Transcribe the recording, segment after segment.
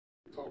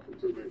Talking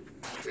to me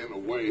in a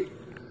way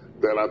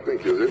that I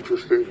think is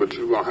interesting, but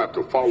you're going to have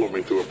to follow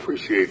me to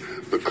appreciate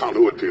the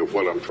continuity of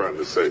what I'm trying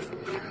to say.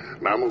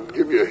 Now, I'm going to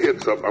give you a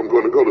heads up. I'm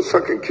going to go to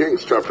 2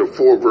 Kings chapter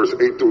 4, verse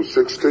 8 through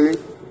 16.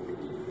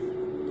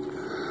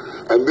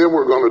 And then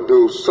we're going to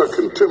do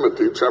 2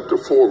 Timothy chapter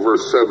 4,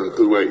 verse 7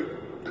 through 8.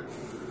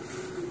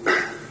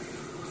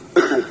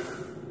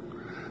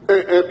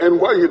 And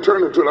while you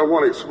turn into it, I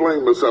want to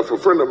explain myself. A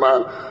friend of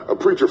mine, a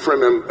preacher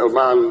friend of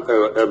mine,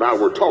 and I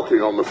were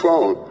talking on the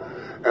phone.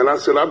 And I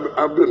said,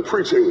 I've been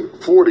preaching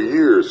 40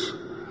 years.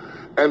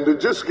 And to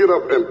just get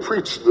up and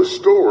preach the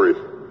story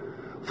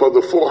for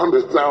the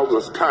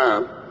 400,000th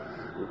time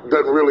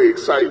doesn't really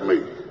excite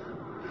me.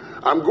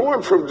 I'm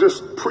going from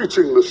just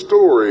preaching the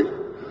story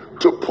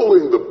to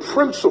pulling the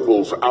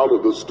principles out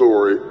of the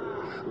story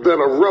that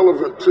are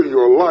relevant to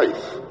your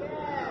life.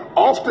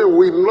 Often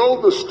we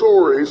know the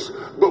stories,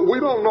 but we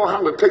don't know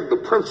how to take the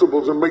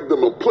principles and make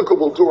them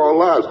applicable to our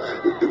lives.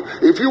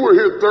 If you were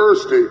here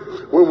Thursday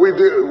when we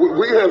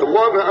had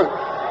one,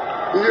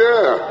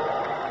 yeah.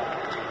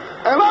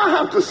 And I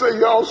have to say,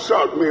 y'all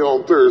shocked me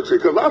on Thursday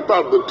because I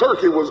thought the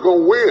turkey was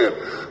going to win,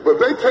 but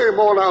they came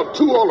on out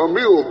 2 on a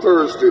mule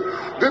Thursday.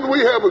 Didn't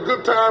we have a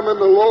good time in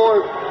the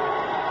Lord?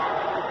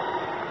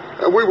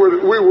 And we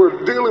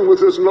were dealing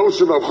with this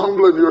notion of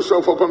humbling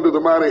yourself up under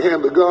the mighty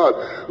hand of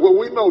God. Well,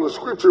 we know the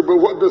scripture, but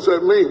what does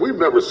that mean? We've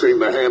never seen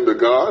the hand of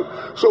God.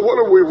 So what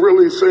are we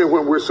really saying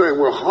when we're saying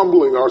we're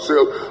humbling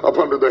ourselves up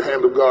under the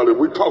hand of God? And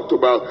we talked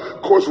about,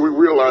 of course, we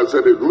realized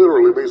that it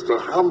literally means to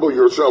humble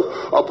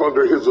yourself up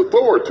under his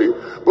authority.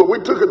 But we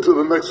took it to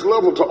the next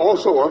level to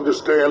also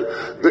understand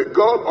that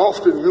God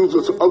often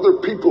uses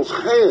other people's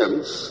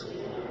hands.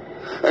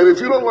 And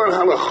if you don't learn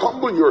how to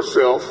humble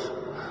yourself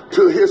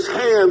to his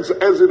hands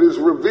as it is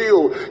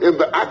revealed in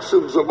the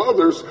actions of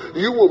others,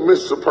 you will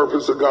miss the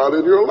purpose of God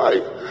in your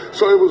life.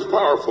 So it was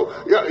powerful.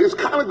 Yeah, it's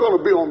kind of going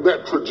to be on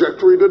that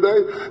trajectory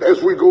today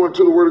as we go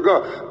into the Word of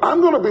God. I'm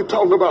going to be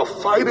talking about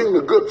fighting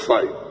the good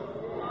fight.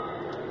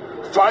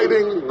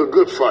 Fighting the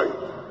good fight.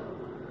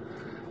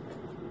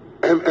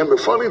 And the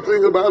funny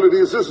thing about it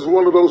is this is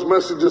one of those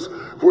messages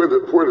where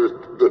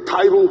the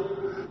title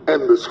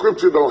and the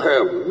scripture don't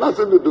have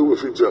nothing to do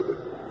with each other.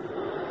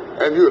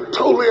 And you're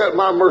totally at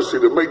my mercy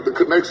to make the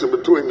connection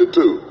between the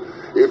two.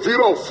 If you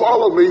don't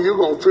follow me, you're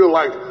going to feel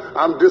like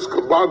I'm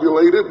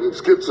discombobulated and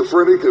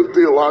schizophrenic and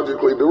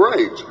theologically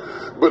deranged.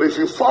 But if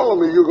you follow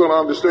me, you're going to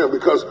understand,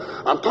 because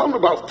I'm talking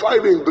about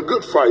fighting the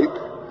good fight,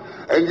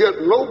 and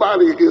yet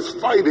nobody is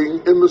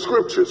fighting in the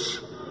scriptures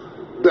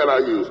that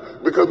I use.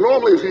 Because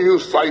normally if you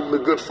use fighting the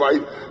good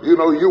fight, you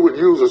know, you would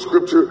use a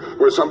scripture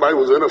where somebody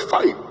was in a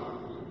fight.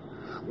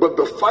 But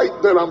the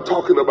fight that I'm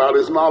talking about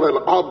is not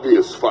an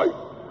obvious fight.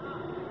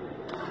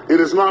 It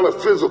is not a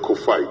physical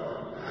fight.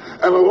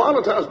 And a lot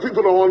of times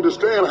people don't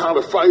understand how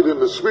to fight in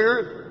the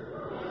spirit.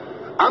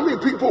 I mean,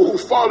 people who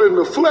fought in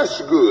the flesh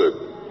good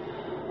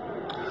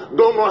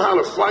don't know how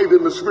to fight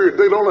in the spirit.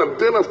 They don't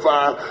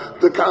identify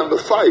the kind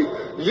of fight.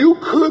 You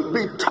could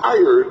be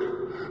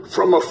tired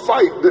from a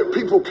fight that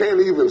people can't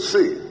even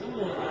see.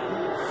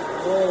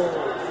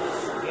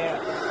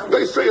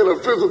 They say in a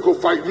physical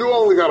fight, you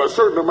only got a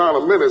certain amount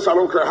of minutes, I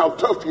don't care how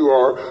tough you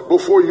are,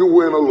 before you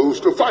win or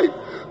lose the fight.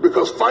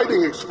 Because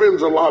fighting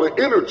expends a lot of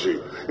energy.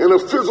 In a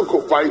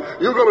physical fight,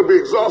 you're going to be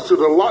exhausted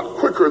a lot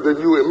quicker than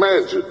you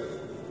imagine.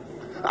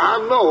 I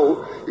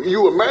know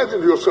you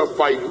imagine yourself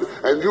fighting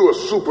and you're a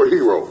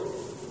superhero.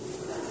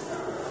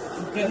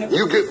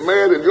 You get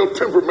mad and your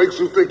temper makes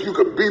you think you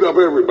can beat up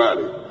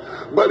everybody.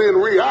 But in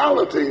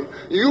reality,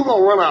 you're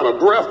going to run out of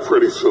breath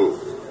pretty soon.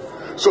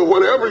 So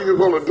whatever you're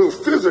going to do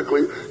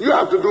physically, you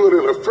have to do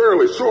it in a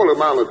fairly short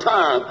amount of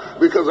time,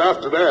 because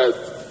after that,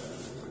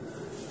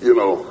 you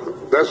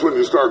know, that's when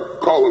you start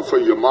calling for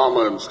your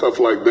mama and stuff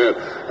like that,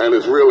 and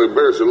it's real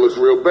embarrassing, it looks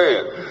real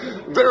bad.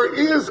 There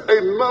is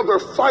another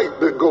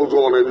fight that goes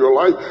on in your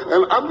life,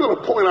 and I'm going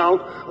to point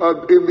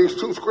out in these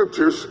two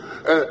scriptures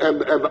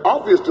an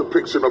obvious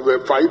depiction of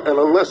that fight and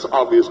a less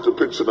obvious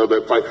depiction of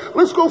that fight.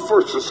 Let's go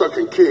first to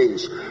 2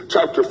 Kings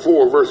chapter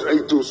 4, verse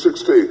 8 through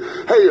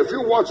 16. Hey, if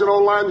you're watching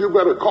online, you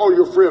better call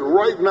your friend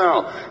right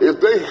now.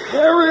 If they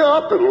hurry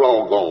up and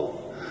log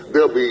on,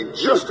 they'll be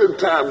just in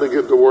time to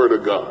get the word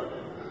of God.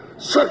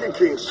 2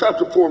 Kings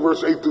chapter 4,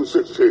 verse 8 through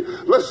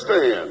 16. Let's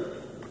stand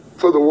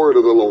for the word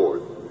of the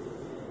Lord.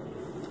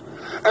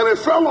 And it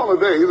fell on a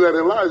day that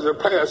Elijah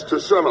passed to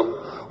Shunem,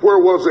 where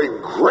was a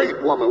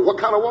great woman. What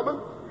kind of woman?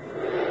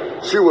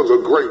 She was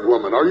a great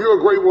woman. Are you a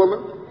great woman?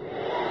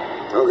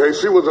 Okay,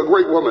 she was a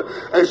great woman.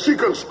 And she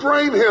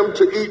constrained him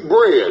to eat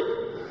bread.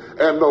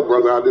 And no,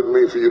 brother, I didn't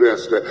mean for you to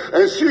answer that.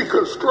 And she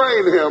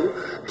constrained him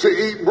to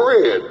eat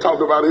bread.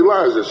 Talked about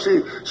Elijah.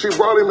 She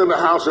brought him in the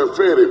house and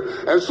fed him.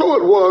 And so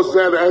it was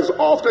that as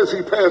oft as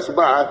he passed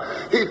by,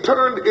 he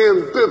turned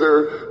in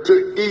thither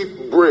to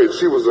eat bread.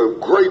 She was a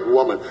great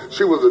woman.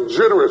 She was a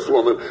generous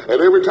woman. And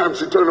every time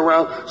she turned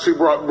around, she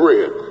brought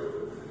bread.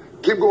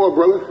 Keep going,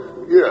 brother.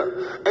 Yeah.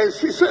 And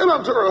she said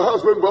unto her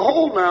husband,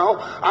 behold now,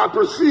 I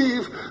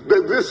perceive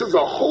that this is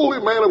a holy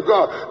man of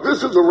God.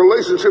 This is a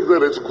relationship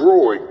that is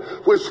growing,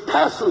 which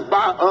passes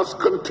by us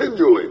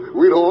continually.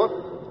 Read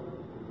on.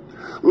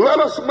 Let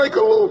us make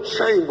a little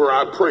chamber,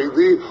 I pray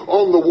thee,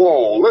 on the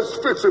wall. Let's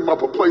fix him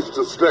up a place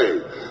to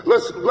stay.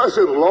 Let's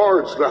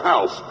enlarge the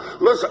house.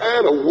 Let's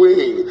add a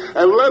wing,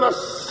 and let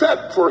us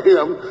set for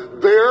him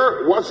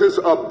there, watch this,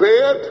 a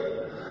bed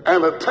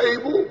and a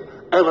table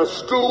and a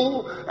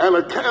stool and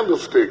a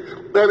candlestick,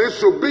 that it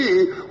shall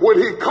be when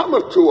he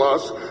cometh to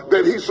us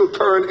that he shall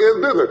turn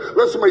in thither.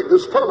 Let's make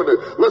this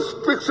permanent. Let's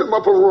fix him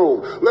up a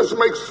room. Let's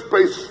make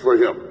space for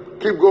him.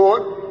 Keep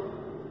going.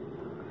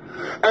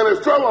 And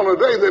it fell on a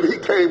day that he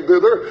came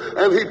thither,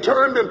 and he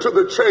turned into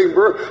the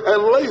chamber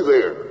and lay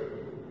there.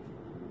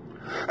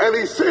 And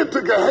he said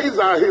to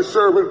Gehazi, his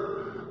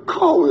servant,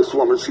 call this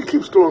woman. She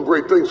keeps doing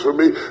great things for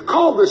me.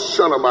 Call this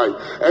Shunammite.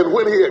 And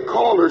when he had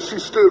called her, she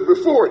stood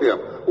before him.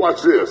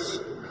 Watch this.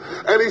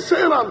 And he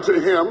said unto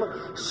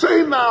him,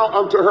 say now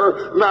unto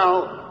her,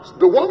 now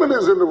the woman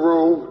is in the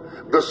room,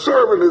 the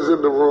servant is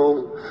in the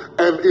room,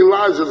 and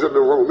Elijah's in the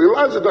room.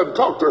 Elijah doesn't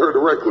talk to her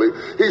directly.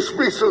 He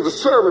speaks to the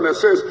servant and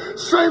says,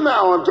 say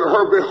now unto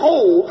her,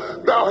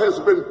 behold, thou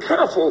hast been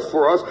careful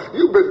for us.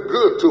 You've been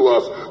good to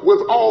us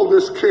with all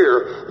this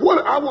care.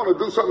 What I want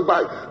to do something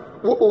by.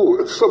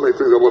 So many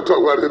things I want to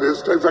talk about in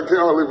this text. I can't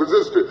hardly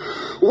resist it.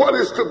 What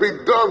is to be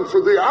done for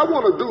thee? I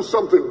want to do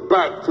something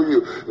back for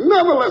you.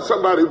 Never let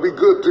somebody be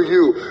good to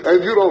you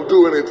and you don't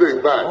do anything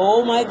back.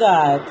 Oh my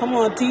God. Come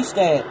on, teach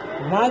that.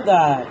 My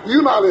God.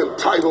 You're not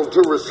entitled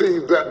to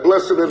receive that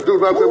blessing and do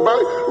nothing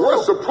back.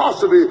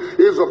 Reciprocity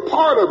is a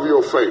part of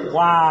your faith.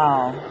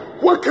 Wow.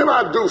 What can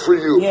I do for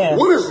you? Yes.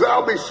 Wouldst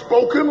thou be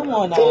spoken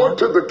for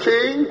to the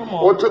king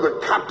or to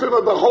the captain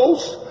of the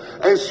host?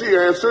 And she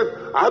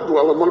answered, I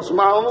dwell amongst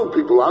my own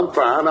people. I'm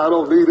fine. I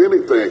don't need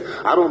anything.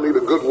 I don't need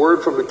a good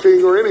word from the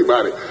king or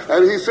anybody.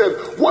 And he said,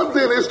 what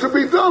then is to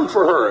be done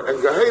for her?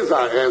 And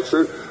Gehazi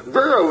answered,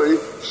 verily,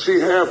 she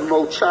hath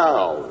no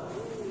child,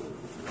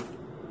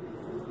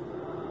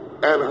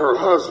 and her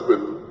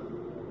husband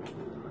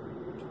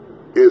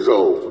is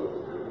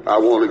old. I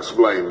won't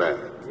explain that.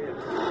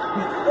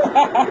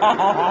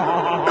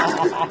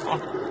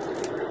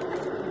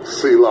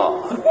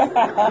 Selah.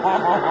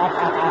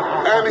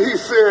 And he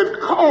said,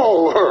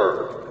 call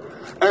her.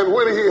 And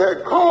when he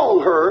had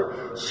called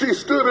her, she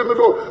stood in the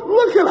door.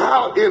 Look at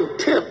how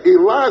intent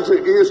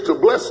Elijah is to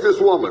bless this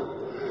woman.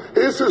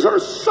 This is her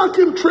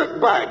second trip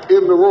back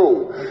in the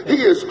room.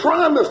 He is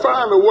trying to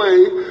find a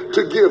way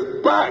to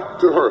give back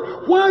to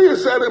her. Why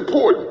is that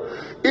important?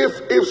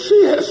 If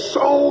she has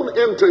sown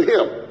into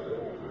him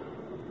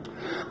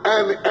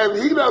and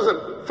he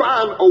doesn't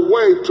find a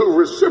way to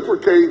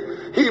reciprocate,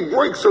 he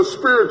breaks a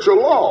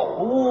spiritual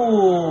law.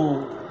 Ooh.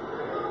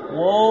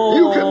 Whoa.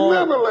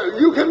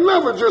 You can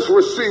never just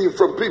receive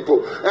from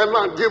people and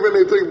not give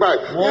anything back.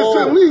 Whoa.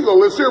 It's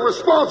illegal. It's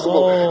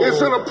irresponsible. Whoa.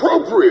 It's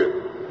inappropriate.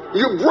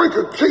 You break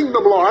a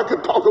kingdom law. I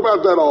could talk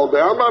about that all day.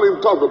 I'm not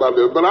even talking about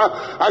this, but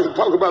I can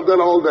talk about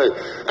that all day.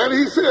 And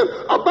he said,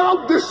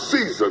 about this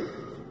season,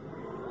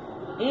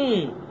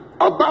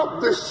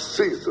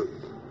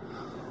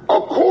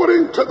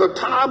 according to the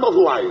time of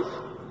life,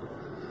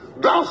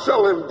 thou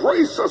shalt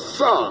embrace a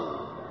son.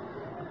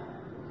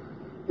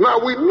 Now,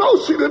 we know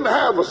she didn't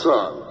have a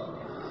son.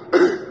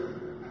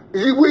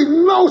 We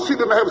know she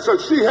didn't have a son.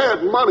 She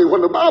had money.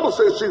 When the Bible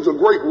says she's a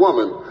great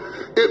woman,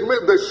 it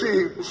meant that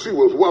she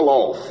was well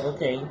off.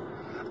 Okay.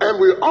 And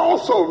we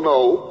also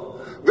know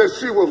that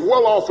she was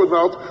well off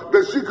enough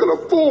that she could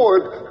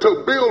afford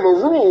to build a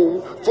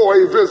room for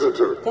a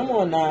visitor. Come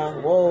on now.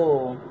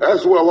 Whoa.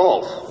 That's well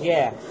off.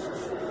 Yeah.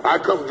 I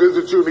come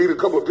visit you and eat a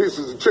couple of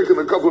pieces of chicken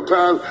a couple of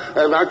times,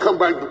 and I come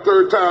back the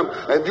third time,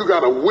 and you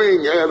got a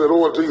wing added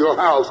on to your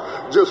house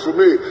just for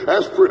me.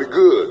 That's pretty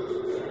good.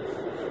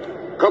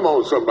 Come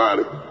on,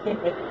 somebody.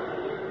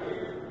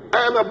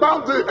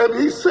 And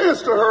he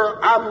says to her,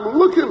 I'm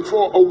looking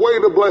for a way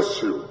to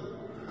bless you.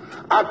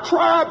 I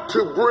tried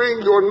to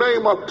bring your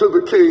name up to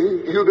the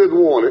king. You didn't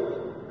want it.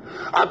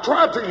 I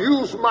tried to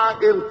use my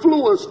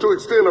influence to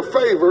extend a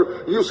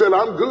favor. You said,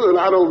 I'm good.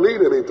 I don't need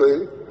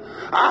anything.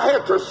 I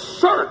had to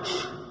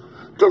search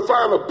to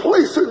find a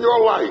place in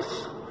your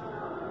life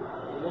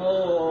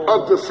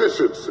of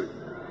deficiency.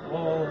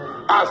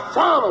 I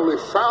finally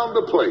found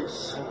a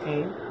place.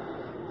 Okay.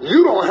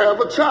 You don't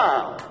have a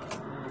child,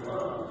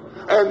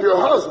 and your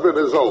husband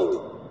is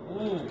old.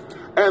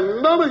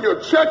 And none of your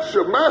checks,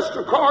 your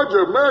MasterCard,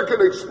 your American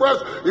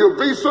Express, your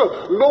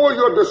Visa, nor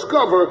your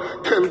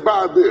Discover can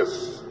buy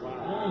this.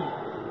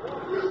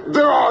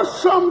 There are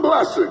some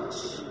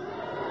blessings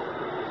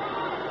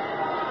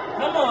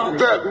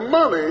that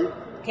money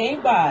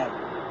can't buy.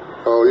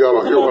 Oh, y'all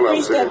don't hear what I'm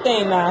preach saying. That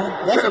thing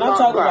now. That's what I'm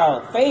talking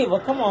about. Favor,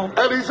 come on.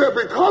 And he said,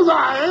 because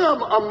I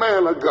am a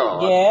man of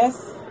God.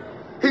 Yes.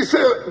 He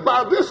said,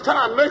 by this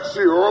time next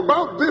year, or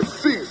about this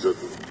season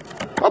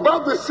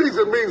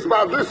means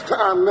by this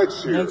time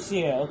next year. Next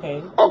year,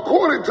 okay.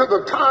 According to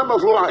the time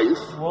of life,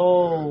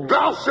 whoa,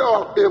 thou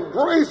shalt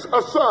embrace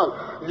a son.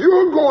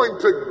 You're going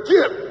to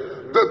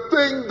get the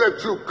thing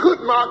that you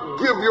could not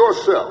give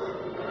yourself.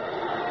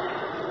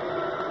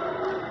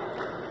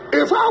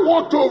 If I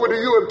walked over to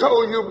you and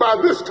told you by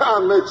this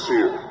time next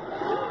year,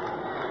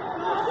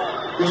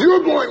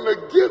 you're going to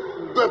get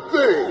the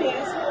thing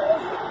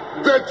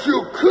that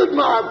you could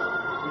not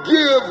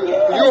give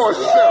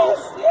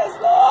yourself. Yes,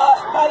 Lord.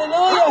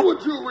 Hallelujah. How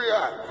would you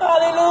react?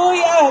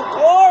 Hallelujah.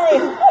 Glory.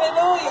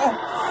 Hallelujah.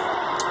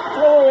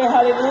 Glory.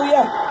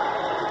 Hallelujah.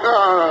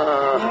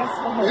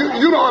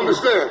 You don't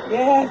understand.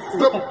 Yes.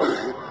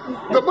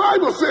 The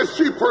Bible says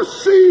she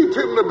perceived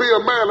him to be a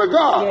man of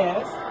God.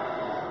 Yes.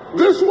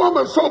 This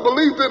woman so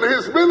believed in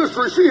his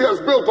ministry, she has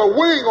built a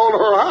wing on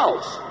her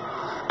house.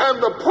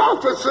 And the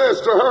prophet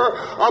says to her,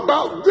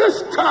 about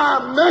this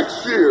time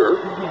next year,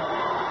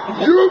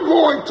 you're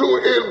going to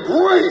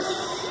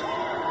embrace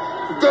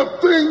the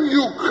thing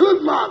you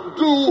could not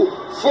do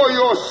for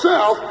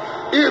yourself.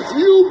 If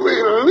you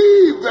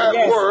believe that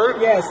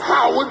word,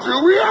 how would you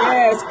react?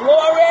 Yes,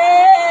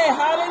 glory,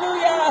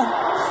 hallelujah.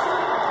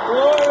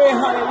 Glory,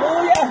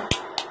 hallelujah.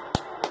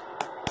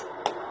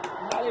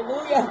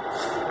 Hallelujah.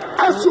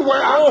 That's the way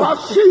I thought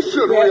she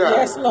should react.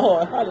 Yes,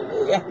 Lord,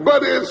 hallelujah.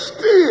 But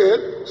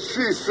instead,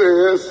 she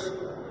says,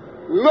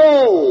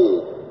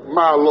 no,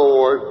 my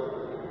Lord,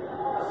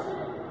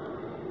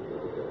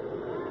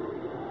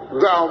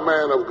 thou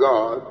man of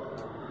God.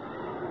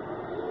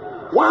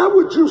 Why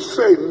would you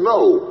say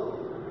no?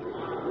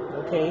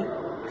 Okay.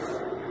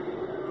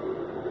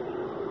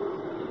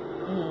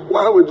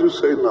 Why would you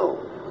say no?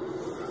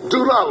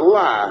 Do not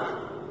lie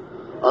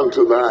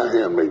unto thy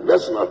handmaid.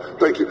 That's not,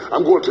 thank you.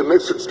 I'm going to the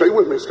next, stay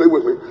with me. I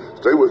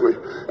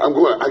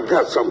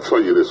got something for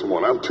you this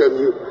morning. I'm telling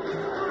you.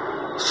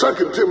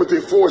 2 Timothy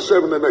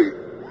 4:7-8.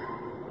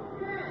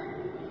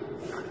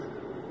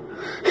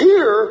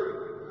 Here,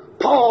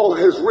 Paul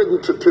has written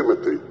to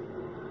Timothy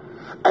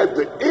at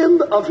the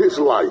end of his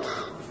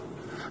life,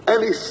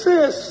 and he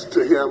says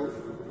to him,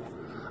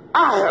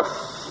 I have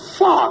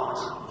fought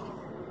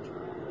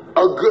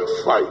a good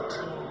fight.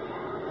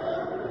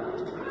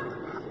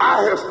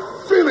 I have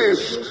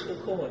finished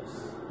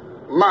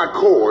my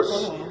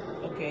course.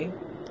 Okay.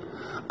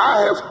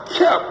 I have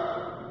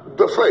kept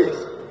the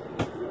faith.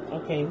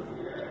 Okay.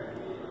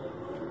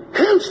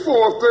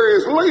 Henceforth there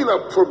is laid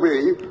up for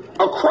me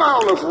a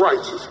crown of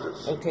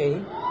righteousness.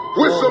 Okay.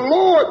 Which the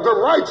Lord, the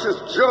righteous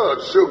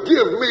judge, shall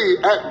give me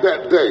at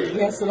that day.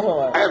 Yes,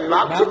 Lord. And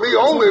not to me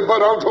only,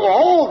 but unto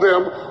all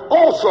them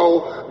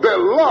also that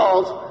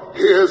love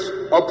his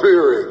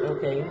appearing.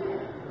 Okay.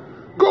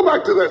 Go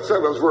back to that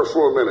 7th verse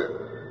for a minute.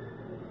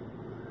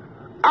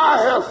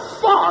 I have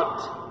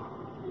fought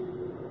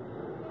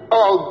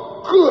a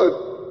good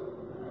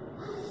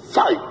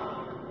fight.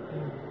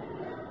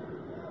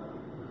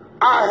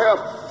 I have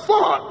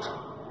fought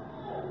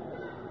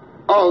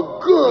a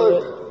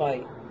good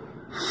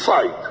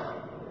fight.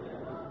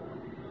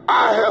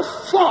 I have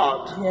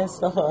fought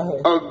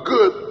a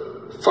good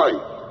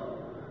fight.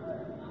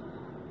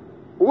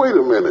 Wait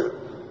a minute.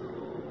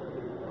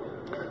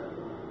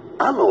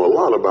 I know a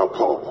lot about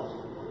Paul.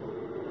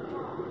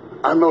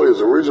 I know his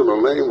original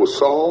name was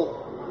Saul.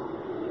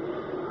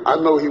 I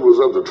know he was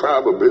of the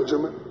tribe of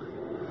Benjamin.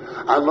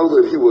 I know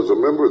that he was a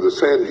member of the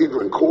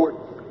Sanhedrin court.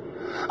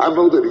 I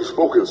know that he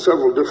spoke in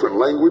several different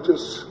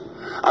languages.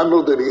 I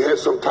know that he had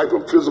some type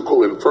of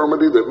physical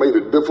infirmity that made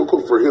it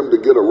difficult for him to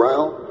get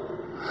around.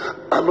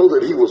 I know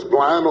that he was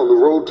blind on the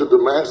road to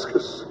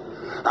Damascus.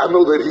 I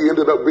know that he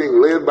ended up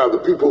being led by the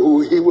people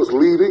who he was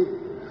leading.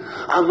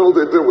 I know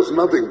that there was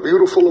nothing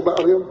beautiful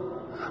about him.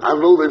 I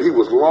know that he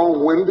was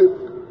long-winded.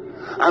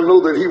 I know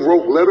that he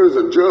wrote letters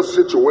and judged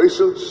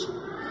situations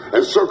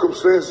and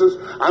circumstances.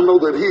 I know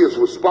that he is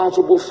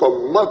responsible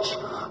for much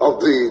of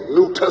the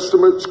New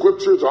Testament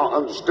scriptures, our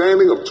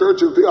understanding of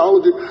church and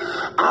theology.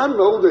 I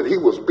know that he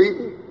was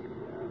beaten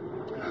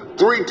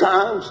 3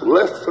 times,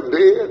 left for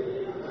dead.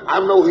 I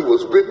know he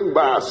was bitten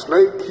by a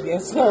snake.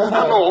 Yes, sir.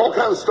 I know all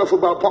kinds of stuff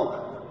about Paul.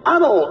 I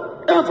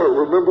don't ever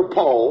remember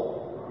Paul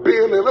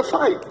being in a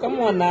fight. Come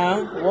on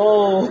now.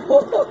 Whoa.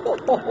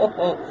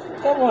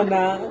 Come on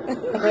now.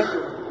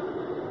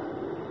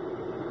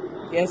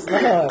 Yes,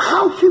 Lord.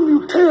 How can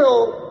you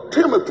tell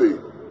Timothy,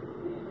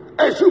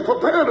 as you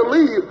prepare to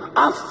leave,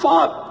 I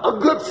fought a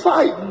good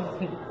fight,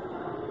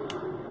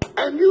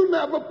 and you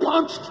never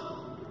punched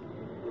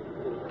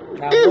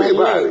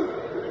anybody?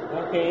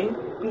 Okay.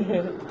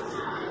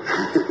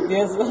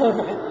 Yes,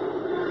 Lord.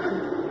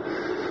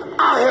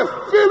 I have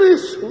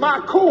finished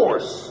my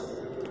course.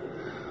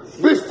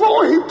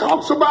 Before he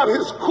talks about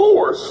his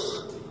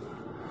course,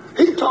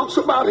 he talks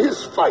about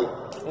his fight.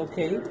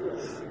 Okay.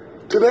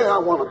 Today I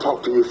want to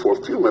talk to you for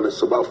a few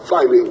minutes about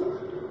fighting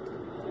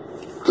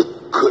the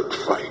good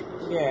fight.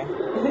 Yeah.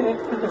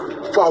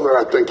 Father,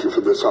 I thank you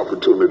for this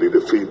opportunity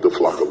to feed the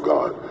flock of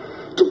God,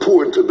 to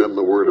pour into them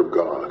the word of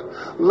God.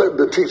 Let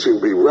the teaching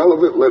be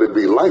relevant. Let it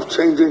be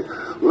life-changing.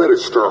 Let it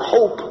stir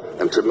hope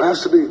and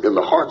tenacity in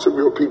the hearts of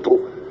your people,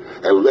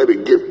 and let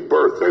it give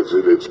birth as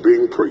it is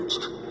being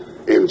preached.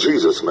 In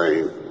Jesus'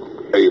 name,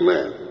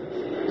 amen.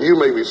 You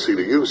may be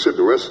seated. You can sit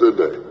the rest of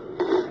the day.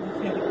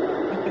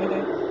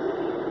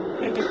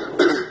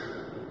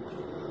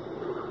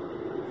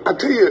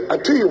 I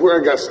tell you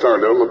where I got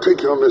started. I'm gonna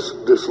take you on this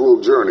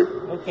little journey.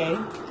 Okay.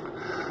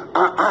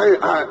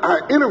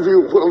 I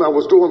interviewed when I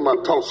was doing my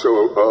talk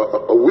show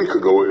a week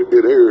ago.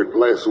 It aired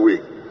last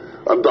week.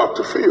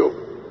 Dr. Phil.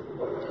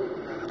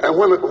 And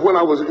when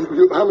I was,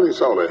 how many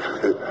saw that?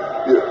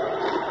 Yeah.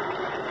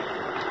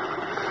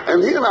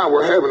 And he and I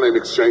were having an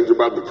exchange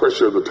about the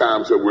pressure of the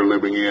times that we're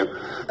living in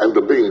and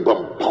the being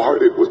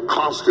bombarded with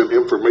constant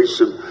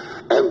information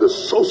and the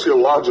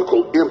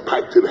sociological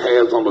impact it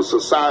has on the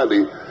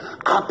society.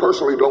 I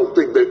personally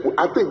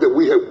I think that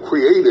we have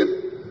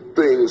created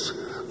things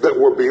that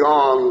were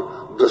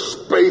beyond the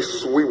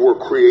space we were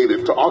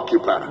created to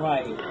occupy.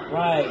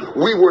 Right.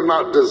 We were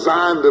not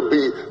designed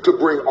to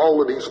bring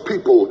all of these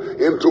people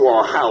into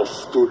our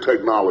house through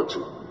technology.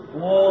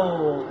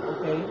 Whoa,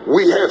 okay.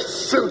 We have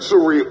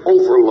sensory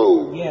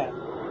overload. Yeah.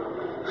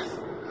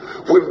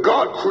 When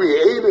God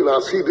created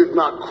us, he did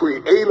not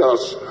create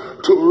us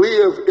to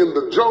live in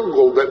the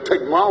jungle that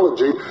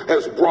technology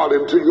has brought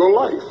into your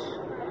life.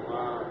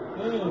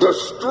 The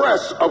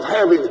stress of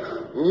having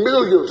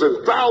millions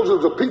and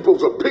thousands of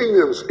people's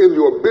opinions in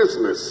your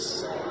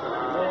business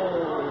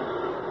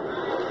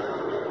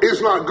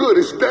is not good.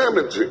 It's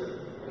damaging.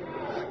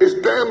 It's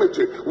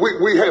damaging.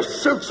 We have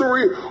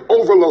sensory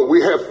overload.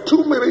 We have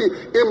too many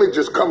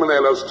images coming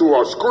at us through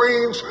our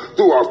screens,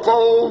 through our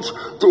phones,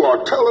 through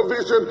our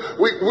television.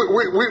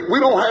 We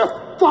don't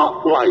have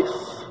thought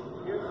life.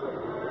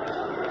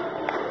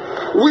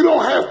 We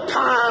don't have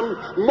time,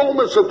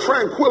 moments of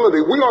tranquility.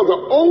 We are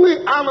the only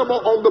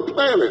animal on the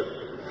planet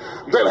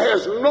that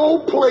has no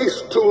place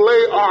to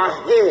lay our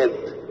head.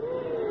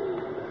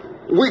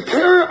 We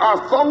carry our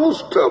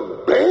phones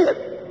to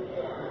bed.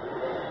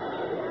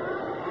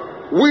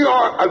 We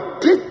are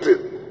addicted.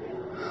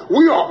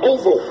 We are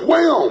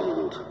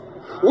overwhelmed.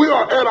 We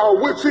are at our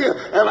wits' end.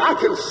 And I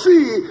can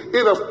see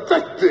it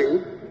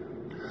affecting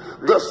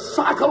the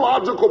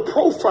psychological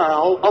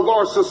profile of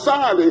our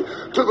society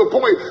to the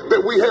point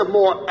that we have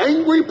more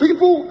angry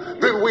people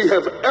than we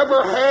have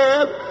ever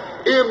had.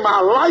 In my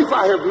life,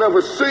 I have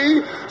never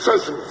seen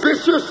such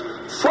vicious,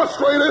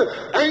 frustrated,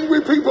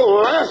 angry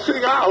people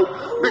lashing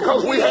out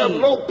because we have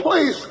no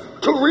place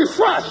to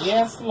refresh.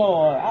 Yes,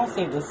 Lord. I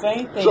say the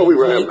same thing. So we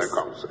were having that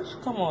conversation.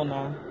 Come on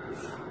now.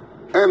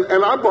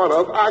 And I brought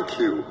up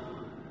IQ.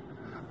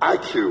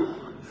 IQ,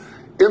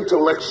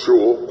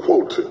 intellectual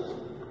quotient.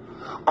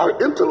 Our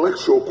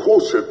intellectual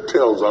quotient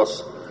tells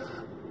us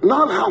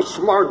not how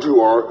smart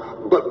you are,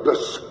 but the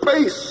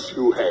space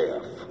you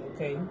have.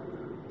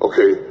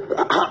 Okay,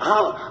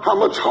 how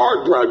much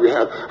hard drive you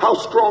have, how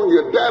strong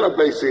your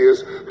database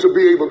is to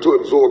be able to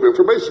absorb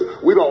information.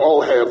 We don't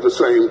all have the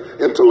same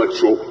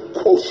intellectual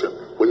quotient.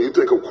 When you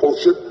think of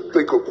quotient,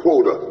 think of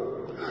quota.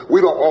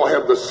 We don't all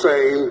have the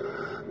same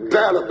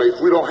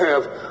database. We don't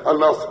have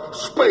enough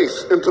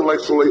space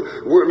intellectually.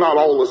 We're not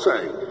all the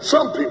same.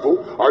 Some people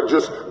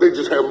they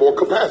just have more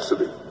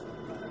capacity.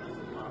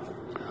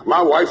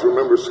 My wife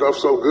remembers stuff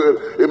so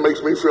good, it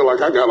makes me feel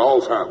like I got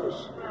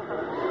Alzheimer's.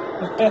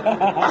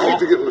 I hate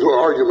to get into an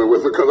argument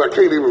with her because I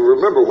can't even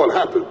remember what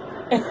happened.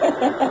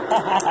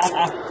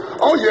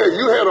 Oh yeah,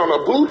 you had on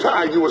a blue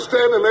tie. You were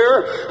standing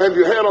there, and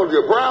you had on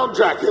your brown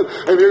jacket,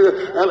 and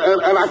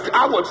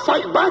I would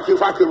fight back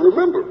if I could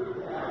remember.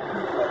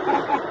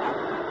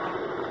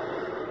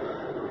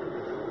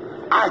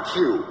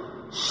 IQ,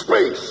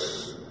 space.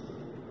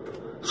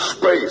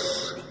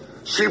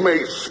 She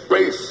made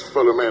space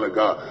for the man of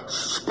God.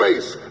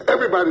 Space.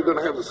 Everybody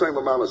doesn't have the same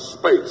amount of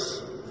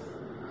space.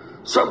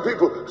 Some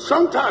people,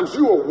 sometimes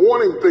you are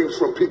wanting things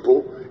from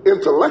people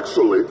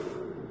intellectually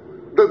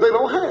that they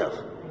don't have.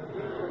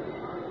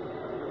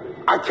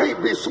 I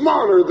can't be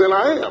smarter than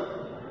I am.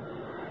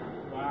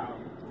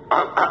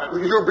 Wow.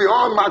 You're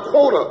beyond my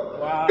quota.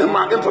 Wow. And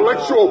my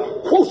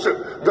intellectual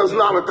quotient does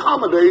not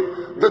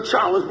accommodate the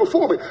challenge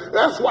before me.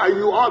 That's why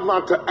you ought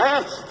not to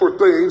ask for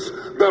things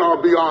that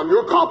are beyond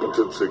your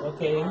competency.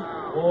 Okay.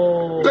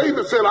 Oh.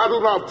 David said, I do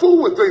not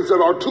fool with things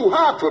that are too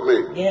high for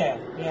me. Yeah.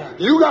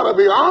 You got to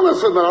be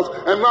honest enough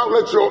and not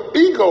let your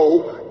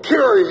ego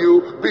carry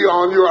you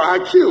beyond your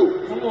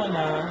IQ. Come on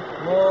now.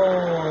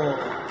 Whoa.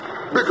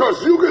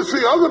 Because you can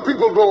see other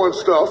people doing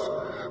stuff,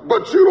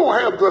 but you don't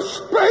have the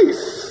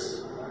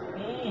space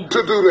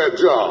to do that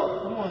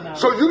job. Come on now.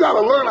 So you got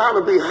to learn how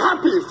to be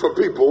happy for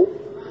people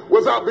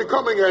without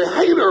becoming a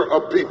hater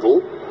of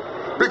people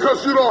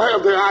because you don't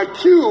have the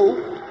IQ.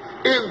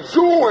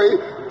 Enjoy.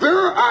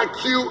 Their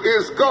IQ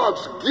is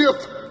God's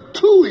gift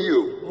to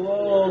you.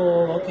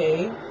 Whoa,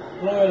 okay.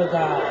 Glory to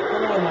God.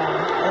 Come on now.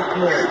 That's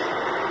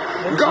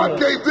good. God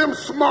gave them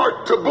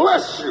smart to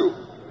bless you.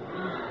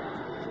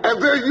 And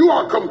there you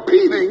are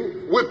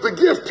competing with the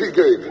gift he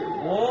gave you.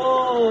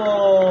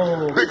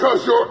 Whoa.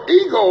 Because your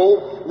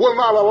ego will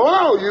not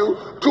allow you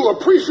to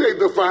appreciate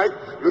the fact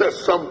that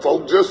some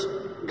folk just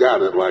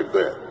got it like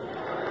that.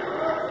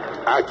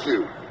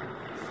 IQ.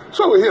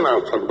 So here I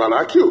was talking about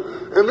IQ.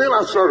 And then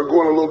I started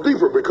going a little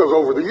deeper because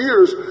over the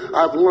years,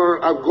 I've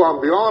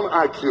gone beyond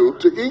IQ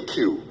to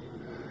EQ.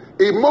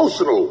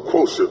 Emotional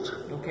quotient.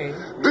 Okay.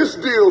 This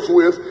deals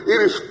with,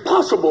 it is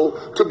possible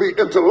to be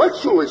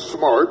intellectually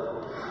smart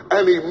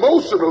and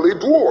emotionally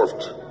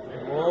dwarfed.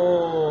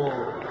 Whoa.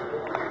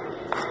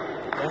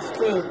 That's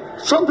true.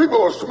 Some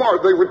people are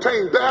smart. They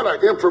retain data,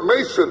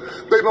 information.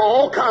 They know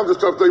all kinds of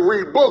stuff. They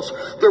read books.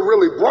 They're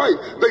really bright.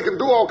 They can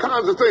do all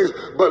kinds of things.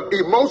 But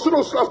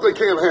emotional stuff, they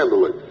can't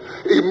handle it.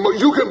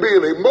 You can be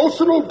an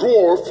emotional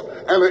dwarf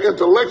and an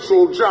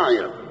intellectual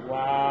giant.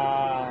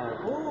 Wow.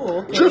 Ooh,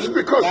 okay. Just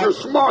because you're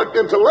smart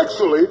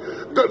intellectually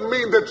doesn't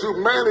mean that you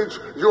manage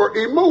your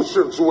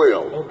emotions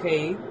well.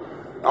 Okay.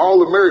 All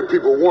the married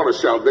people want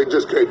to shout. They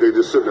just can't. They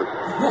just sit there.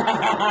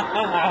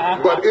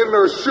 But in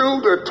their shoe,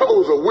 their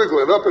toes are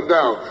wiggling up and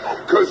down.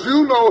 Because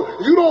you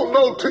don't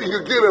know till you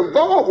get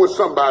involved with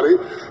somebody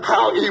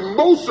how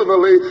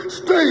emotionally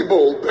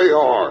stable they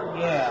are.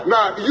 Yeah.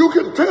 Now, you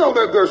can tell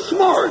that they're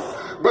smart,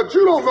 but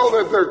you don't know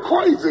that they're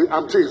crazy.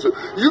 I'm teasing.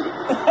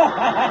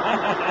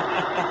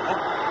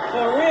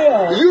 For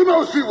real. You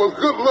know she was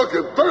good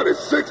looking,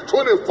 36,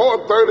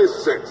 24,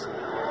 36.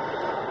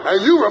 And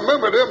you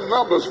remember them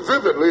numbers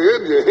vividly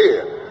in your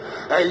head.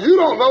 And you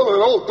don't know that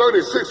old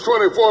 36,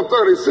 24,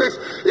 36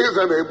 is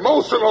an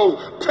emotional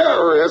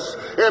terrorist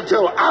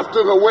until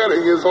after the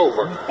wedding is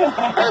over.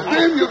 And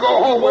then you go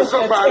home with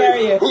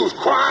somebody who's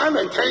crying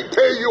and can't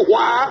tell you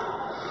why,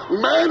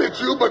 mad at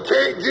you but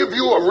can't give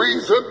you a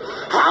reason.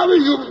 How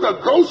do you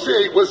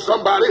negotiate with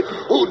somebody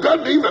who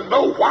doesn't even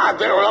know why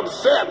they're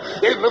upset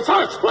in the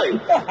first place?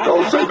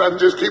 Don't say nothing,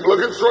 just keep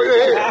looking straight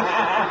ahead.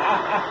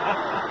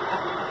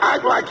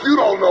 Act like you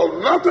don't know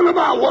nothing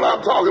about what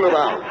I'm talking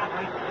about.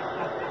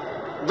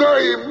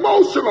 Their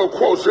emotional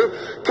quotient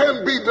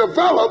can be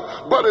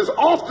developed, but is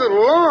often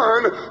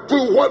learned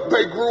through what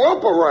they grew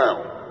up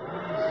around.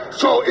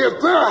 So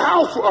if their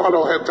house, I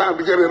don't have time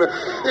to get in there.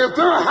 If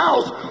their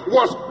house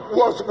was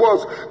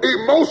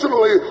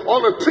emotionally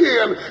on a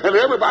 10 and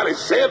everybody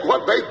said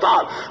what they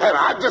thought, and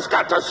I just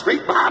got to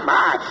speak my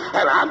mind,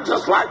 and I'm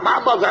just like my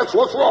mother, that's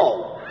what's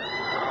wrong.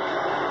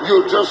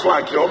 You're just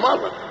like your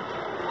mother.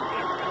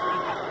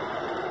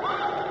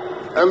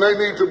 And they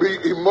need to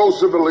be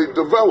emotionally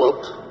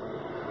developed,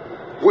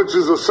 which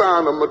is a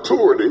sign of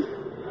maturity.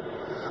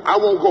 I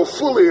won't go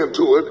fully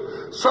into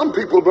it. Some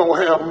people don't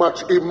have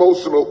much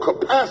emotional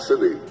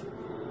capacity.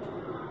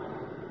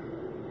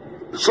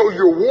 So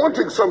you're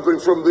wanting something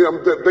from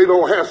them that they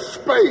don't have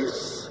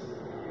space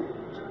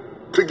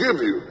to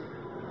give you.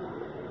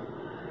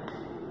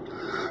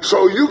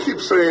 So you keep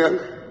saying,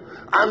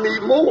 I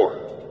need more.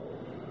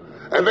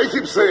 And they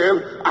keep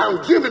saying,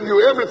 I'm giving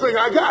you everything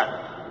I got.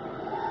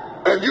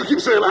 And you keep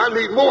saying, I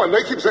need more. And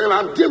they keep saying,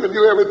 I'm giving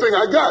you everything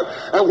I got.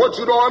 And what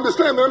you don't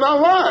understand, they're not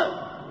lying.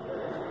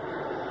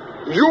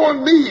 Your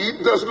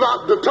need does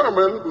not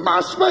determine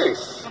my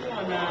space. Come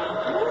on now.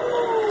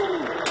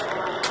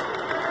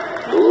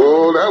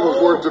 Oh, that was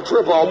worth the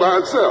trip all by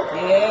itself.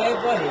 Yeah,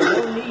 buddy.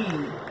 No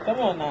need. Come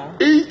on now.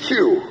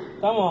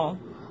 EQ Come on.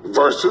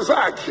 versus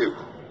IQ.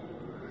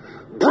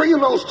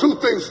 Bringing those two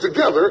things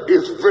together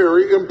is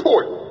very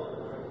important.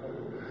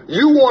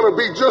 You want to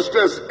be just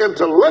as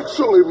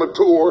intellectually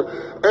mature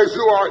as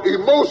you are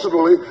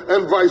emotionally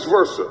and vice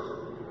versa.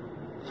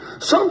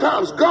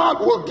 Sometimes God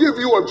will give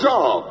you a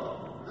job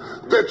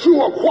that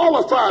you are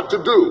qualified to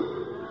do,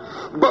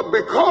 but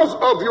because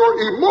of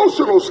your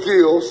emotional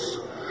skills,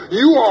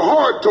 you are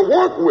hard to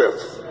work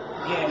with.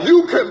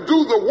 You can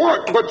do the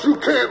work, but you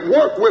can't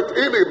work with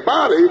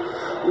anybody.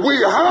 We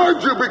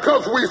hired you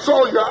because we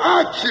saw your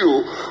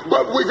IQ,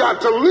 but we got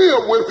to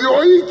live with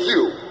your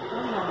EQ.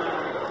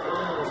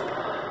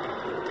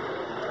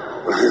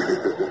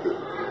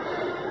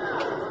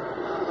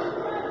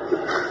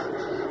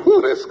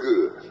 Ooh, that's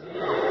good.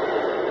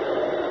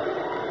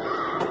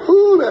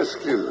 Ooh, that's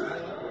good.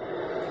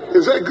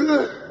 Is that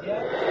good?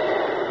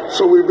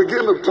 So we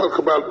begin to talk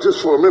about,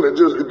 just for a minute,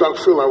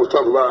 Dr. Phil and I was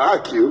talking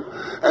about IQ,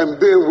 and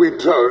then we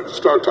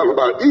start talking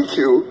about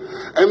EQ,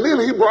 and then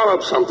he brought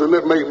up something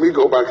that made me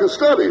go back and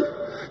study.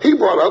 He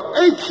brought up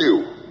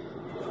AQ.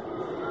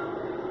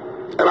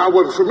 And I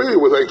wasn't familiar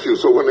with AQ,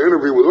 so when the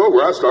interview was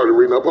over, I started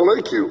reading up on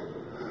AQ.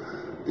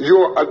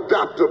 Your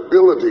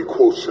adaptability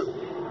quotient.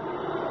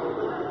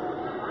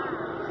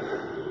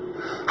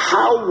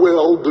 How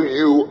well do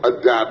you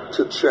adapt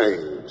to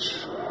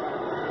change?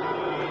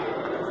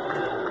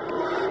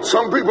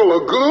 Some people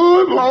are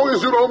good long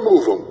as you don't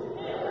move them.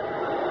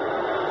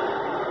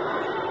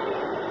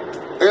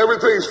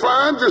 Everything's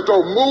fine, just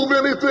don't move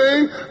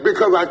anything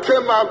because I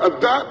cannot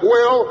adapt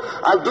well,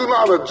 I do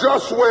not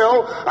adjust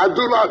well, I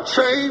do not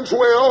change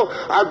well,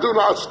 I do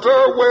not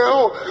stir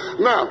well.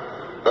 Now,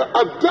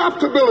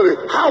 adaptability,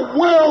 how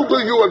well do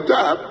you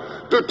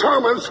adapt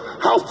determines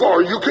how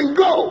far you can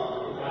go.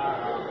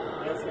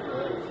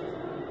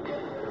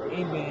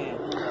 Amen.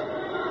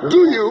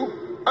 Do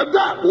you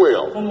adapt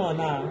well? Come on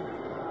now.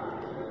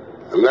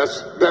 And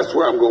that's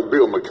where I'm going to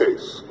build my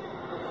case.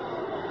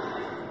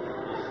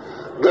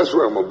 That's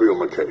where I'm going to build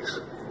my case.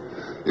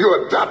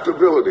 Your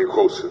adaptability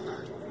quotient.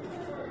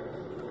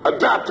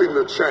 Adapting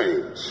to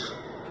change.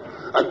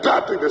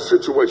 Adapting to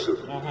situations.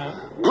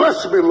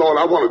 Bless me, Lord.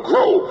 I want to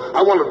grow.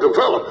 I want to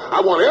develop. I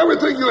want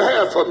everything you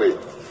have for me.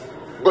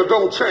 But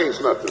don't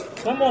change nothing.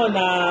 Come on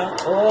now.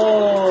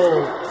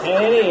 Oh,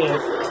 there it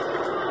is.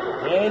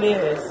 There it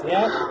is.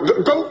 Yep.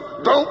 No.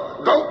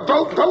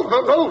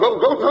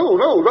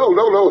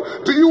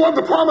 Do you want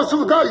the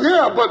promises of God?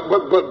 Yeah, but.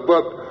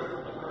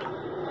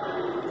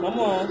 Come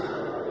on.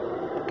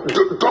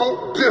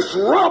 Don't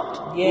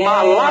disrupt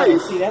my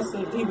life. See, that's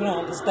what people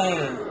don't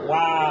understand.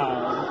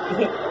 Wow.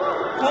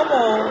 Come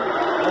on.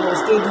 I'm going to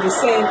still do the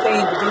same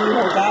thing, but then you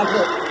know God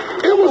will.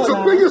 It was the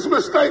biggest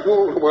mistake,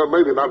 well,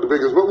 maybe not the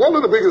biggest, but one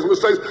of the biggest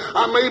mistakes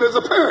I made as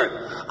a parent.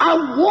 I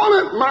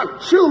wanted my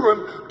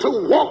children to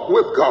walk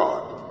with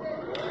God.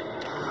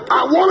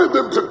 I wanted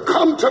them to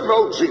come to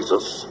know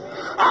Jesus.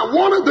 I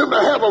wanted them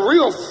to have a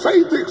real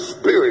faith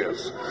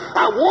experience.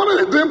 I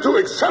wanted them to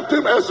accept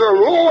him as their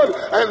Lord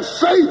and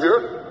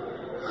Savior,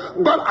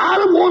 but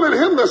I wanted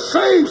him to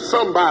save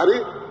somebody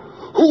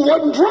who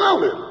wasn't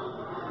drowning.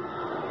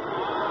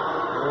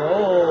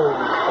 Oh,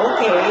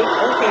 okay.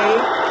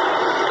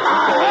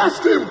 I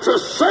asked him to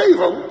save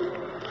them,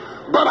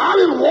 but I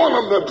didn't want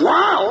them to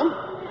drown.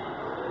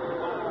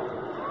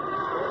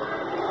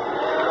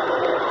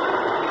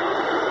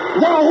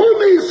 Well, who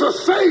needs a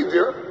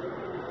Savior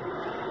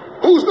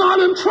who's not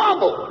in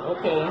trouble?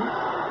 Okay.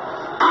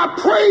 I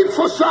prayed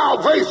for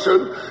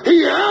salvation.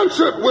 He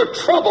answered with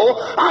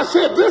trouble. I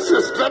said, this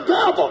is the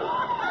devil.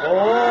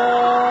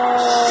 Oh.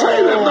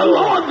 Satan, the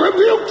Lord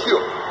rebuke you.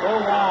 Oh,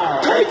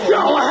 wow. Take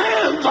your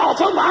hands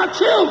off of my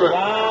children.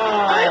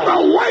 Wow. Ain't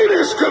no way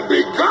this could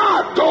be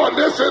God doing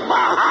this in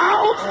my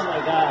house. Oh, my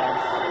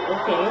gosh.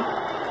 Okay.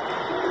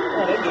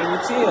 Oh, that gave me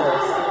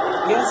chills.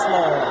 Yes,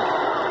 Lord.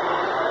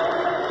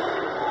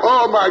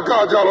 Oh, my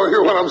God, y'all don't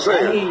hear what I'm I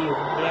saying. hear you.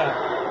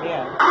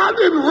 Yeah. I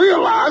didn't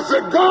realize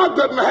that God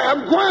doesn't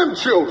have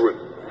grandchildren.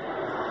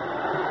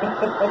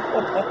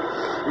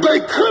 They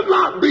could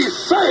not be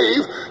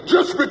saved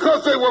just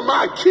because they were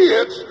my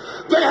kids.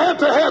 They had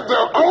to have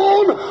their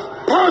own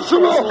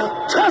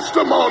personal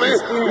testimony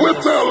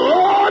with their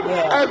Lord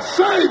and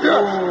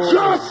Savior,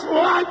 just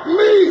like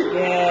me.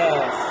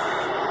 Yes.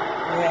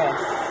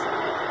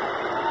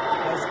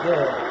 That's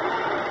good.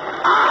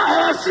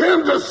 I asked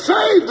him to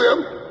save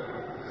them,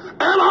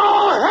 and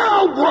all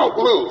hell broke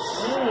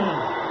loose.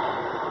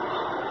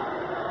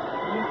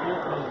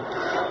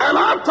 And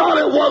I thought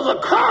it was a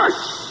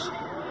curse.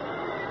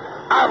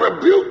 I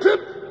rebuked it.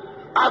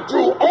 I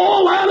threw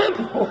oil at it.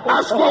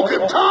 I spoke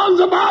in tongues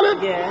about it.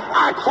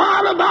 I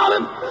cried about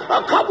it.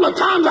 A couple of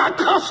times I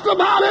cussed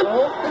about it.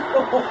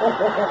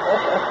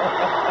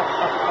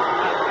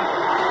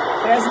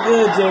 That's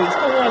good, James.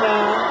 Come on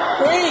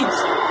now. Preach.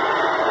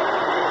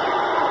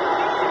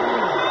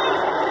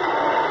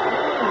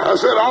 I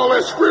said, all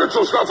that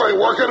spiritual stuff ain't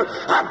working.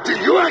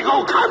 You ain't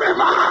going to come in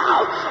my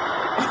house.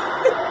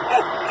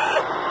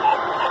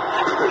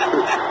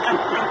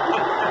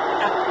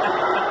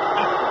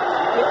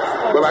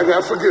 But I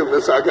got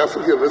forgiveness. I'm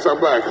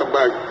back.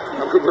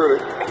 I'm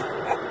converted.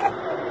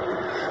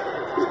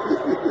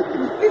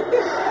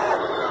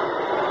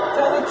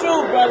 Tell the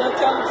truth, brother.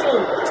 Tell the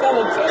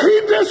truth. He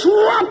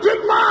disrupted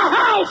my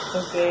house.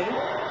 Okay.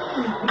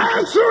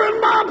 Answering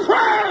my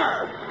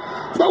prayer.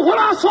 But when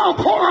I saw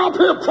Cora up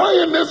here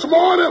praying this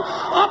morning,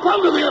 up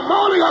under the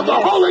anointing of the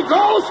Holy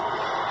Ghost,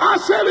 I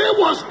said it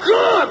was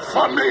good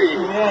for me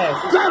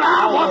that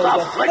I was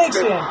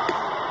afflicted.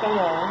 Come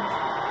on.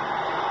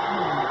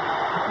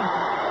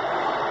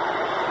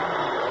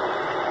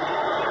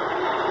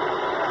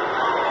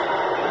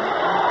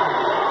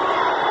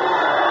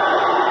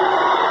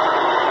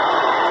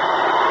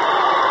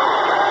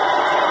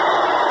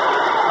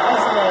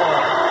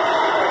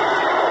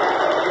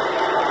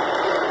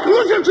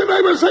 Look at your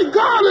neighbor and say,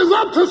 God is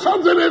up to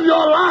something in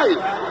your life.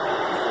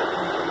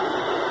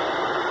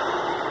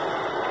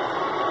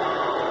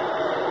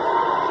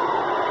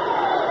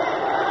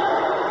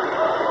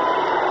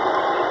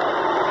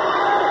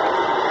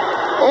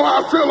 Oh,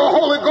 I feel a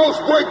Holy Ghost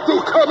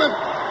breakthrough coming.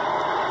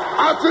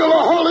 I feel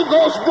a Holy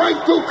Ghost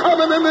breakthrough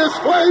coming in this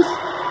place.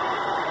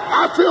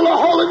 I feel a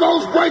Holy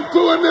Ghost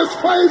breakthrough in this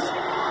place.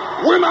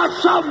 We're not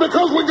shouting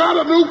because we got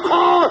a new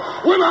car.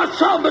 We're not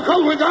shouting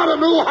because we got a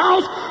new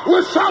house.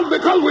 We're shouting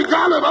because we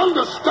got an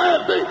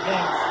understanding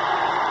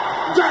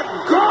that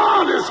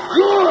God is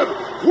good.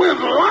 When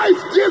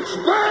life gets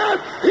bad,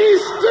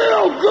 he's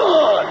still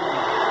good.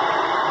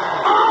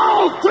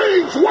 All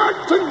things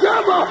work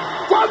together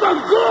for the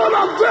good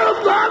of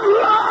them that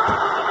love.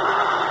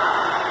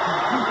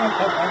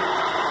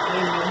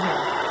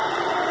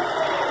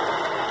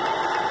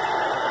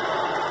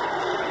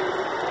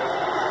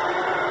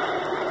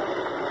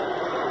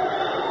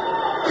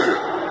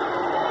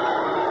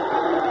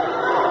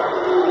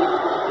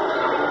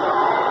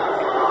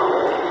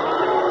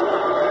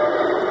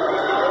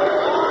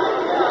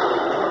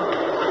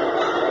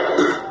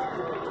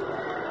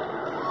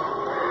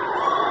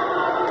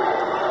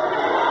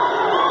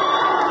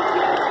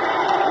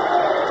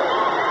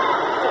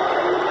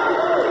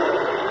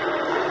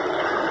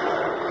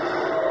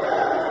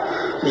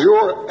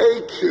 Your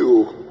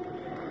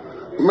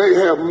AQ may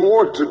have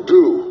more to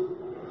do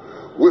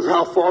with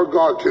how far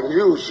God can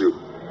use you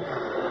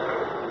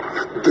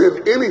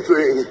than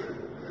anything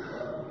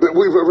that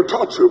we've ever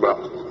taught you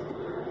about.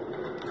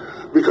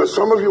 Because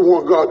some of you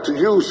want God to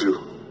use you,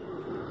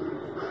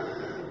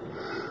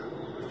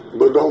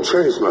 but don't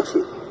change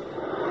nothing.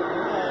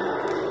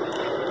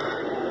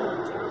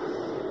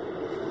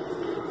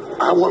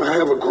 I want to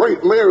have a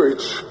great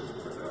marriage,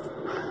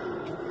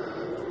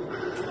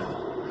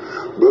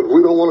 but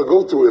we don't want to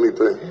go through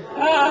anything.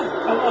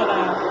 Come on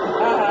now.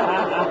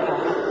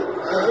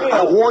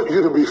 I want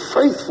you to be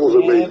faithful to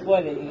me.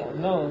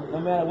 No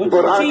matter what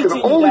but you I teach,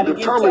 can only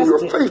determine your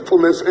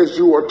faithfulness as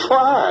you are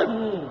tried.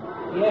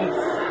 Yes.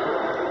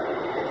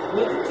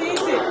 What you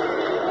teach it.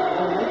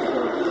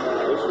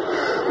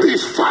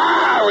 These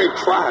fiery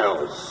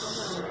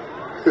trials.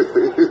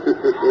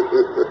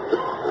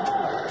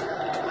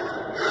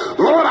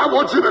 Lord, I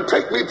want you to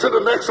take me to the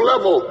next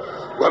level,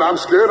 but I'm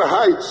scared of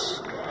heights.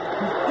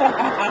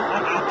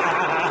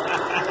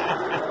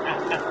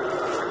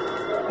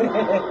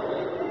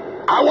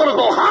 I want to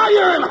go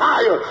higher and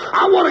higher.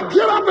 I want to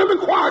get up in the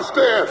choir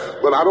stand,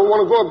 but I don't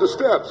want to go up the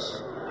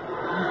steps.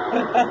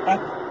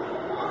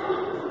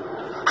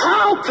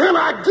 How can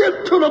I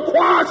get to the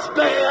choir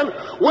stand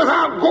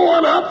without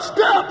going up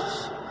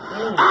steps?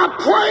 I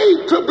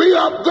prayed to be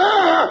up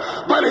there,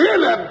 but here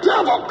the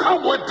devil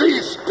come with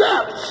these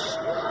steps.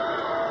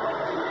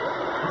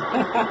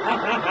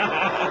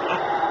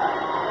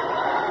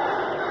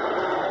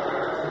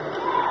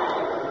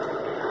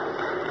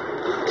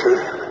 Okay.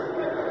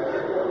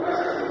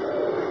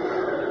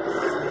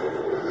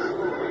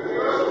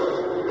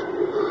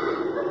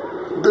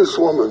 This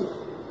woman,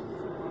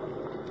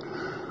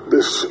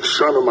 this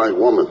Shunammite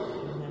woman,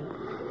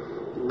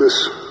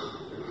 this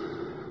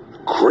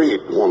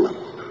great woman,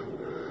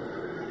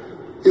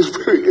 is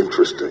very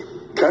interesting.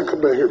 Can I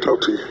come down here and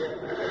talk to you?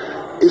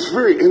 It's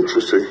very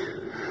interesting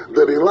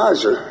that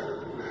Elijah,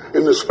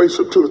 in the space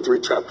of 2 to 3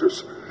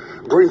 chapters,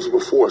 brings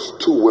before us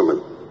 2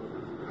 women.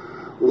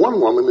 One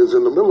woman is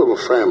in the middle of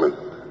a famine,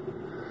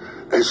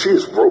 and she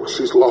is broke.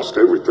 She's lost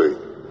everything.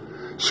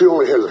 She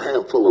only has a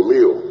handful of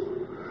meal.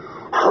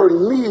 Her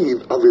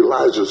need of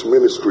Elijah's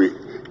ministry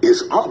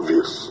is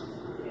obvious.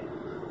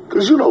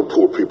 Because you know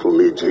poor people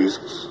need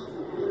Jesus.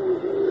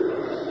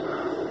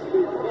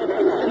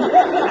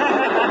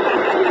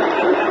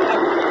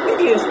 Look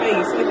at his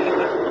face.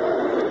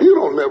 You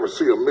don't never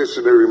see a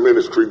missionary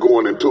ministry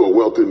going into a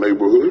wealthy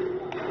neighborhood.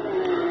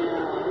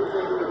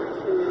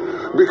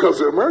 Because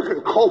the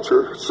American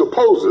culture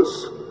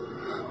supposes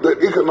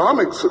that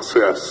economic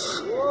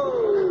success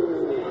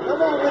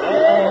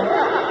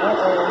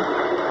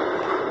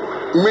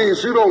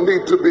means you don't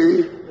need to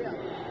be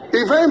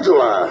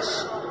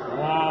evangelized.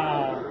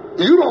 Wow.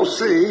 You don't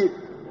see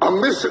a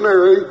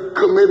missionary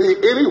committee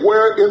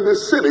anywhere in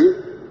this city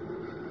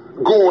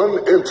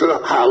going into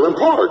Highland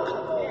Park.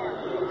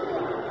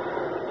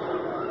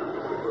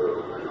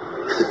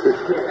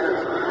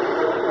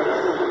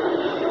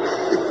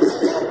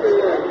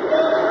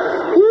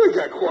 We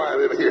got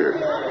quiet in here.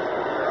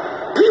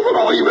 People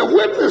don't even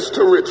witness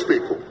to rich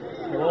people.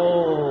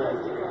 Whoa.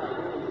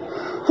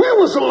 When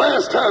was the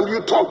last time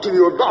you talked to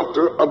your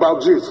doctor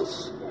about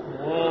Jesus?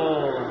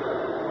 Whoa.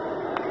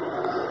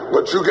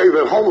 But you gave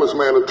that homeless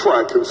man a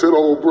tract and said,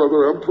 "Oh,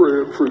 brother, I'm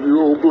praying for you.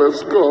 Oh,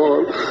 bless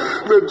God,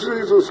 that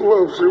Jesus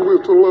loves you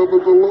with the love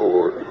of the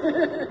Lord."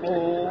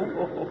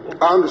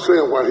 I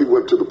understand why he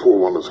went to the poor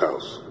woman's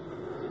house.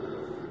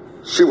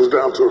 She was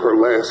down to her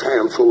last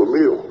handful of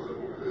meal.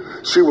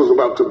 She was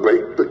about to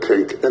bake the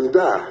cake and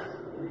die.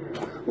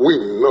 We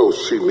know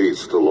she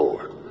needs the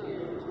Lord.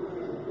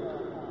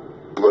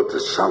 But the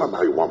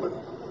Shunammite woman,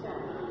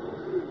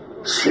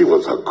 she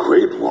was a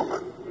great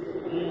woman.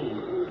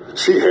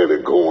 She had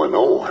it going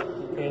on.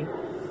 Okay.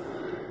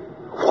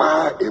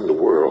 Why in the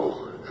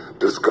world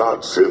does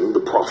God send the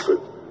prophet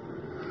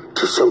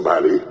to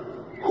somebody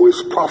who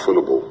is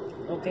profitable?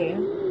 Okay.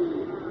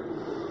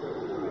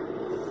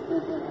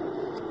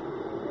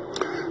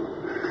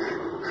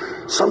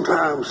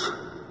 Sometimes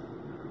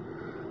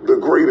the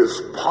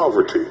greatest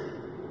poverty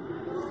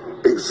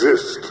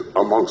exists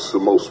amongst the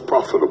most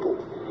profitable.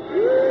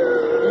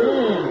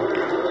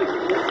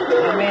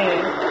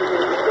 Amen.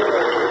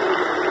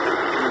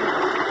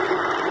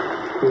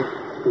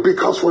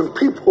 Because when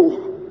people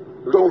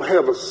don't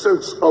have a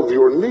sense of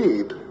your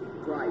need,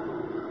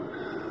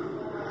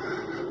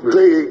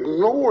 they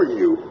ignore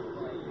you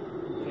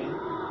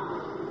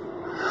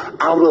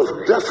out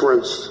of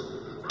deference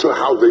to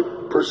how they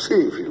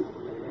perceive you.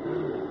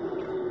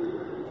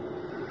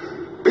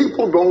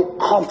 People don't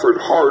comfort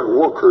hard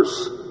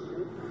workers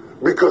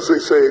because they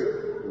say,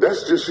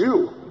 "That's just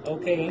you."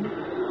 Okay.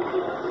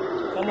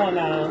 Come on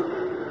now.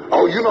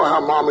 Oh, you know how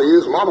Mama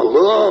is. Mama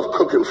love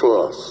cooking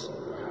for us.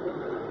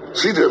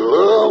 She just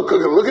love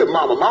cooking. Look at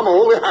Mama. Mama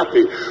only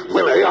happy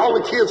when all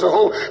the kids are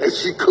home and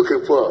she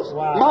cooking for us.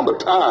 Wow. Mama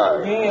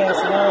tired. Yes,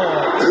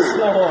 Lord. Yes,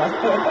 Lord.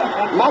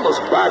 Mama's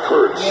back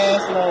hurts.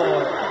 Yes,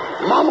 Lord.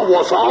 Mama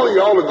wants all of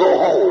y'all to go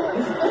home.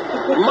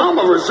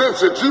 Mama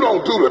resents that you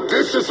don't do the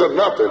dishes or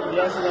nothing.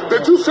 Yes, Lord.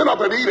 That you sit up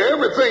and eat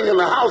everything in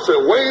the house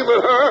and wave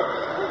at her.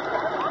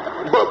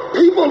 But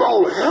people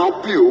don't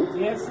help you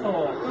Yes,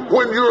 Lord.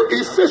 when you're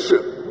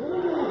efficient.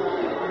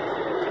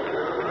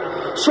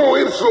 So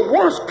it's the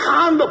worst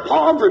kind of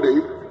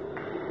poverty.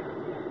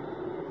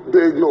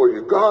 They ignore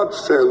you. God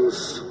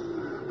sends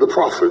the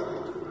prophet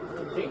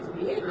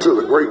to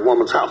the great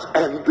woman's house.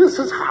 And this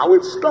is how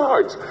it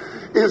starts.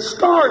 It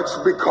starts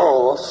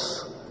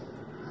because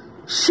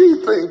she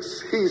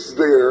thinks he's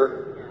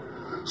there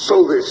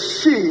so that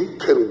she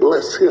can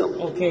bless him.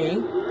 Okay.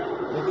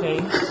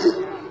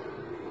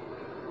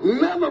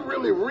 Never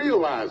really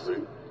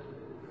realizing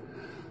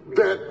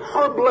that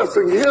her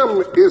blessing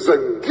him is a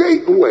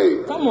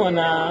gateway. Come on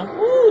now.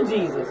 Ooh,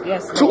 Jesus.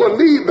 Yes. To a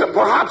need that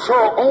perhaps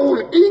her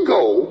own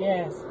ego.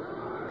 Yes.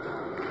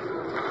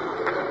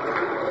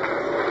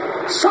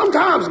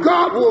 Sometimes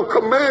God will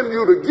command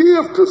you to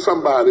give to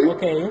somebody.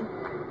 Okay.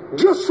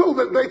 Just so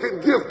that they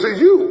can give to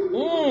you.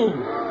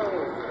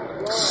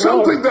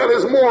 Something that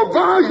is more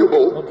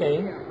valuable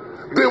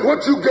than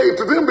what you gave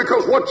to them,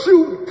 because what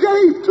you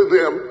gave to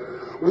them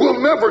will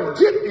never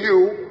get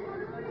you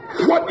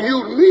what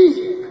you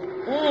need.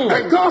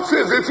 And God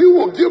says, if you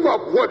will give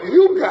up what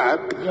you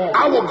got,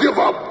 I will give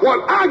up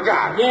what I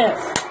got.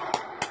 Yes.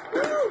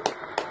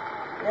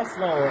 Yes,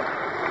 Lord.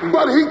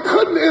 But he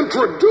couldn't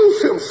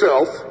introduce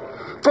himself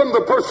from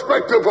the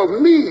perspective of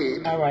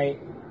need. All right.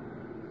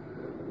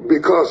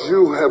 Because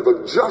you have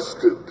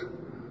adjusted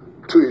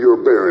to your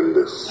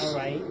barrenness. All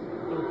right.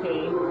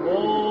 Okay.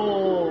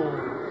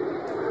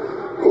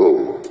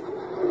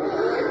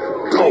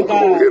 Don't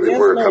go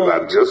anywhere, because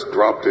I just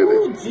dropped in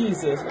it.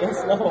 Jesus.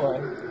 Yes,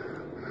 Lord.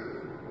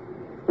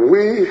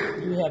 We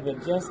have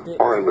adjusted.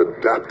 Are an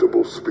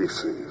adaptable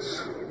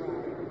species.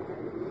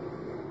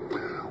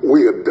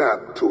 We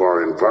adapt to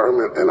our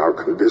environment and our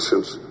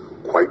conditions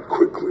quite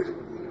quickly.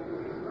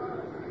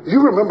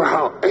 You remember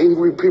how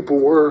angry people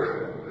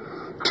were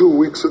 2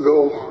 weeks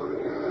ago?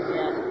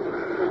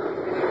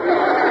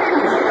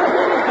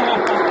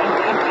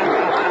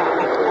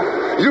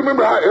 You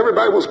remember how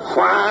everybody was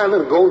crying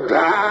and gonna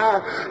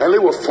die, and they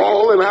were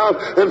falling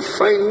out and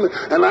fainting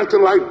and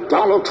acting like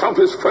Donald Trump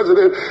is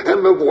president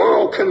and the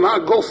world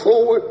cannot go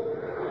forward?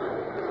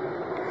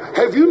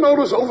 Have you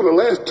noticed over the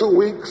last 2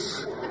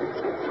 weeks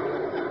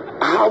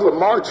how the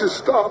marches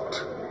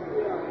stopped?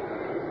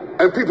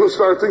 And people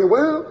started thinking,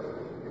 well,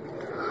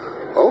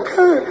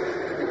 okay.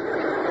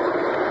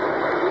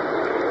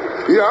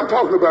 Yeah, I'm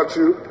talking about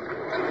you.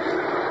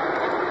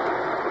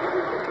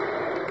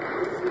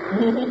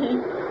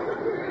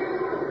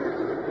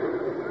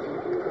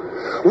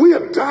 We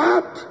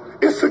adapt.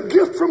 It's a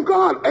gift from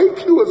God.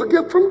 AQ is a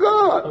gift from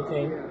God.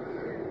 Okay.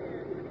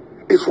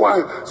 It's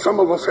why some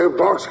of us have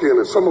dark skin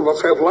and some of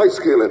us have light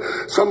skin and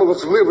some of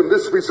us live in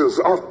this species.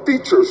 Our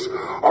features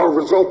are a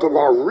result of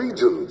our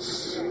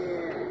regions.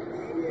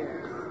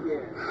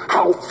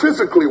 How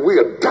physically we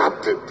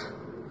adapted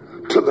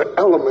to the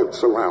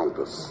elements around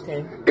us.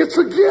 Okay. It's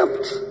a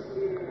gift.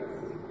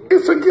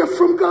 It's a gift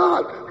from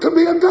God to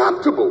be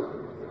adaptable.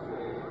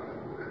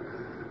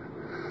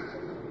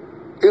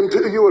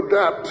 Until you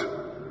adapt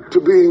to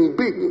being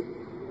beaten.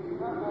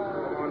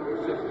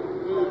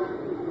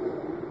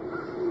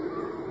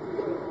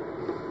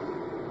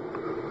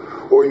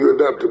 Or you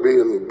adapt to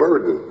being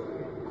burdened.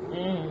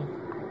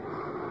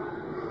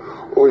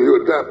 Or you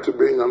adapt to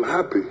being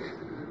unhappy.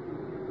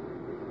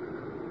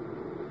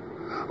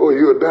 Or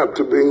you adapt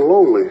to being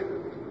lonely.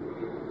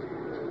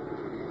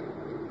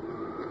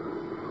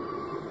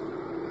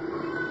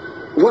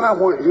 What I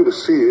want you to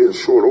see in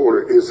short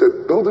order is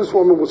that though this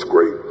woman was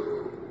great,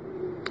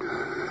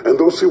 and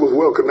though she was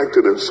well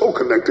connected and so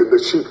connected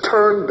that she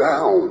turned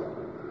down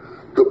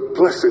the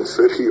blessings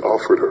that he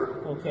offered her.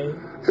 Okay.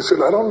 He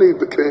said, I don't need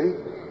the king.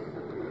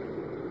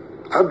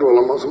 I dwell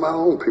amongst my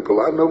own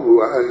people. I know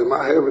who I am.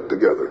 I have it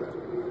together.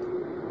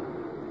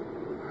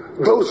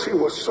 Though she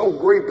was so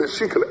great that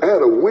she could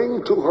add a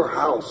wing to her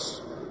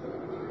house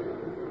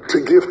to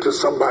give to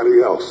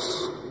somebody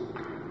else.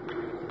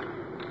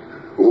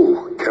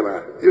 Ooh, can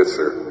I? Yes,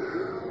 sir.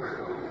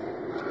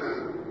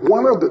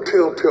 One of the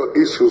telltale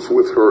issues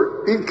with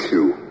her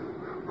EQ,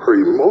 her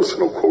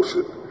emotional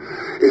quotient,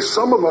 is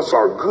some of us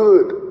are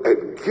good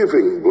at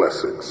giving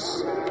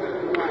blessings.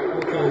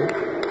 Okay.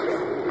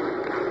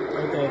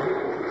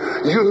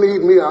 You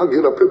need me, I'll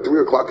get up at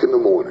 3 o'clock in the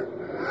morning.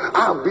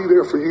 I'll be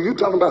there for you. You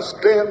talking about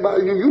stand by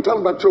you. You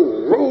talking about your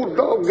road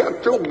dog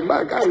got your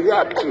back. I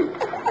got you.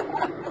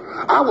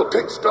 I will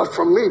take stuff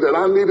from me that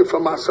I needed for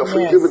myself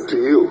and give it to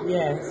you.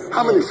 Yes.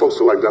 How many folks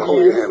are like that?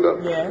 Hold your hand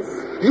up. Yes.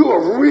 You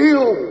are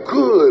real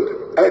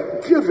good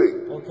at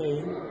giving.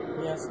 Okay.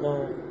 Yes,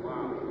 Lord.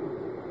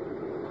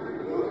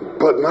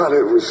 But not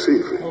at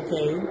receiving.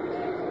 Okay.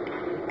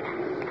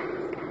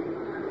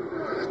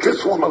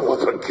 This woman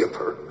was a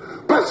giver.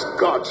 Bless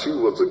God, she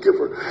was a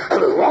giver.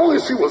 And as long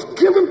as she was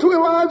giving to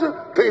Elijah,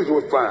 things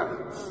were fine.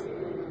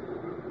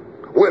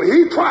 When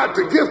he tried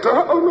to give to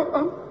her, oh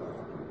no,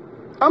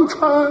 I'm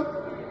fine.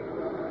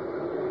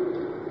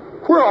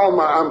 Where are all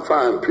my I'm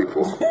fine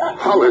people?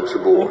 Holler at your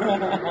boy.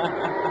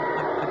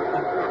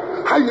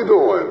 How you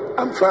doing?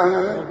 I'm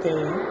fine.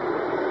 Okay.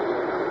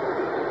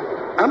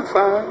 I'm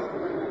fine.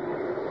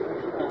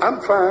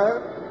 I'm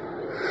fine.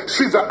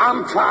 She's an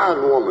I'm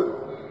fine woman.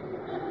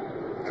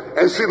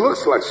 And she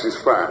looks like she's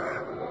fine.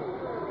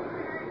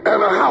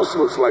 And her house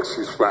looks like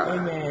she's fine.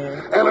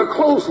 Amen. And her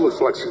clothes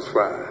looks like she's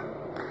fine.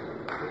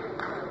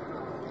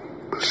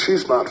 But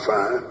she's not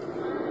fine.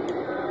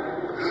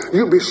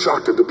 You'd be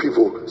shocked at the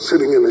people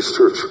sitting in this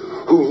church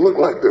who look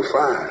like they're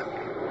fine.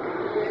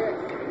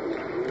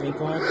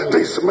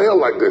 They smell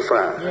like they're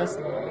fine. Yes,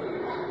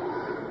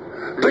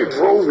 Lord. They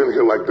drove in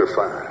here like they're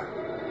fine.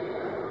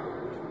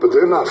 But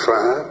they're not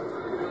fine.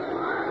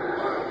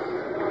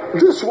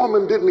 This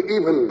woman didn't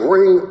even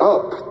bring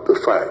up the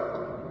fact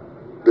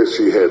that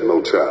she had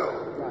no child.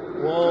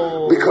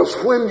 Whoa. Because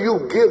when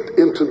you get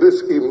into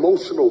this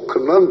emotional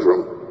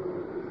conundrum,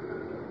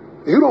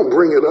 you don't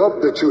bring it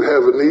up that you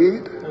have a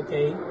need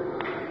Okay.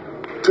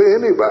 to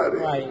anybody.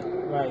 Right.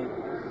 Right.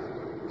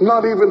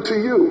 Not even to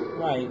you.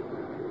 Right.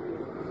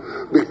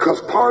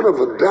 Because part of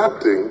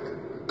adapting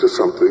to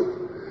something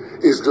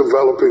is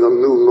developing a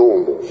new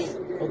normal.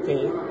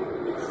 Okay.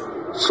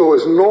 So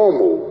it's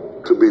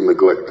normal to be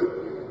neglected.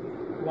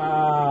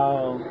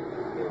 Wow.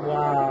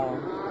 Wow.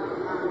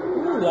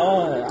 Oh,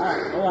 Lord.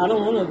 I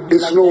don't want to be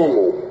It's like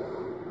normal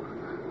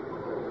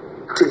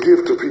to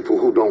give to people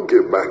who don't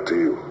give back to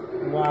you.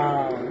 that.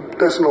 Wow.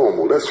 That's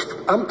normal.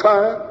 I'm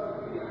tired.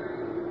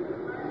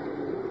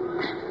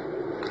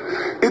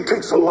 It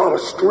takes a lot of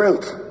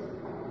strength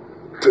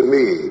to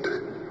need.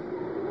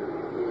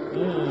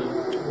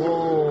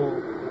 Whoa.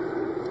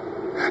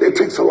 It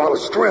takes a lot of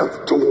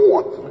strength to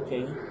want.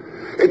 Okay.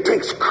 It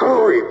takes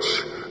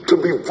courage to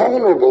be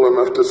vulnerable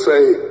enough to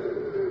say,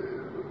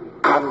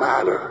 I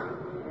matter.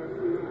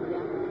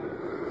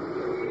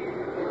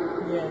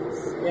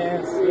 Yes.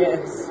 Yes.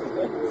 Yes.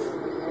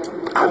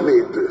 I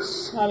need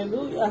this.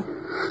 Hallelujah.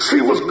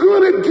 She was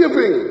good at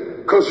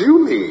giving because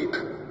you need.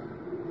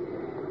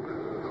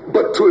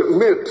 But to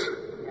admit,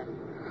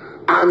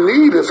 I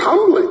need is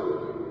humbling.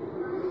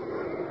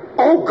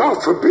 Oh,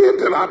 God forbid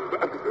that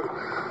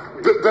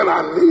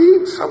I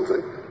need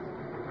something.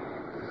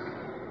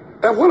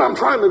 And what I'm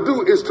trying to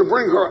do is to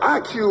bring her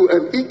IQ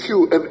and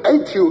EQ and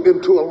AQ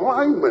into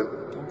alignment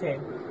Okay.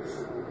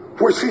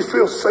 where she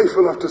feels safe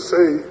enough to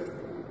say,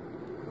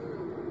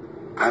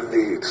 I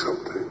need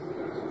something.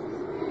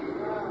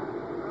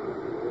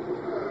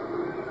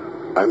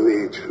 I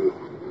need you.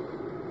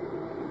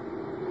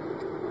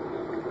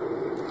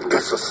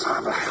 That's a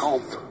sign of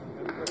health.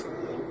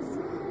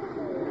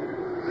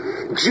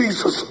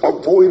 Jesus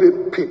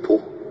avoided people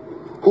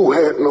who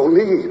had no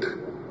need.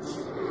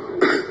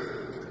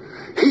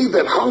 He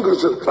that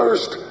hungers and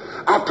thirsts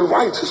after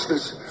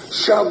righteousness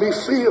shall be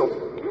filled.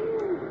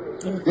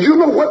 You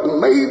know what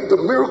made the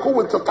miracle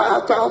with the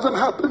 5,000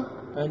 happen?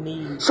 I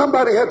need.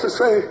 Somebody had to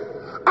say,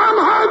 I'm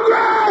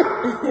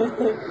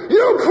hungry.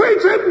 You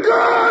preaching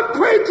good,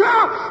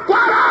 preacher,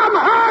 but I'm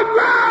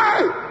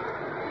hungry.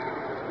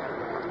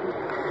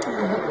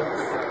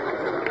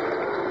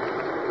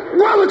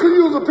 Brother could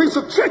use a piece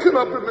of chicken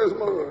up in this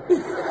mud.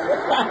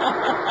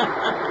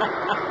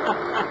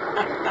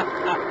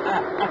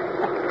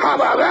 How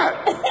about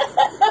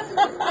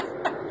that?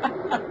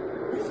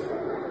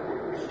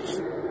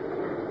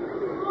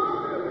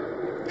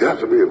 You have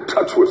to be in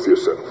touch with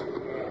yourself.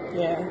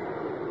 Yeah.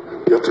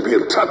 You have to be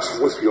in touch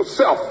with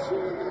yourself,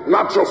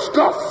 not your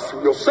stuff,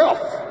 yourself.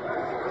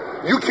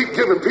 You keep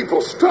giving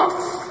people stuff.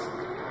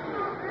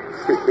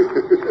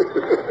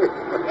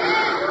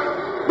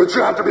 But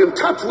you have to be in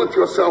touch with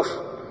yourself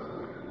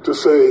to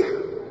say,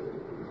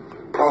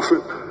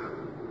 Prophet,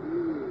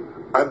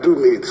 I do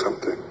need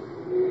something.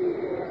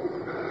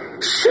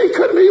 She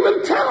couldn't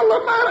even tell the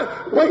man.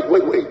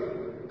 Wait.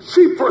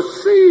 She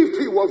perceived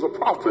he was a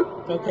prophet.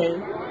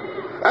 Okay.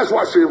 That's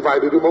why she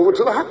invited him over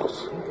to the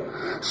house.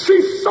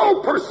 She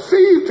so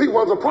perceived he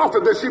was a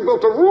prophet that she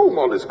built a room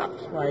on his house.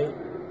 Right.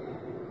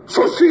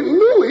 So she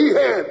knew he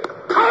had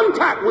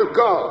contact with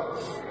God.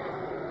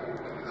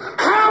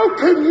 How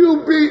can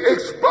you be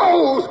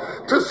exposed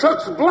to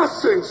such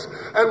blessings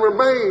and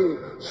remain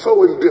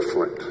so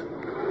indifferent?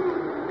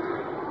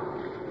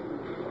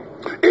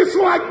 It's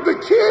like the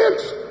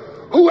kids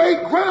who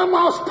ate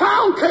grandma's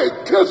pound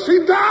cake till she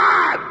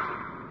died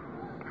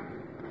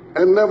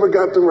and never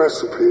got the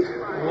recipe.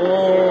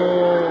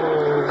 Whoa.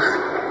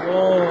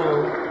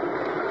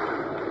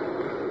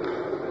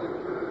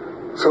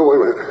 So wait a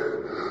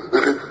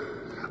minute.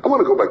 I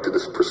want to go back to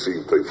this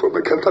perceived thing for a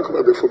minute. Can I talk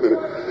about that for a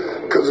minute?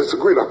 Because it's a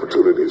great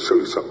opportunity to show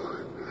you something.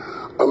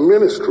 A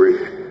ministry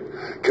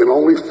can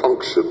only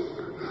function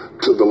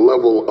to the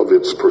level of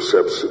its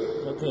perception.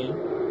 Okay.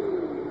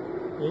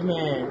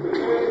 Amen.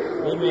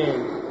 Amen.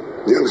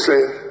 You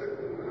understand?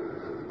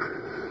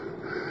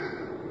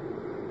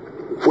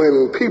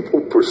 When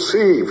people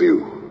perceive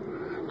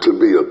you to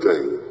be a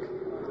thing,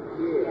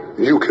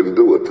 you can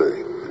do a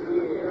thing.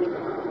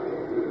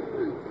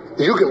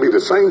 You can be the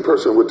same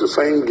person with the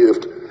same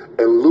gift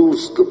and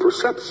lose the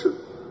perception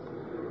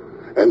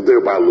and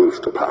thereby lose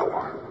the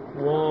power.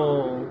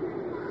 Whoa.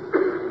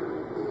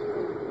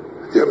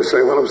 You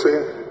understand what I'm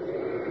saying?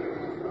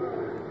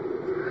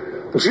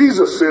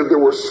 Jesus said there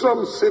were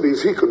some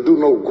cities he could do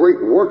no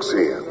great works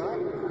in.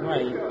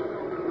 Right.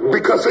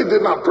 Because they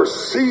did not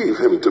perceive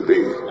him to be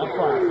A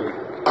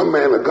prophet. a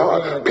man of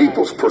God.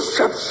 People's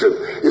perception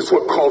is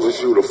what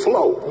causes you to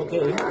flow. Okay.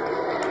 Okay.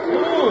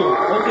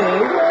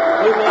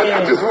 Amen.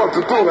 I just want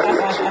to throw that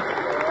at you.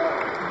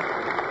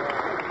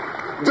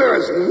 There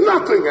is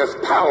nothing as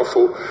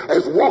powerful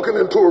as walking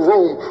into a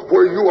room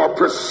where you are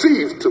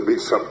perceived to be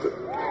something.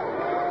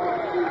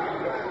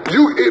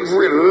 It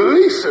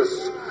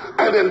releases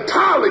an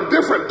entirely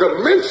different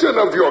dimension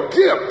of your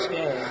gift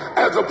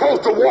as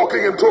opposed to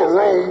walking into a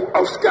room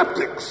of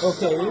skeptics.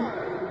 Okay.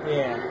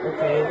 Yeah.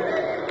 Okay.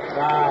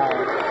 Wow.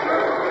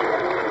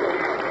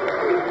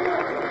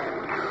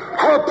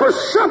 Her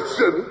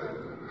perception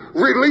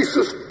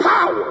releases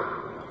power.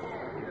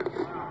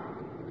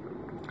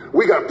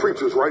 We got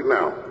preachers right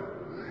now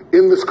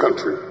in this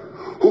country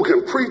who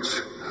can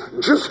preach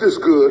just as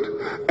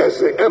good as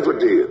they ever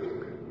did.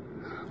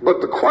 But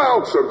the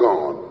crowds are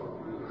gone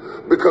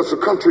because the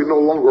country no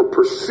longer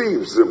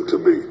perceives them to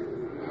be.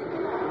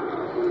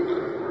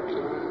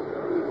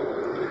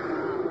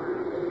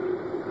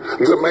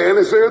 The man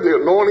is there, the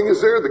anointing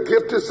is there, the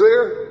gift is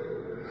there.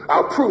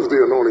 I'll prove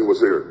the anointing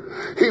was there.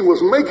 He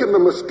was making the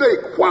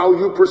mistake while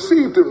you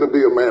perceived him to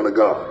be a man of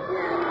God.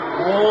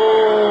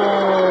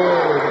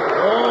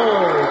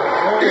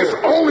 It's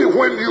only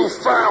when you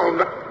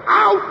found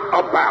out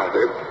about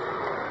it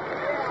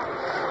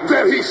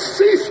that he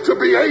ceased to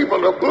be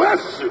able to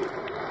bless you.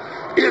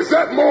 Is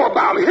that more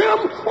about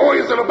him or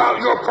is it about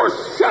your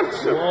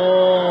perception?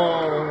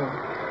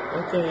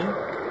 Okay.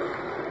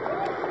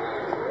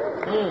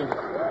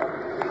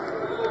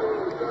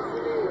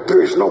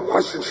 There is no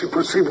question she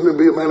perceived him to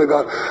be a man of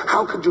God.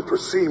 How could you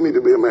perceive me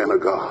to be a man of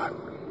God?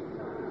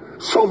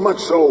 So much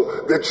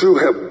so that you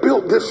have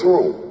built this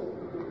room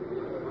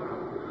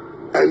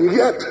and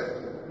yet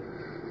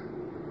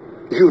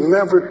you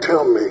never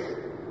tell me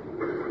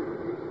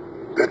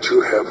that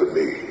you have a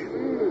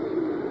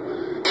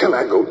need. Can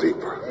I go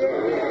deeper?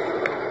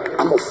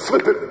 I'm going to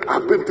flip it.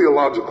 I've been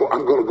theological.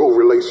 I'm going to go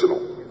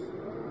relational.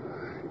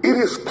 It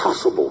is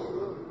possible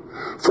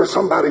for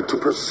somebody to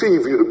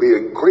perceive you to be a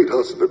great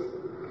husband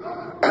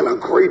and a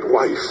great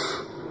wife,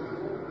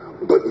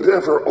 but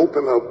never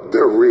open up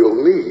their real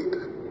need.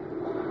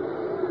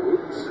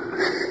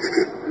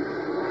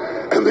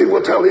 And they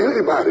will tell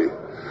anybody,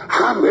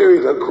 I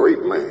married a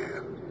great man.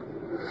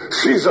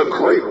 She's a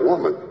great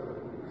woman.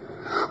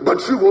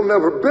 But you will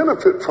never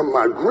benefit from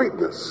my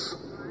greatness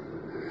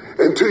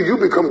until you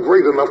become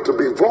great enough to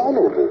be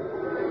vulnerable.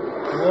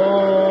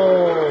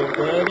 Oh,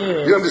 that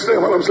is. You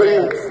understand what I'm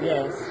saying?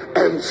 Yes.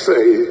 And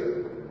say,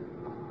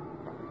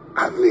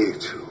 I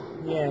need you.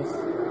 Yes.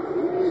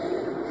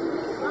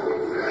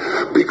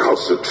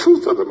 Because the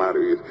truth of the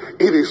matter is,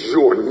 it is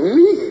your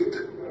need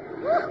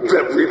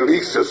that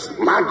releases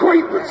my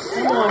greatness.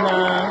 Come on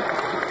now.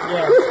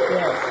 Yes.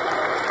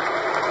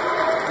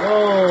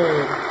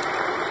 Whoa.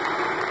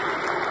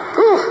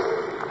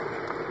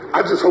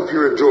 I just hope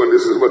you're enjoying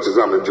this as much as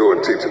I'm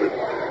enjoying teaching it.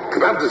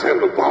 Because I'm just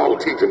having a ball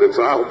teaching it,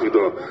 so I hope you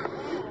do.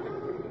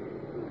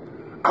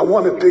 I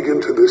want to dig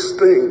into this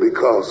thing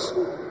because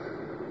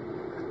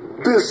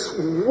this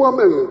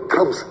woman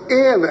comes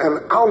in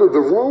and out of the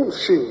room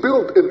she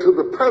built into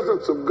the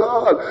presence of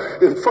God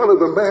in front of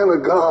the man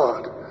of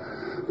God,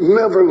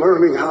 never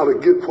learning how to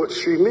get what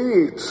she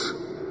needs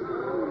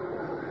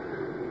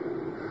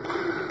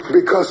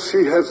because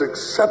she has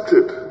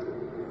accepted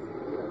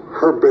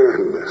her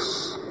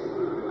barrenness.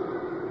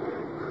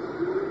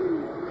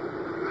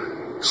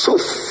 So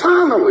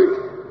finally,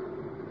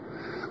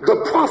 the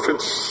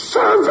prophet's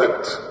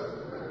servant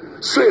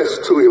says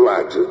to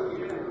Elijah,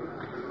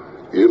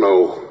 you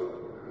know,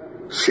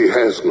 she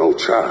has no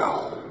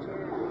child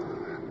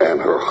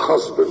and her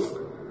husband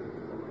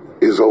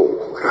is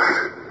old.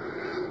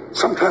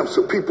 Sometimes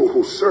the people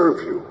who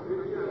serve you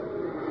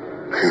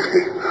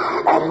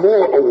are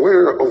more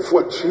aware of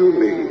what you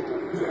need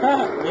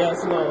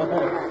Yes,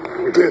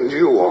 Lord. than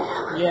you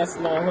are. Yes,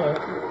 Lord.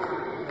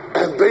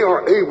 And they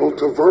are able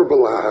to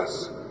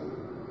verbalize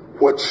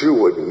what you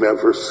would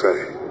never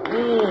say.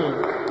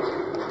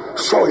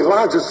 So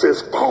Elijah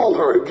says, call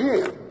her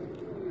again.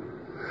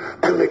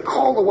 And they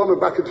call the woman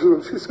back into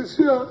him. She says,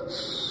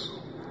 yes.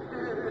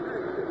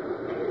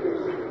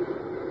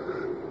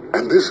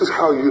 And this is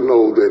how you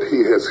know that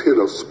he has hit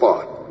a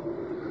spot.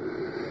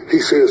 He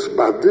says,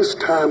 by this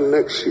time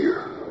next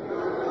year,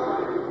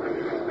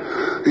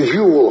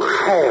 you will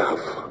have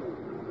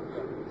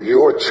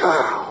your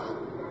child.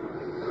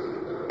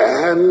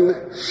 And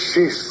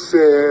she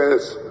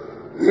says,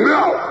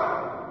 no.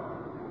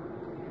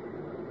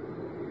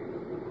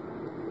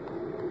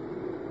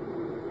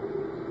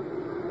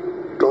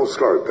 Don't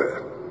start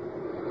that.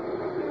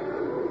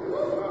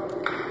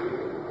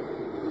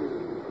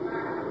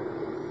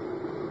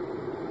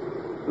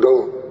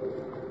 Don't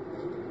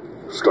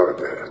start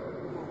that.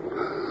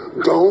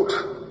 Don't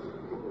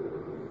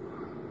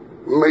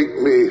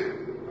make me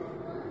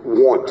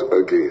want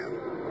again.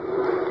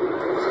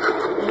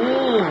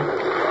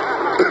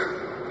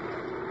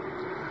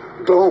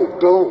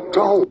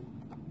 Don't.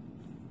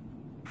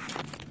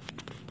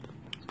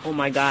 Oh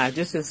my God,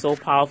 this is so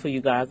powerful,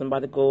 you guys. I'm about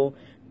to go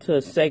to to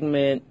a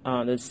segment,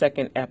 the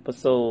second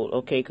episode,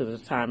 okay, because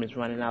the time is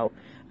running out.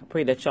 I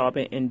pray that y'all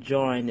been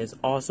enjoying this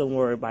awesome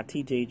word by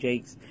T.J.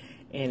 Jakes.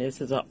 And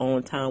this is an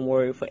on-time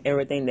word for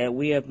everything that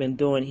we have been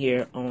doing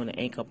here on the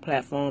Anchor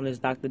platform. This is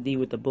Dr. D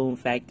with the Boom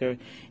Factor,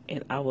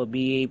 and I will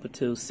be able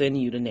to send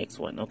you the next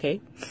one,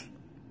 okay?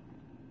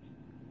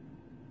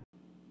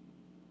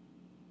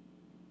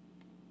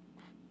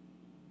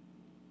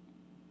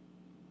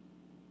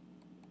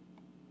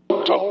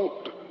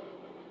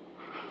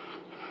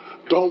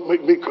 Don't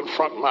make me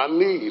confront my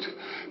need,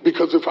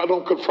 because if I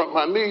don't confront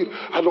my need,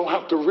 I don't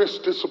have to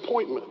risk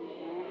disappointment.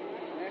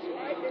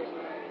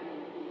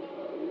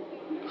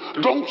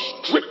 Don't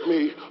strip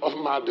me of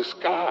my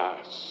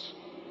disguise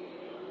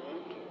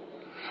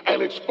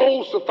and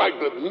expose the fact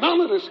that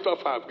none of this stuff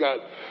I've got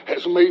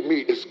has made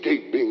me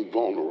escape being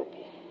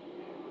vulnerable.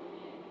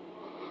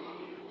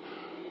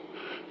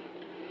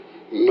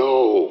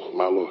 No,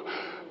 my Lord.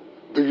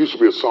 There used to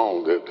be a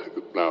song that,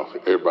 now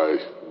everybody,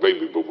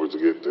 baby boomers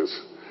get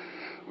this,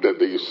 that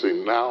they used to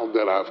sing, now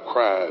that I've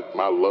cried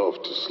my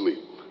love to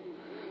sleep,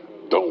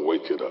 don't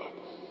wake it up.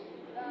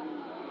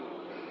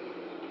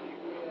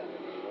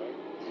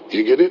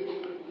 You get it?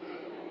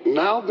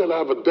 Now that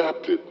I've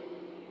adapted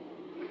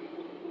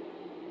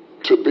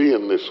to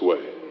being this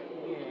way,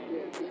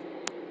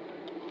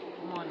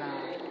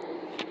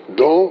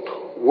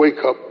 don't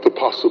wake up the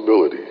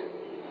possibility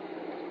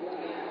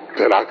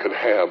that I could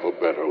have a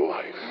better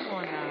life.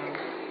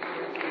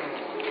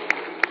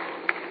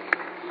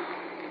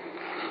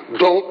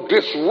 Don't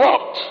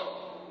disrupt,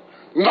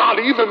 not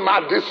even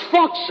my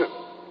dysfunction,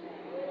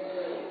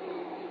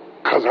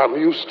 because I'm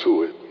used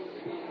to it.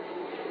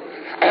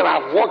 And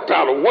I've worked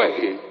out a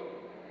way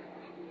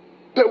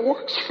that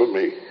works for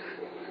me.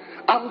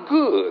 I'm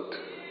good.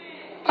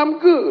 I'm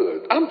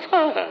good. I'm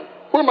fine.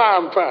 Where am I?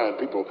 I'm fine,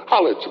 people.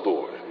 Holler at your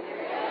boy.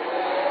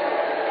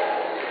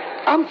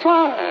 I'm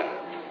fine.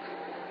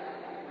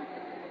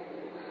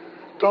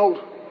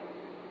 Don't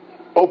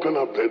open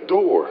up that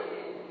door,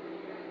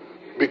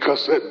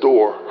 because that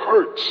door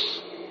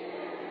hurts.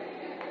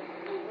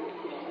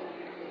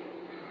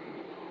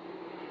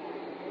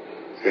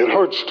 It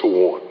hurts to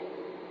want.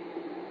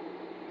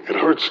 It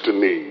hurts to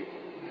need.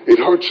 It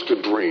hurts to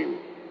dream.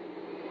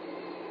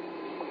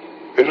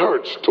 It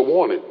hurts to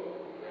want it.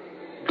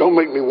 Don't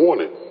make me want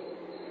it.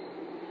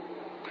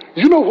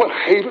 You know what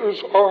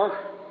haters are?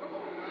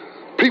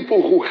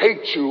 People who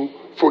hate you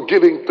for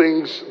getting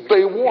things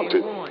they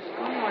wanted.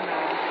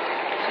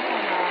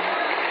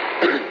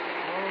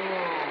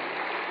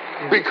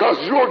 Because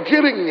your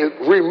getting it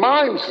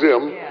reminds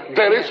them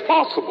that it's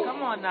possible.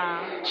 Come on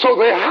now. So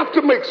they have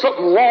to make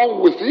something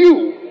wrong with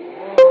you.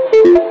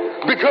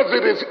 Because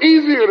it is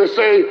easier to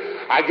say,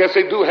 I guess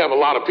they do have a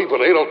lot of people,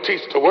 they don't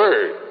teach the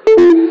word.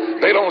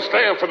 They don't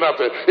stand for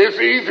nothing. It's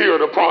easier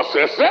to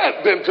process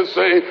that than to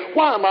say,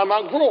 why am I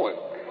not growing?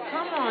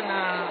 Come on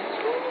now.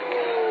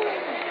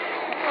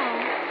 Come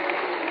on.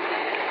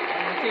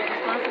 Take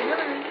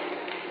responsibility.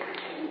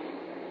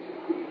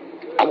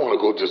 I want to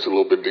go just a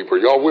little bit deeper.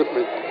 Y'all with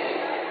me?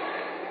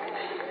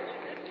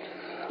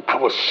 I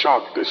was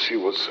shocked that she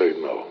would say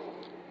no.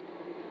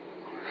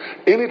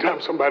 Anytime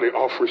somebody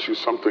offers you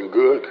something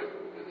good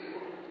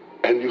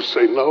and you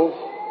say no,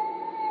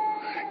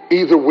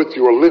 either with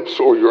your lips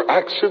or your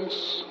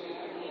actions,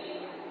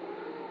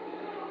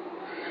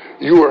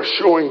 you are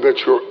showing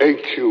that your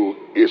AQ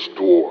is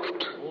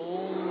dwarfed.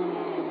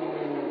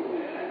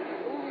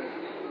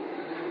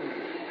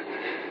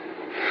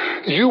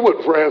 You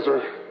would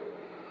rather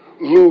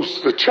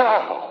lose the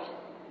child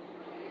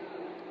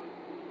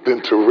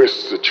than to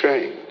risk the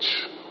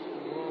change.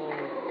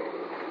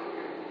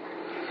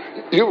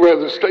 You'd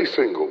rather stay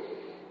single.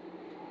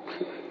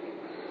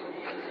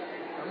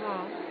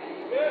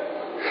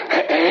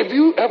 Have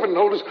you ever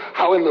noticed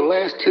how in the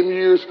last 10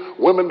 years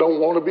women don't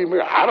want to be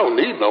married? I don't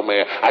need no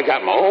man. I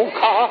got my own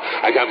car.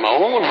 I got my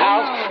own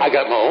house. I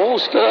got my own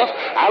stuff.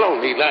 I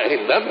don't need nothing.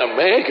 Ain't nothing a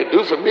man can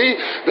do for me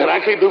that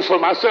I can't do for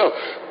myself.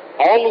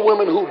 All the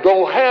women who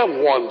don't have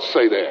one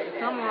say that.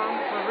 Come on,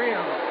 for real,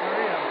 for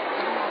real.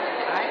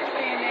 I ain't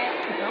saying that.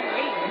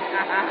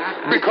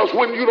 Don't wait. Because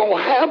when you don't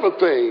have a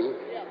thing,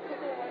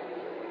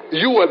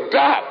 you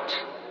adapt.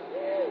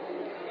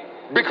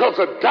 Because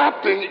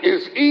adapting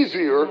is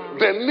easier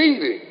than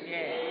needing.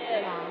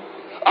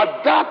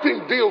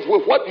 Adapting deals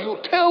with what you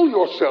tell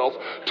yourself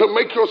to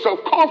make yourself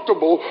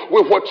comfortable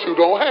with what you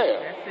don't have.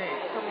 That's it.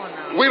 Come on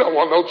now. We don't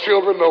want no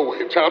children, no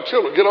way. Child,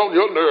 children get on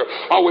your nerve,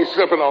 always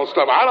stepping on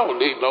stuff. I don't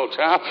need no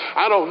child.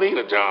 I don't need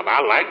a job.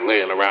 I like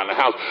laying around the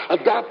house.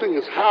 Adapting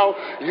is how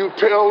you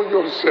tell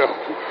yourself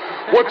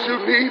what you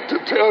need to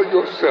tell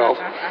yourself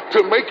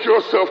to make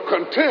yourself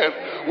content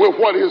with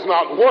what is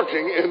not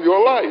working in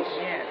your life.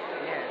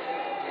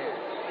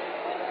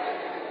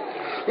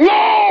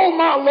 No,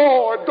 my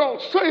Lord, don't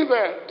say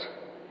that.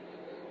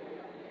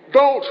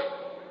 Don't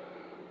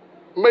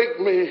make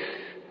me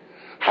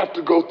have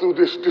to go through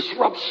this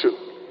disruption.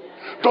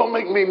 Don't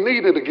make me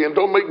need it again.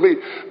 Don't make me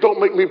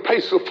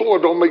pace the floor.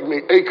 Don't make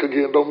me ache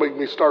again. Don't make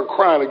me start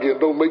crying again.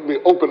 Don't make me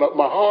open up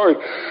my heart.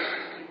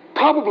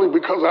 Probably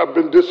because I've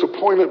been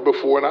disappointed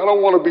before and I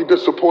don't want to be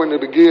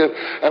disappointed again.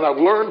 And I've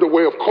learned a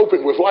way of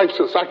coping with life.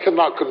 Since I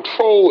cannot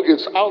control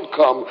its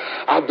outcome,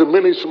 I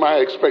diminish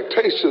my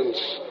expectations.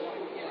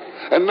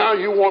 And now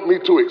you want me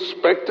to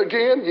expect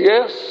again?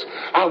 Yes,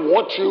 I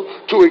want you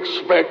to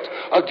expect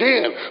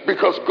again,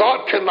 because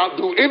God cannot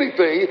do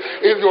anything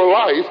in your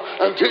life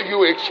until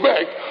you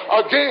expect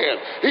again.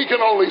 He can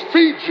only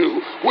feed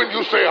you when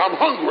you say, I'm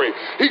hungry.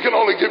 He can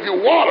only give you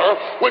water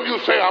when you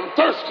say, I'm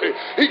thirsty.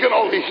 He can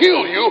only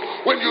heal you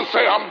when you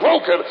say, I'm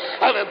broken.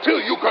 And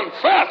until you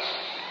confess,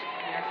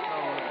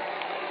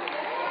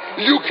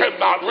 you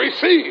cannot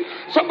receive.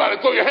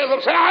 Somebody throw your hands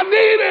up and say, I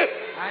need it.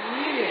 I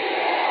need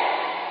it.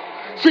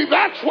 See,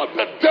 that's what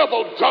the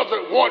devil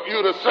doesn't want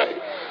you to say.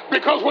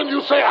 Because when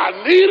you say,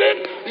 I need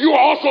it, you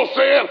also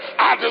saying,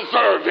 I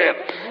deserve it.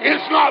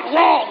 It's not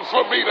wrong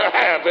for me to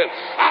have it.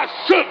 I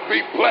should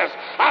be blessed.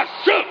 I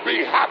should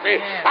be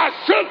happy. I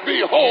should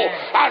be whole.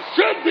 I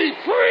should be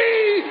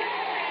free.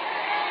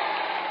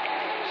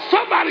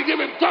 Somebody give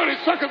him 30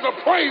 seconds of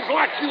praise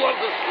like you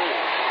understand.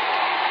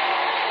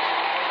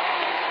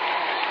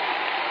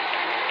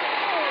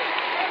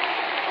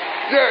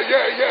 Yeah.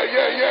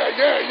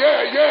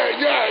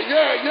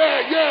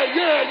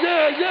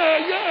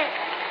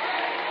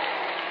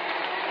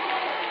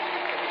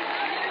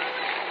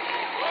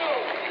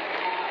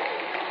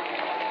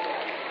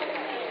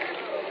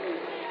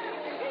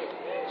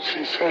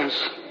 She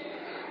says,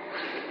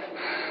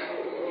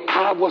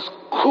 I was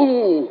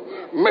cool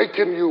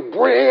making you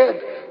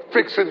bread,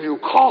 fixing you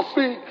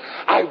coffee.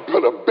 I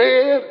put a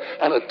bed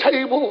and a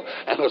table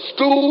and a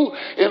stool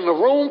in the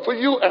room for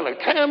you and a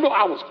candle.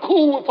 I was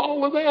cool with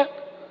all of that.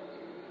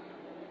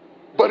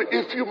 But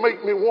if you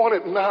make me want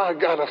it now, I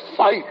gotta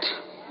fight.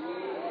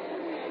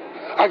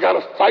 I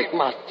gotta fight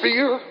my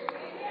fear.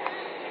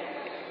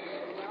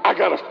 I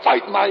gotta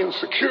fight my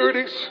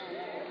insecurities.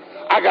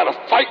 I gotta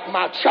fight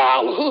my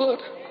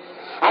childhood.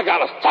 I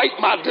gotta fight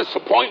my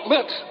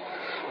disappointment.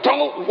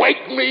 Don't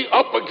wake me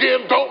up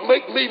again. Don't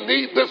make me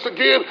need this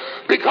again,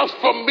 because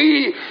for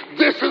me,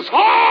 this is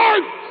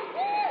hard.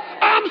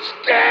 I'm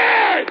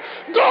scared.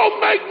 Don't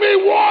make me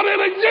want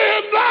it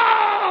again.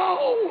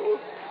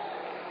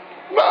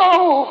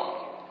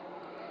 No.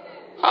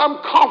 I'm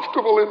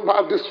comfortable in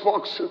my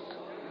dysfunction.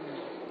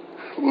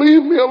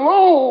 Leave me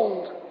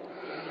alone.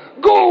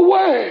 Go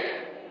away.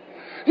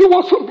 You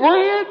want some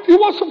bread? You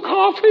want some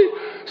coffee?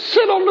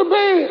 Sit on the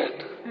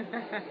bed.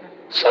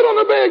 Sit on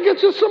the bed,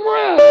 get you some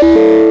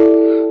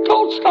rest.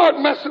 Don't start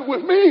messing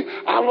with me.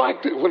 I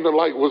liked it when the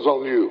light was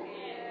on you.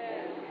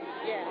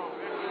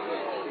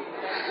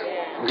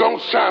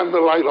 Don't shine the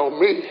light on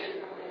me.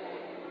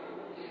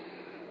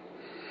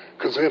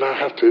 Because then I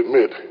have to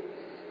admit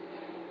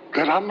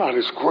that I'm not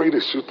as great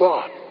as you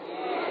thought.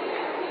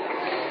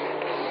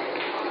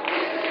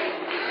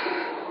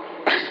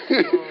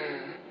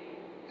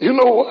 You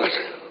know what?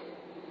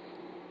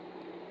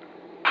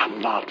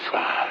 I'm not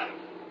fine.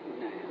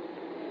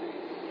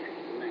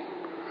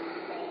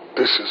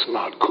 This is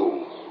not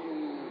cool.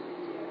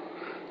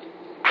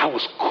 I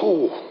was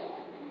cool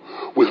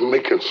with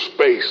making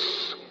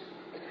space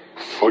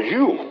for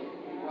you,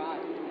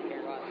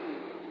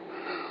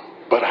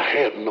 but I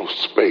had no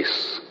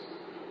space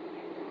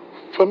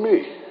for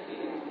me.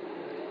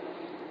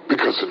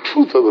 Because the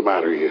truth of the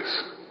matter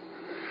is,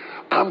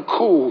 I'm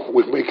cool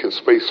with making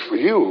space for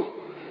you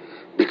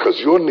because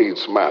your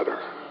needs matter.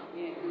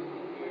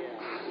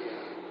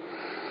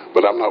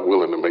 But I'm not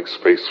willing to make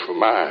space for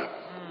mine,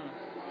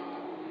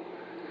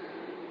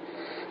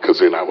 because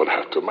then I would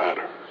have to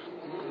matter.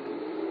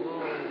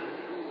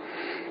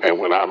 And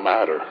when I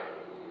matter,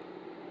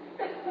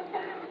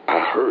 I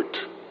hurt.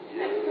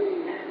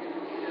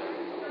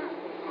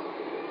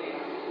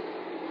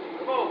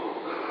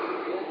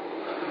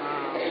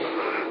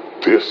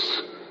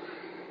 This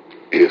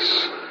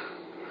is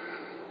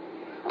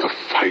the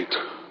fight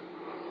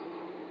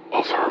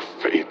of her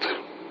faith.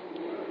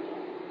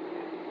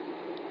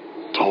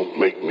 Don't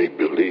make me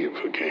believe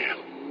again.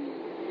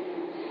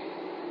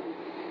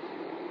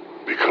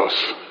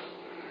 Because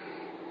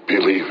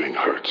believing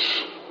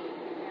hurts.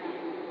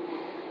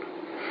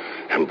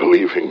 And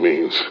believing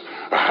means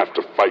I have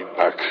to fight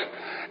back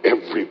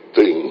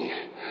everything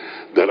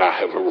that I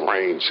have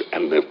arranged.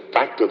 And the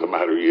fact of the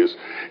matter is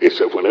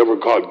that whenever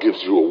God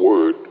gives you a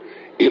word,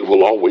 it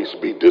will always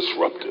be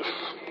disruptive.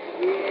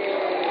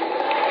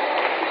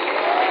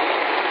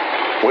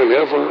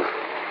 Whenever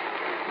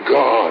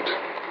God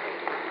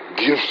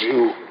gives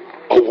you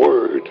a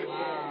word,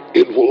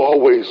 it will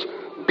always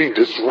be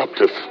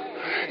disruptive.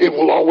 It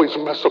will always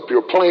mess up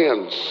your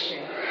plans.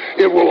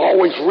 It will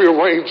always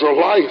rearrange your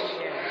life.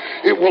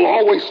 It will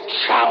always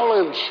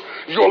challenge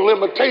your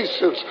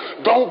limitations.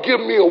 Don't give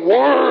me a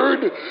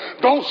word.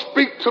 Don't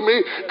speak to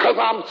me, because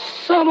I'm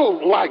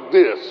settled like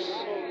this.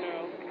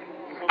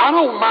 I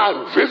don't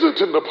mind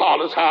visiting the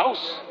Potter's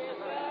house.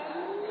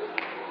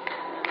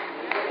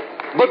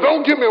 But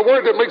don't give me a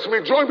word that makes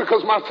me join,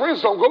 because my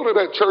friends don't go to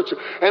that church,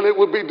 and it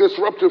would be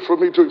disruptive for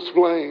me to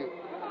explain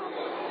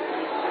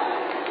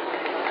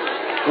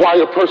why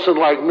a person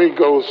like me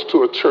goes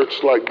to a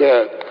church like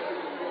that.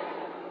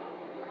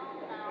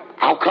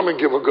 I'll come and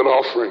give a good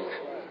offering.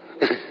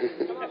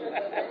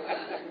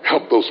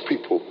 Help those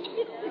people.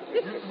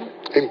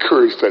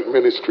 Encourage that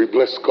ministry.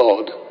 Bless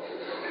God.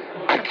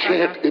 I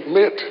can't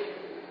admit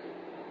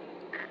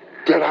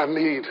that I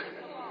need.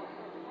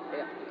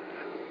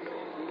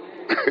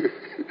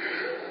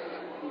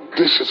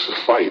 This is the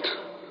fight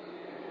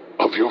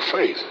of your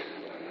faith.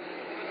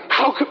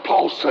 How could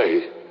Paul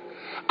say,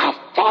 I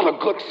fought a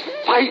good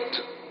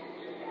fight,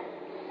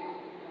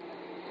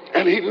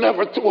 and he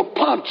never threw a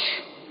punch?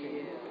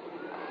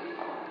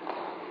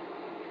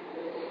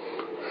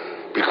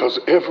 Because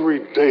every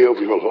day of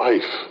your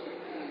life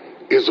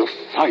is a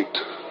fight.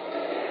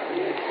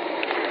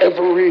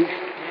 Every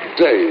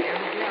day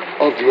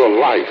of your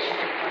life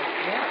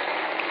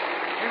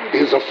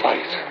is a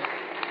fight.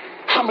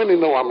 How many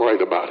know I'm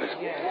right about it?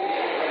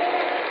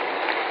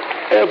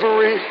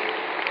 Every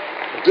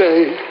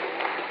day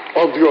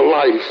of your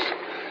life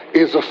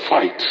is a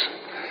fight.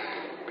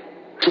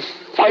 To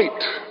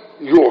fight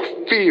your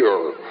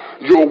fear,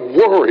 your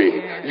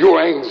worry,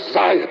 your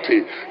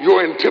anxiety,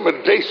 your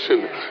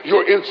intimidation,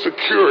 your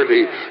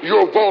insecurity,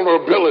 your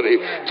vulnerability,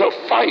 to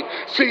fight.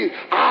 See,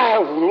 I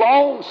have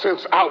long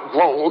since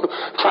outgrown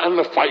trying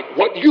to fight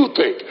what you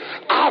think.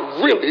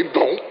 I really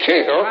don't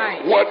care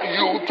what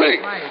you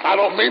think. I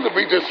don't mean to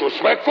be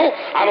disrespectful.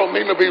 I don't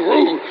mean to be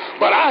rude.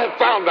 But I have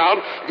found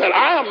out that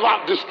I am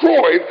not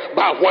destroyed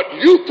by what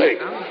you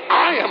think.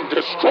 I am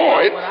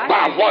destroyed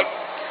by what...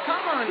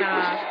 Come on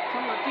now.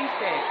 Come on, teach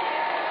that.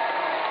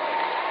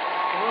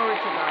 Glory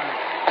to God.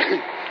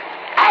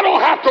 I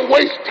don't have to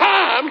waste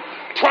time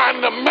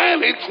trying to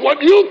manage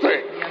what you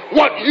think.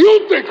 What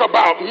you think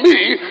about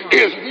me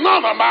is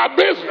none of my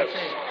business.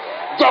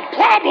 The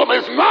problem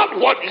is not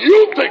what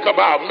you think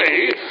about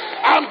me.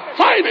 I'm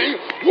fighting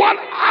what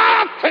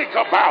I think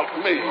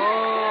about me.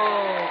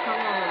 Oh, come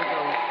on,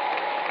 Holy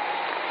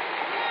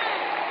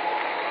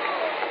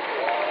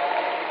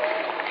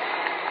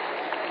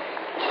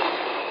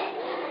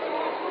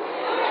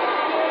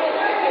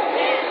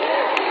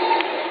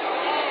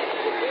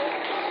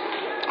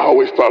I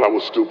always thought I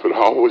was stupid. I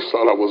always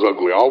thought I was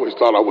ugly. I always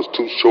thought I was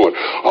too short.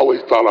 I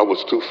always thought I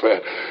was too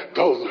fat.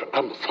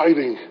 I'm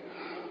fighting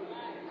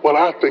what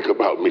I think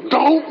about me.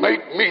 Don't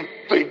make me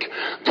think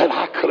that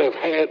I could have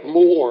had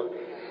more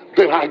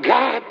than I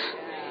got.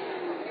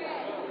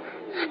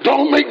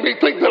 Don't make me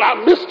think that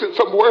I missed it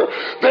somewhere,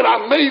 that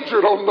I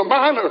majored on the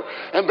minor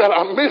and that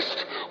I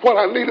missed what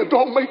I needed.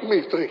 Don't make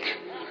me think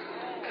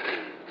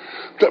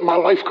that my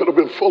life could have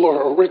been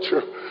fuller or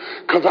richer,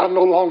 because I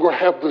no longer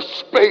have the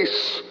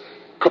space,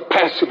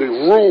 capacity,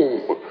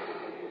 room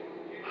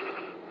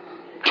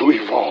to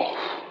evolve.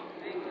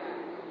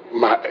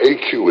 My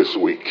AQ is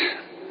weak.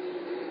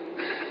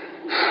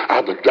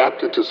 I've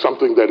adapted to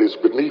something that is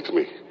beneath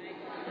me.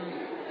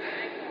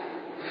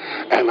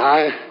 And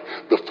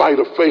the fight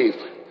of faith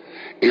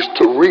is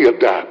to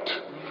readapt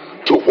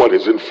to what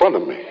is in front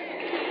of me.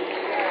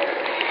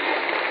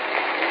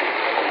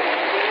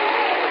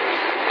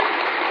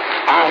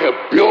 I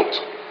have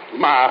built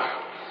my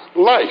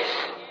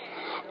life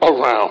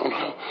around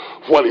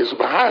what is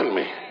behind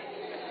me.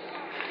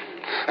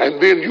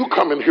 And then you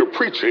come in here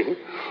preaching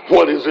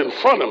what is in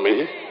front of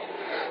me.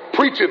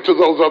 Preach it to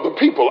those other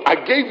people. I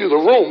gave you the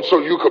room so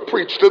you could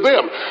preach to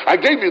them. I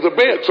gave you the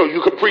bed so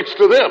you could preach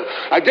to them.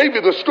 I gave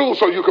you the stool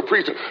so you could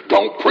preach.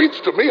 Don't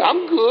preach to me.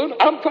 I'm good.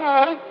 I'm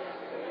fine.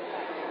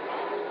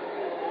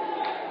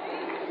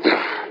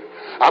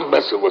 I'm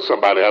messing with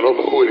somebody. I don't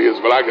know who it is,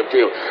 but I can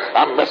feel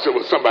I'm messing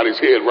with somebody's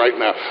head right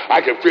now.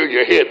 I can feel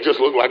your head just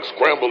look like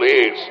scrambled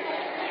eggs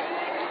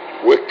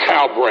with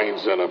cow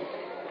brains in them.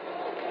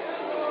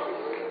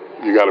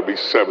 You got to be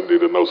 70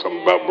 to know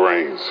something about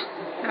brains.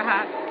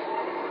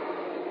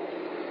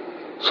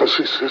 So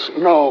she says,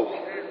 no.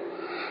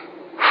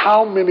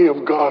 How many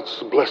of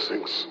God's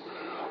blessings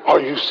are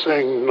you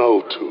saying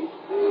no to?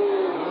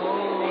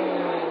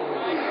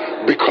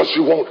 Because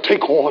you won't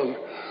take on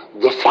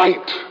the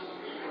fight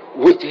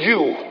with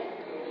you.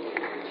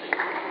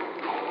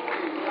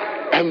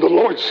 And the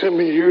Lord sent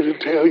me here to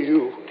tell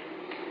you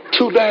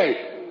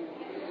today,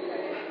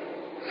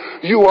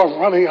 you are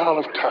running out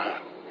of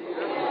time.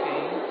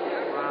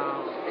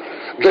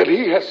 That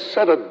he has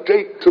set a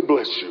date to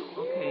bless you.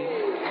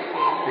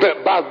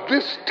 That by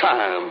this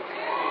time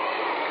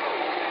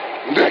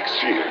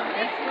next year,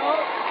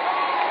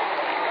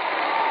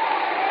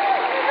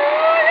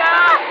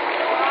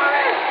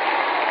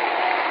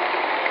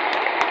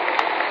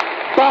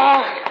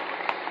 by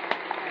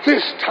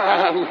this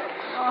time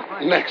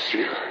next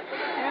year,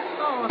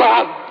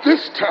 by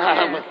this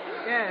time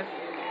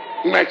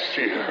next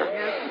year,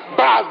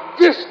 by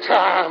this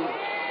time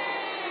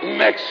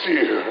next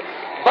year,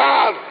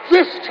 by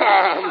this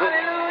time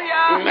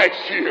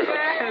next year,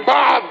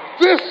 by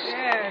this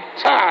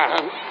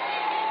time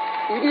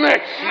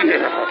next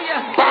year,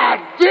 by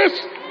this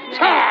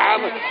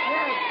time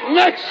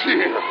next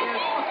year,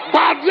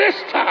 by this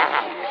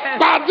time,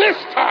 by this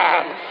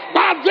time,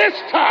 by this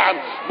time,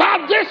 by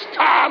this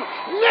time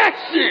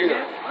next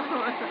year.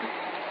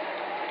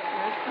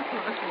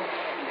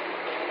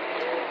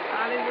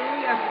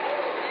 Hallelujah.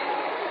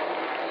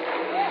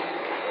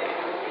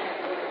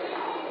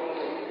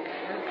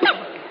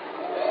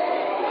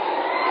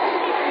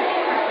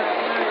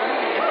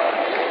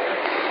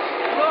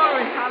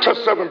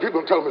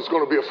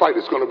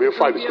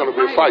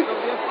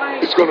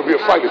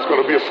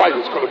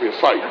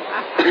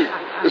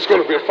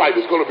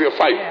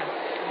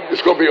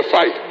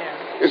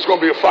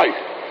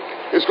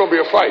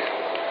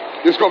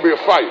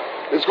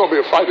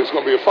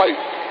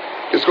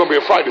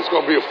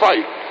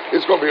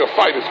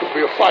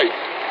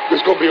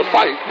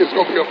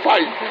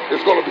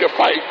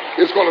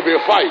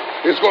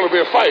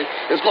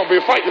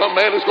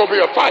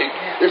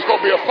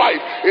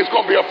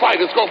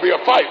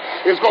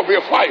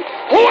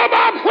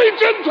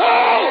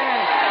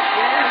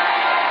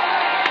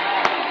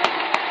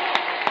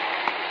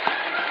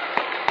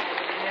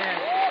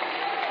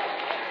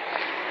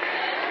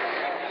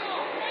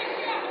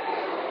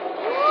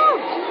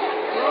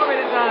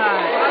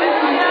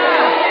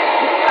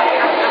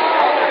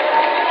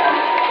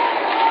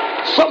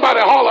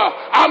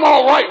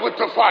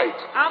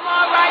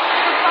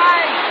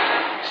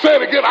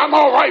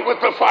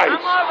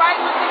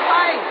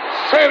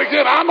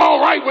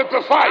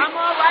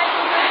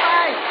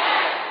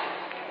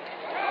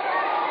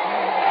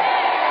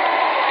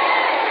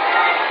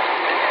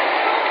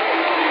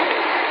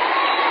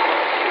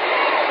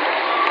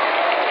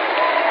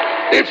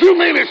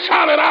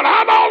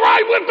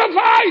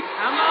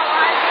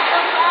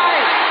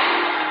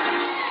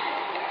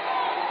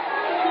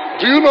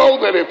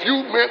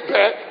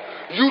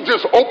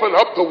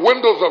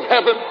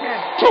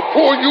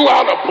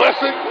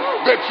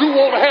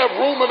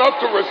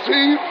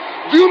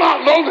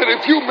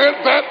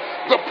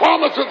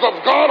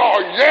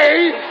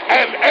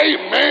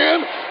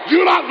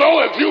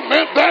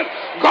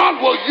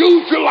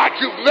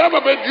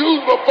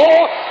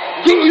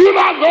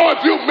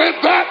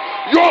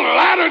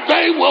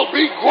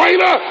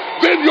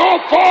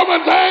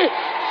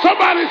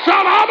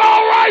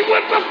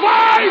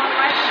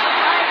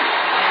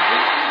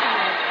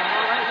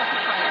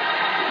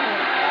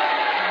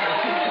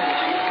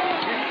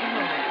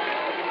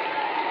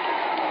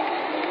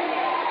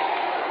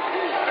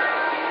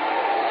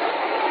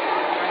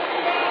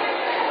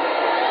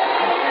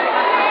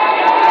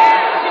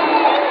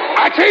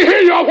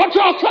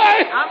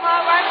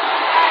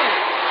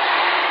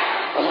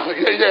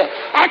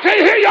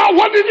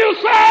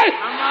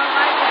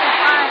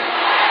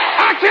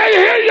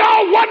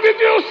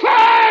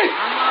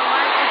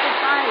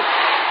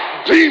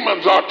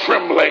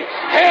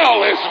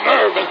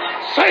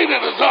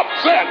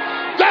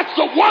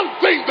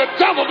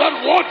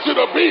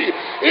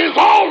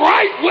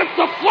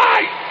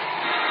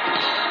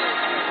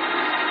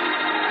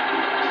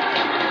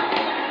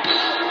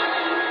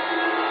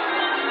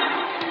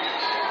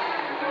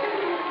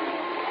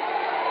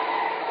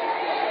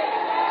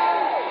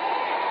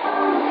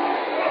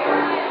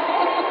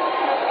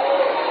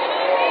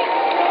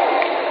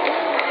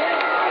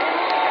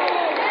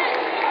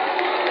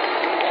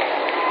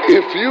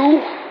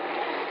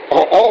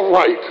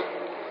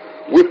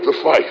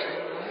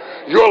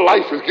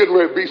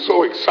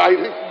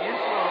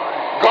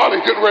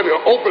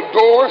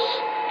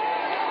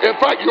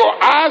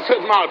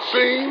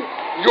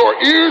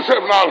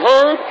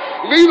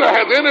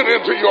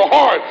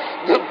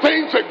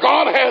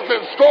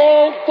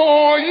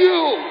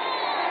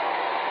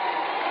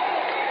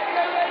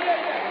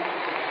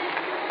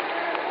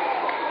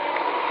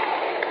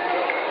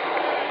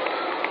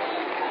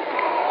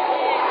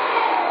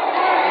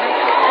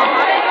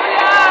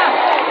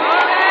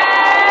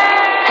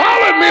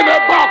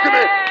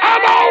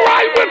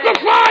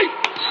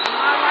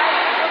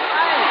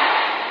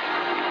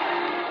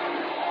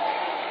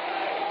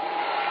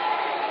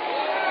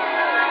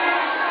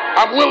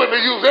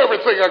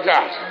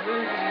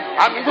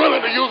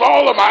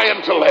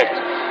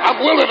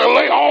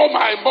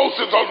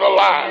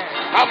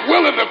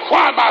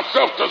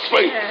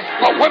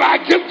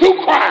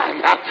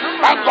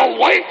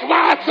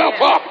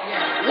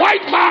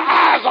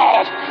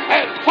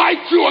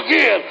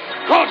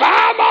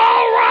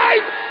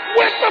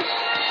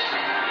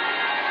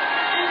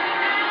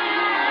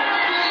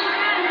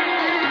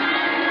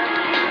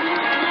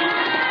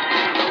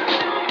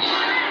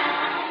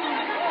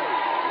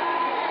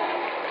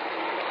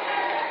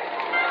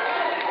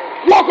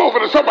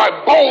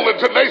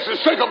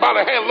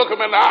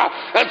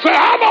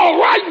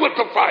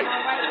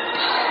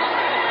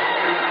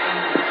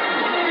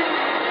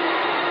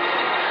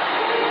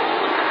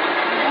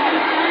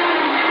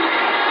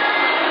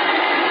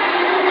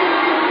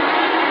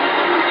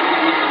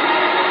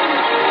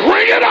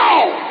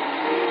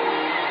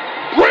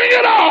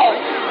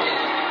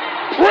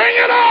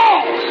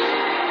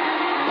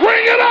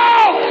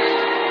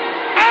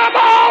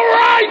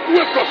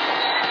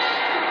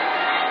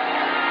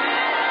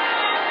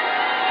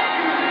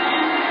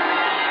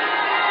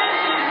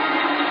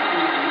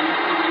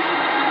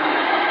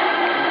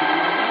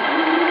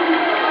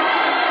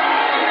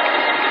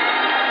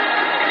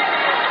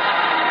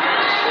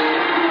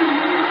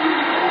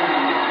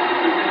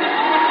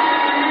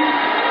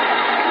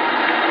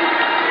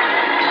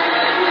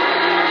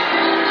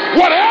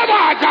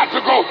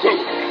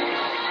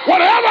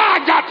 Whatever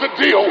I got to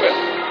deal with,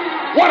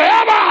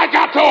 whatever I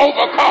got to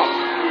overcome,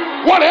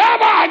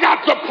 whatever I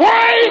got to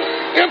pray,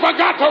 if I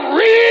got to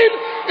read,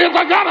 if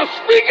I got to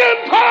speak in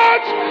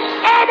tongues,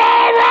 I'm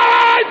all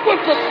right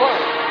with the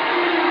fight.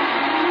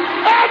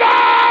 I'm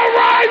all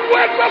right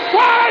with the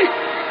fight.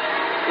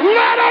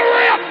 Let her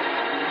rip.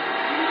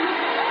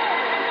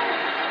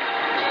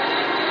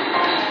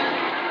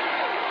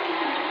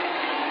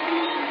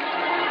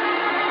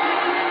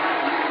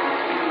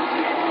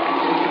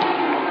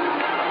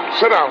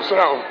 Sit down, sit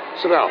down,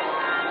 sit down.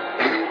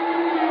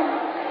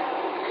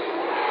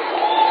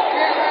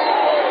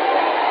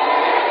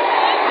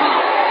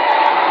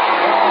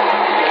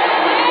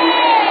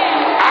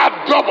 I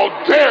double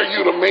dare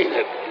you to mean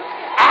it.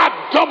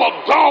 I double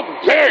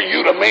dog dare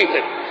you to mean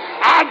it.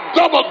 I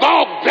double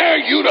dog dare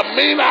you to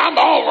mean I'm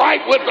all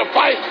right with the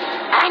fight.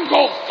 I'm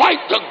going to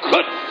fight the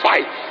good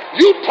fight.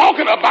 You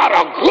talking about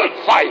a good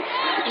fight.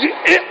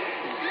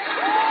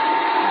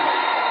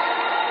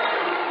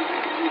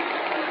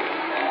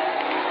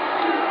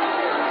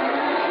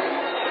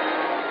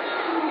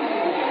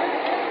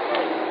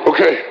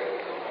 Okay,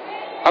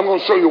 I'm going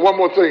to show you one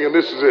more thing, and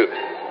this is it.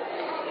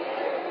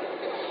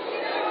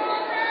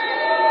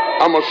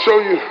 I'm going to show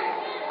you.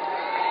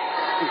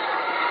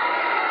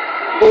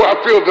 Oh, I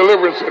feel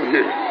deliverance in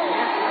here.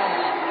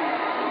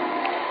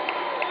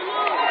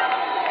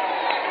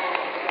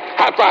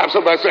 High five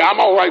somebody, say, I'm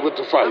all right with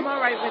the fight. I'm all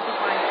right with the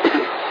fight.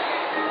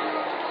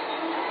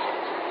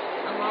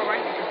 I'm all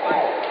right with the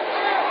fight.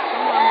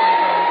 Come on,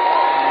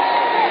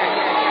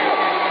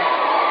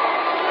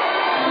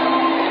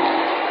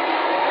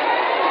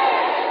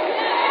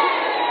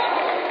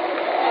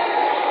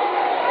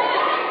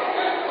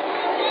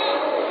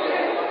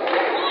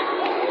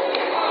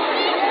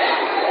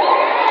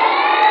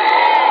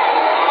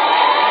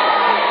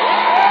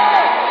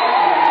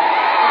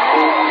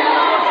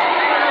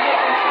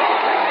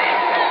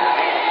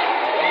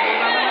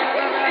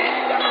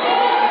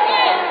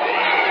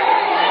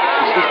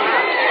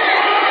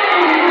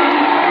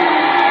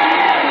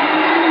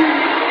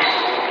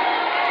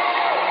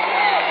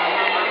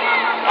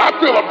 I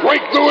feel a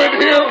breakthrough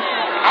in here.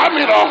 I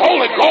mean a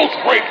Holy Ghost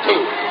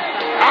breakthrough.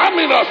 I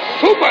mean a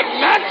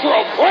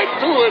supernatural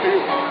breakthrough in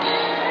here.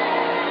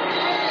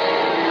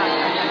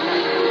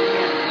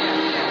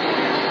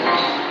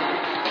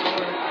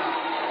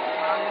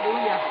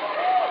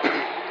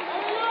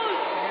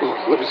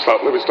 Let me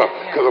stop,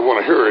 because I want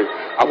to hurry.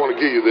 I want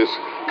to give you this,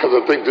 because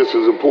I think this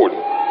is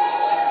important.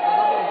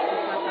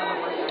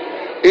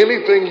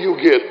 Anything you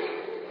get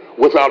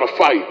without a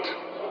fight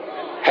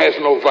has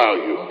no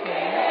value.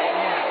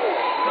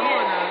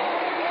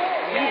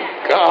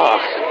 God.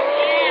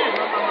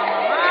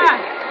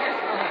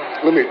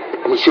 I'm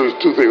going to show you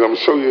two things. I'm going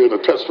to show you in a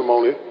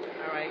testimony,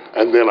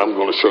 and then I'm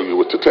going to show you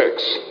with the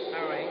text.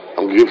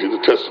 I'm going to give you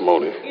the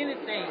testimony,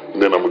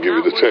 and then I'm going to give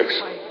you the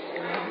text.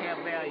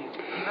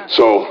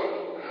 So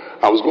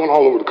I was going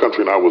all over the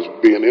country, and I was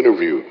being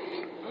interviewed,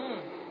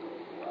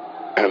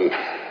 and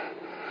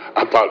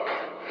I thought,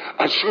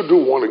 I sure do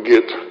want to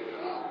get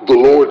the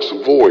Lord's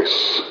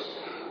voice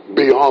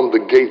beyond the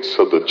gates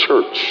of the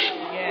church.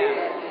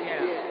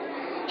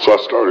 So I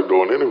started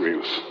doing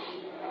interviews,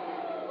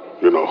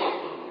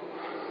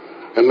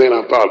 and then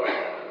I thought,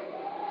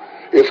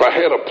 if I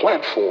had a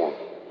platform,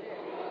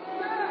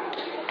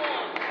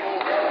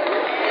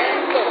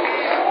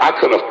 I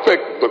could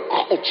affect the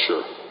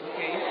culture.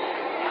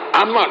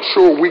 I'm not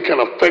sure we can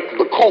affect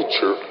the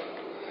culture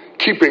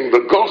keeping the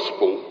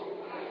gospel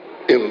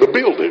in the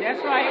building.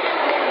 That's right.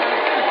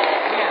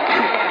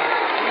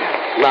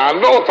 Now, I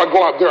know if I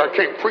go out there, I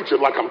can't preach it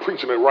like I'm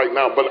preaching it right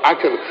now, but I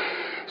can.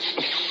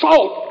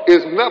 Salt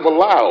is never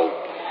loud.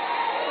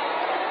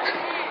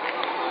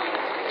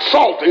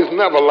 Salt is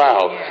never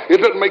loud. It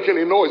doesn't make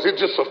any noise. It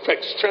just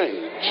affects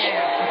change.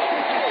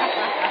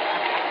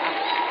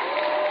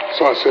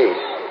 So I said,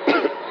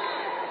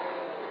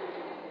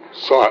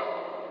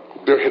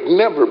 there had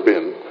never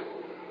been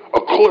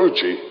a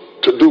clergy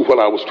to do what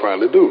I was trying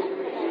to do.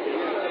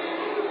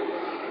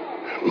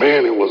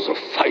 Man, it was a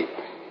fight.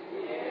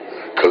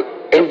 Because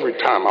every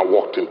time I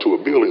walked into a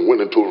building,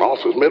 went into an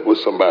office, met with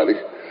somebody,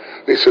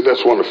 they said,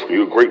 that's wonderful.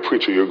 You're a great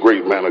preacher. You're a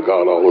great man of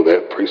God. All of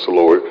that. Praise the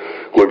Lord.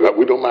 Lord God,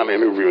 we don't mind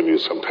interviewing you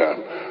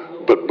sometime.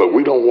 But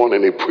we don't want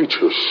any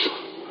preachers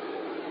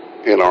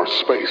in our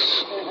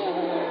space.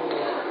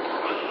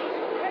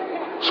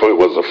 So it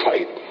was a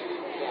fight.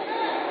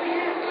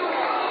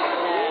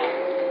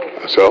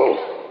 I said, oh,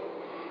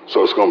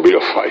 so it's going to be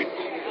a fight.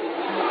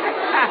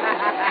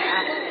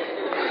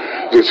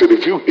 They said,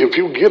 if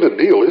you get a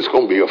deal, it's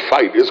going to be a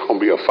fight. It's going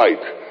to be a fight.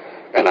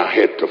 And I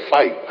had to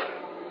fight.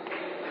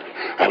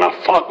 And I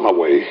fought my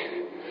way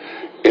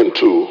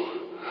into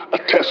a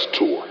test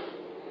tour.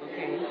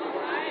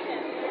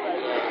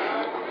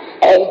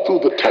 All through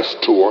the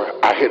test tour,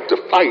 I had to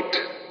fight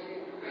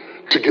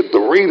to get the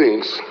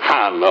ratings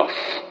high enough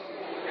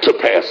to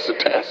pass the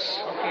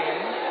test.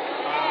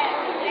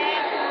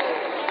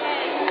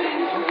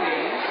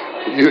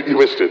 You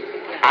missed it.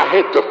 I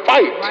had to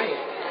fight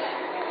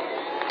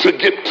to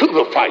get to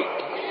the fight.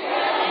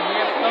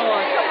 Yes,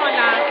 Lord. Come on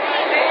now.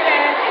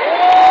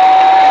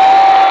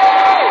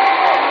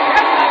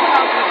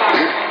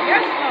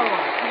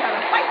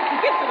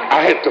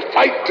 had to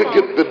fight to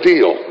get the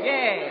deal.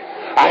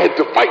 Yeah. I had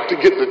to fight to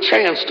get the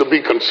chance to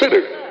be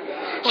considered.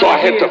 So I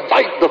had to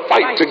fight the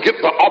fight to get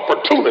the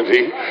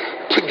opportunity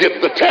to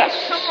get the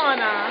test. Come on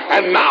now.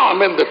 And now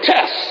I'm in the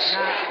test.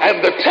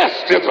 And the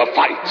test is a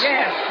fight.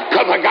 Yes.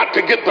 Because I got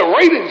to get the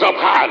ratings up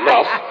high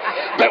enough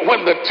that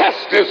when the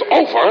test is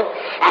over,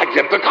 I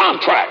get the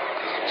contract.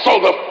 So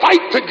the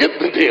fight to get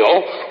the deal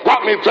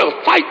brought me to the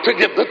fight to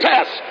get the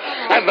test.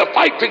 And the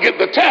fight to get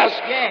the test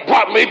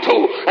brought me to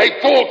a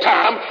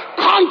full-time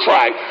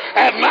contract.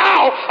 And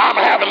now I'm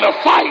having to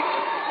fight.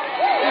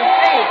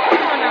 Hey,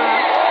 come on now.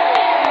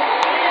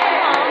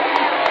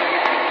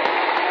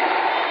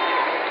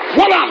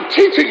 What I'm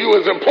teaching you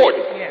is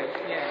important. Yes,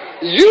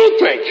 yes. You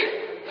think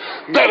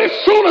that as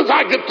soon as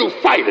I get through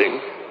fighting,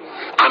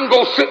 I'm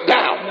going to sit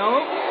down. No,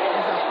 it's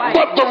a fight.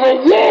 But the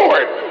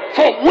reward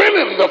for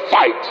winning the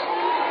fight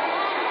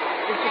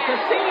It's to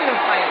continue to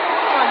fight.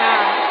 Come on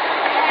now.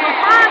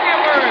 Confirm that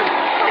word.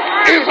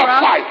 Confirm is it, a bro.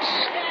 fight.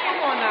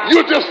 Come on now.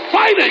 You're just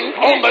fighting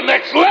on the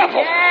next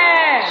level.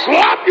 Yeah.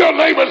 Slap your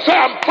neighbor and say,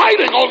 I'm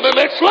fighting on the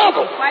next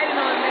level.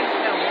 Fighting on the next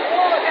level.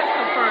 Oh, that's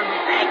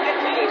confirming. Thank you,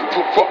 Jesus.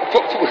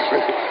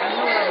 I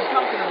know what I'm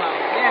talking about.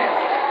 Yes.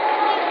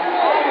 It's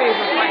always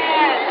a fight.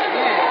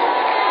 Yes.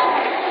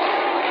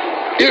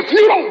 If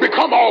you don't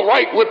become all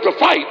right with the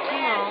fight,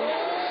 Come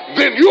on.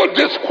 then you're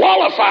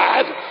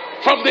disqualified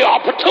from the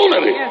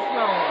opportunity. Yes,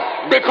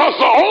 Lord. Because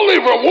the only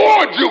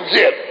reward you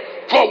get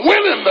for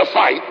winning the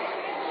fight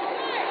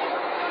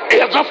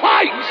is a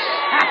fight.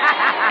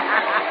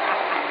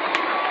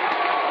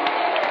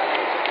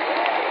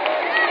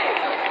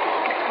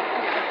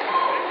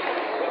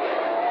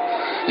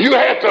 You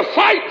had to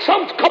fight.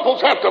 Some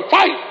couples have to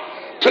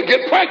fight to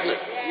get pregnant.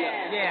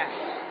 Yeah.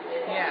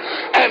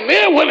 Yeah. And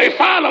then when they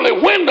finally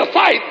win the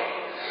fight,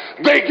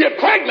 they get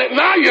pregnant.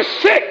 Now you're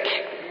sick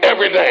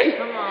every day.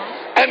 Come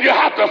on. And you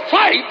have to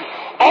fight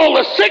all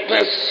the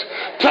sickness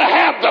to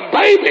have the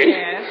baby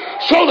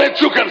so that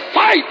you can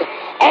fight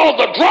all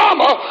the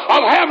drama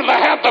of having to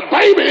have the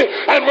baby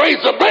and raise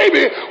the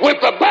baby with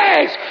the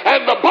bags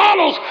and the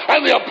bottles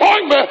and the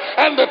appointment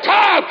and the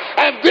time.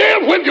 And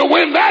then when you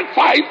win that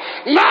fight,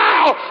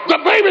 now the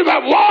baby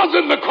that was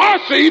in the car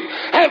seat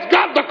has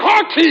got the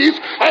car keys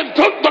and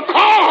took the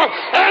car,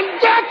 and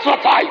that's a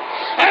fight.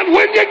 And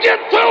when you get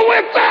through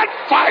with that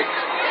fight,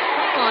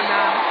 Come on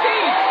now.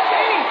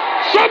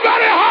 Teach.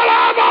 somebody holler,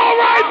 I'm all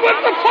right with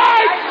the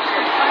fight.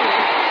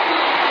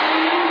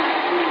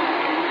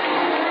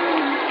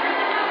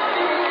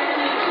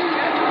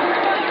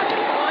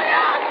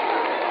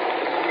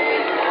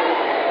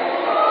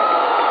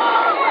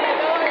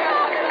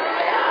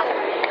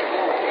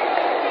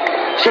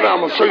 Sit down, I'm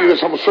going to show you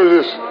this. I'm going to show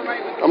you this.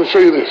 I'm going to show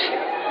you this.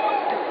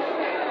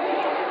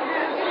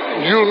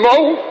 You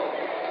know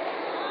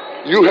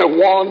you have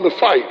won the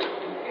fight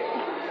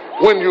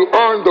when you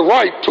earn the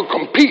right to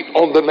compete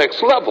on the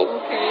next level.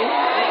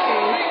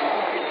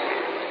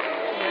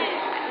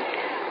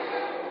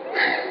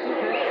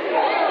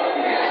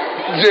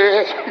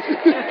 Yeah.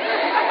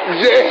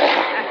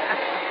 Yeah.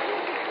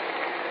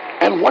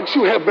 And what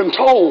you have been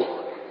told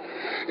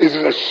is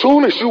that as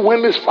soon as you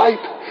win this fight,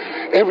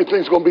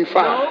 everything's going to be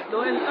fine.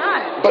 No, it's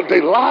not. But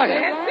they lying.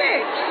 That's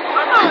it.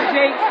 Come on,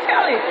 Jakes,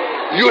 tell it.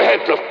 You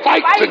had to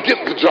fight to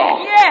get the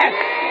job. Yes.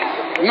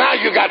 Now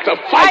you got to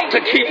fight to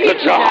keep the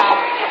job.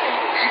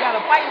 You got to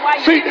fight while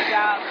you See, get the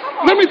job. Come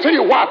on. let me tell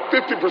you why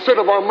 50%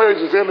 of our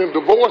marriages end in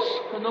divorce.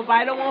 Because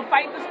nobody don't want to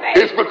fight to stay.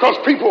 It's because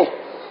people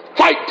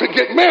fight to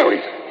get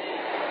married.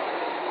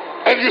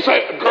 And you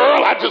say,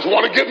 girl, I just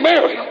want to get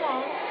married. Come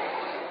on.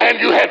 And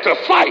you had to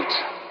fight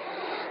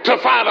to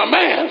find a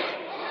man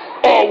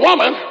or a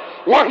woman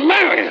worth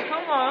marrying.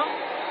 Come on.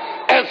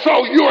 And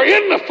so you're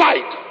in the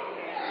fight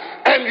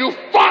and you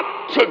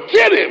fought to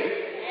get him.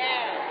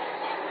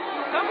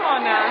 Come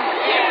on now.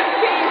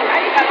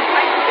 Now you got to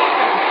fight to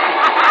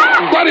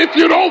keep him. But if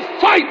you don't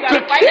fight You to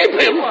gotta fight keep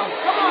to him, Come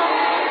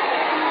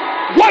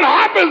on. what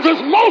happens is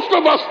most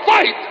of us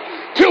fight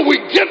till we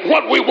get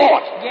what we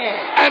want.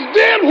 Yeah. And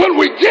then when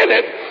we get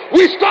it,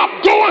 we stop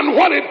doing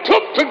what it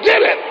took to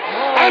get it.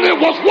 And it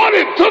was what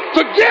it took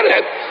to get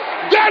it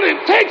that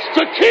it takes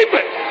to keep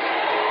it.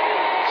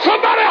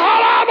 Somebody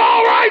holler, I'm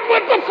all right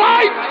with the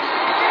fight.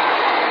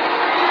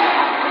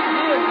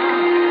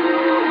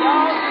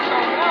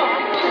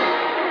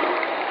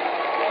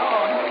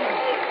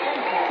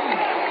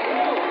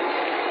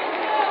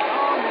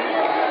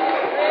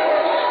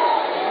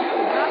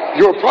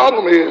 Your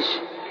problem is,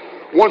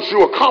 once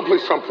you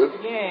accomplish something,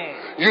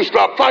 you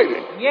stop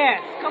fighting.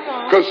 Yes, come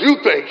on. Because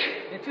you think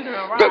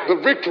that the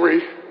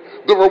victory,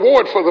 the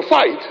reward for the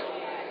fight,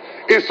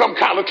 is some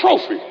kind of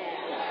trophy.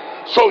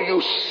 So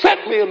you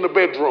set me in the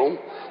bedroom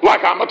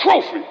like I'm a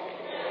trophy.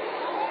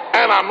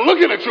 And I'm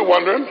looking at you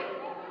wondering,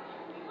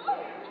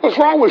 what's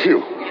wrong with you?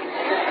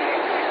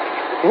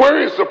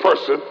 Where is the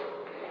person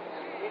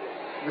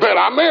that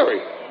I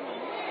married?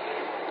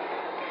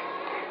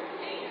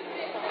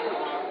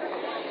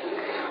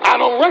 I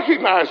don't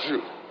recognize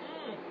you.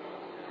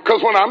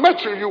 Because when I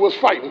met you, you was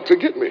fighting to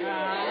get me.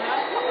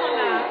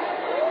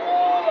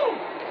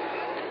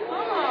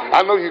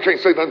 I know you can't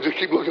say nothing. Just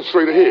keep looking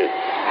straight ahead.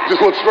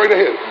 Just look straight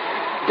ahead.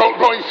 Don't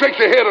even shake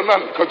your head or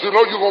nothing, because you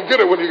know you're going to get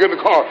it when you get in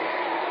the car.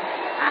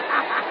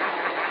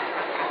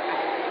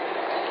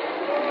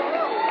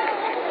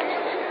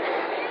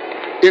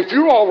 If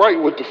you're all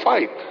right with the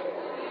fight,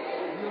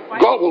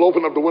 God will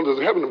open up the windows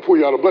of heaven and pour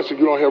you out a blessing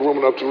you don't have room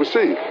enough to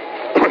receive.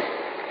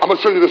 I'm going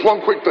to show you this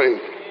one quick thing,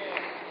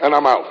 and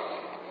I'm out.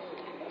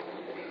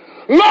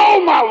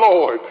 No, my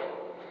Lord,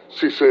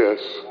 she says.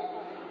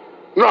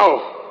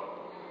 No.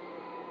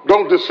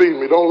 Don't deceive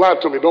me. Don't lie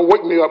to me. Don't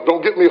wake me up.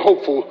 Don't get me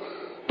hopeful.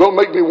 Don't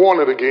make me want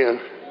it again.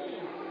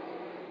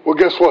 Well,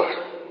 guess what?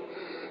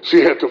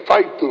 She had to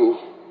fight through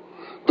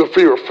the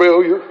fear of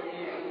failure,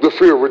 the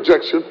fear of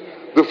rejection,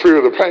 the fear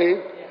of the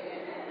pain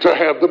to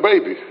have the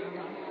baby.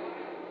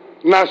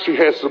 Now she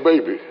has the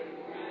baby.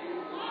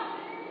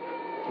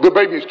 The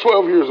baby's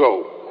 12 years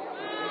old.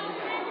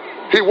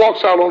 He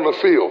walks out on the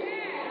field.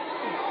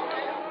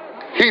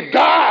 He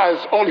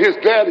dies on his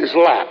daddy's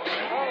lap.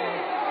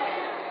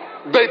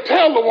 They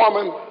tell the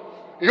woman,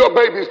 your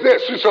baby's dead.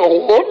 She said,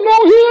 oh,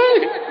 no,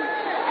 he ain't.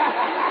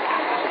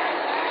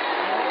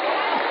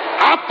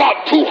 I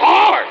fought too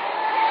hard.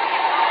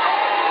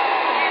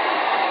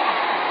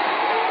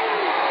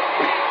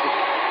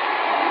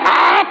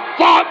 I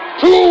fought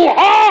too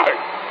hard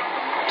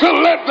to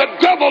let the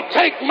devil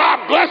take my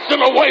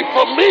blessing away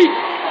from me.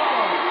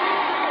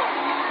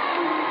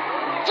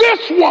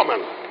 This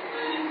woman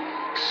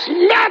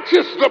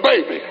snatches the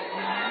baby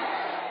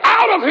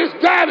out of his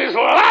daddy's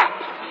lap,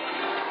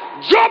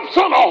 jumps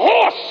on a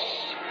horse.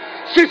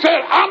 She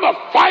said, I'm a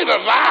fighter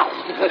now.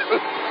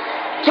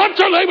 Touch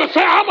your neighbor,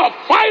 say, I'm a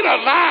fighter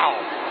now.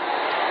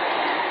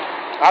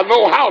 I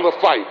know how to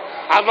fight.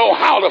 I know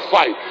how to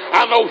fight.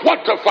 I know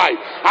what to fight.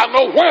 I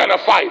know where to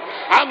fight.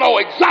 I know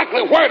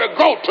exactly where to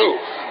go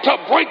to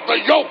break the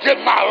yoke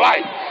in my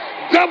life.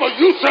 Devil,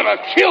 you should have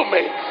killed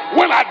me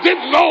when I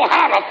didn't know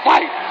how to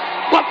fight.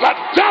 But the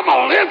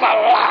devil is a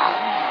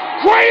lie.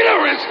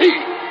 Greater is he.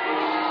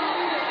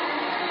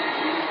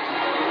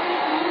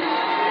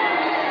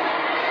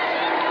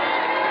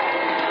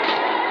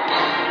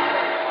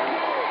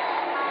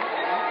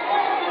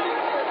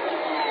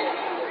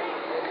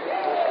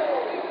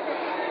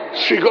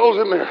 She goes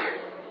in there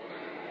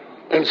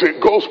and she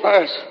goes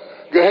past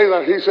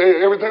Gehazi. He said,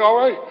 everything all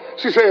right?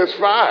 She said, it's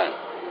fine.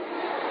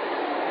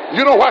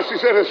 You know why she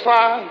said it's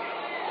fine?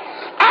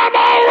 I'm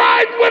all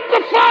right with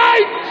the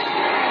fight.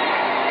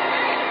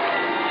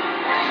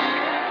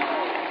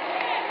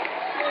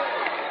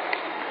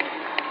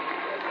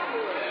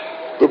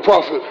 The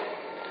prophet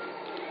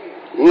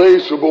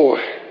lays the boy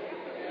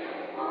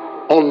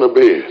on the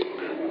bed.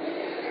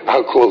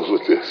 I'll close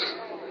with this.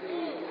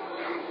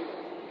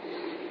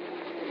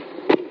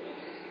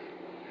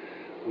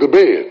 The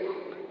bed.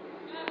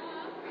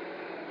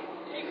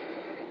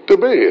 The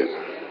bed.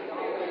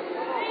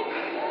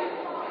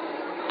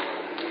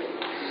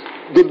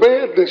 The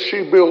bed that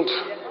she built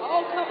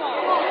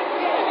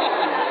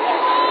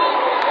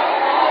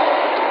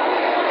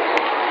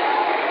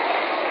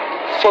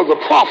for the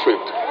prophet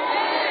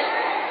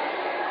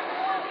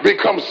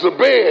becomes the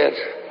bed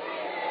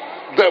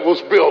that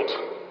was built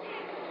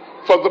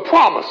for the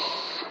promise.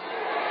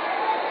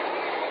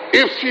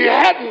 If she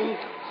hadn't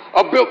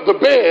built the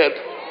bed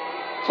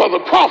for the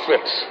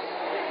prophets,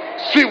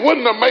 she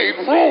wouldn't have made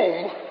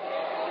room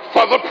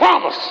for the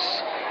promise.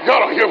 Y'all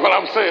don't hear what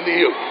I'm saying to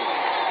you.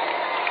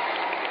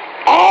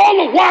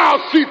 All the while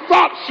she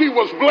thought she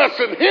was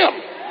blessing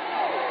him,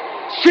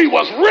 she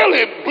was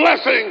really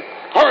blessing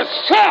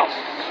herself,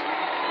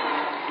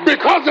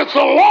 because it's a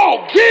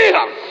law,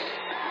 give,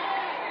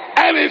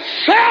 and it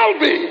shall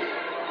be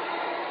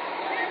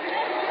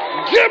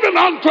given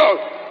unto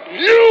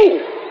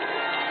you,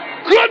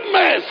 good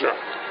measure,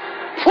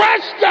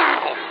 pressed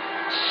down,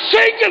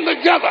 shaken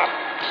together,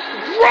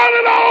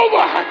 running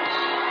over.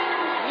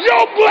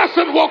 Your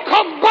blessing will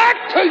come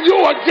back to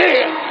you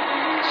again.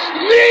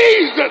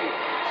 Sneezing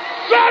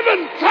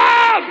 7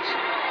 times.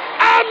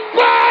 I'm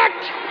back.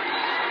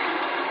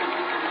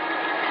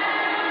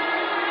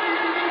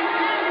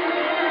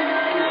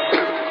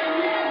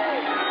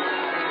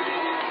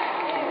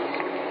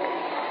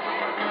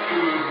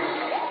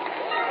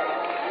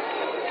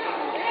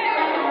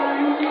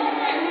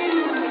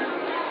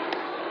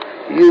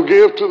 You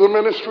give to the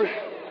ministry.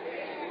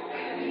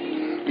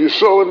 You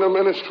sow in the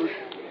ministry.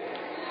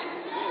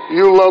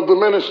 You love the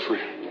ministry.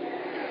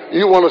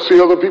 You want to see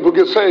other people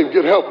get saved,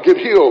 get help, get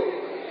healed,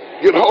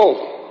 get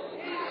whole.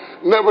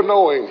 Never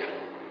knowing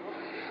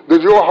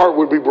that your heart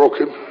would be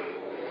broken,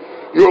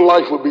 your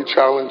life would be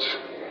challenged,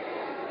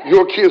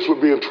 your kids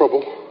would be in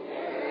trouble,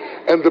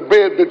 and the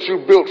bed that you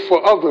built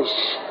for others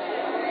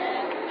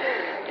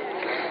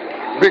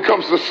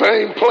becomes the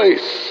same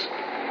place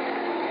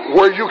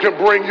where you can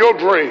bring your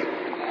dream.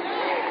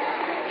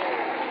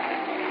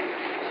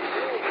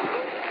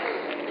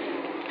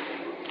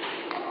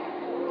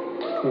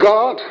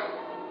 God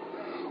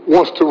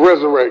wants to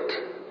resurrect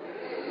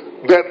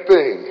that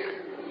thing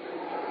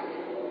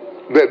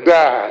that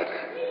died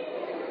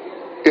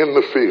in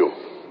the field.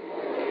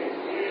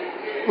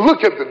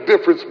 Look at the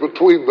difference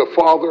between the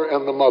father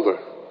and the mother.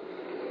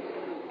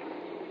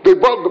 They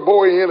brought the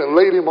boy in and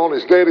laid him on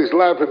his daddy's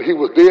lap, and he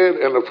was dead,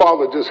 and the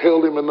father just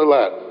held him in the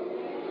lap.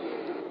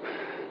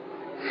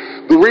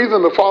 The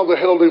reason the father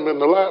held him in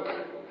the lap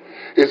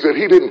is that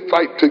he didn't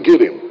fight to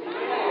get him.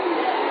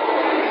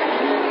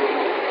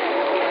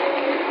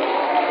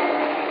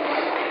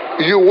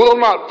 You will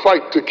not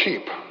fight to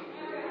keep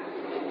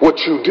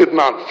what you did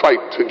not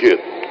fight to get.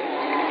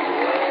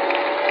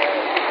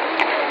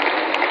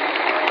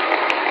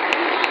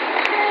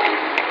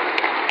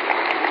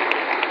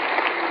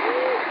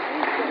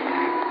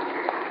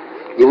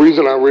 The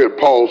reason I read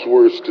Paul's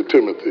words to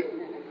Timothy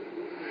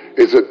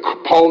is that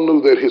Paul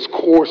knew that his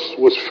course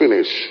was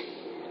finished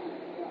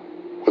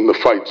when the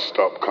fight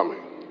stopped coming.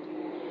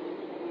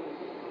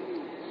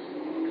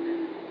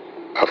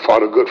 I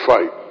fought a good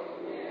fight.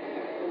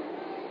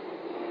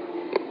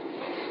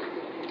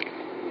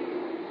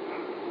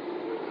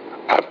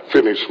 I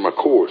finished my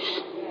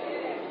course.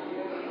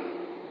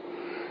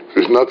 If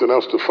there's nothing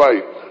else to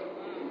fight,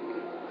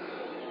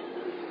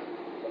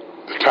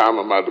 the time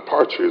of my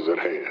departure is at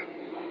hand.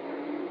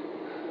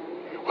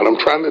 What I'm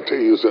trying to tell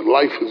you is that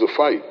life is a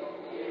fight.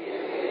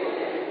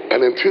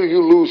 And until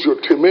you lose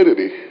your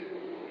timidity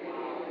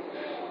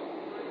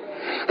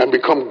and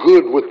become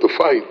good with the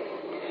fight,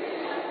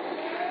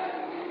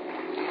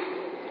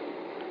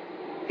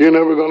 you're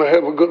never going to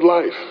have a good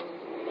life.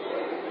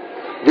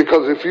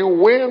 Because if you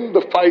win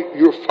the fight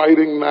you're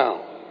fighting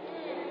now,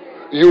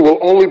 you will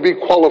only be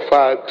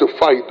qualified to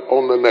fight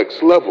on the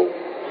next level.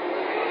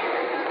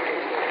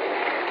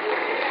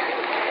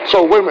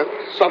 So wait a minute,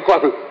 stop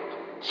clapping.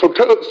 So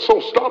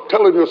stop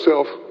telling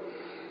yourself,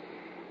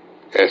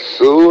 as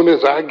soon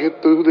as I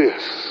get through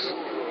this.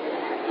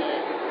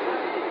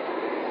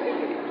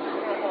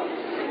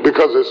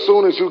 Because as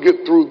soon as you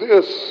get through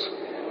this,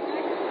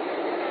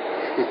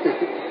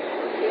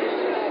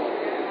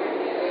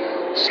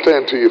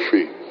 stand to your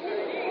feet.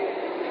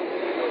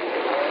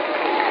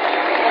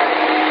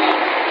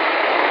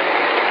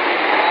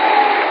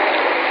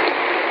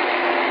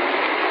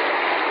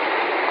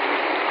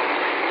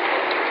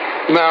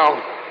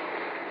 Now,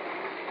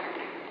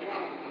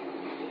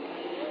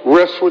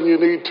 rest when you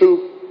need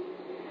to.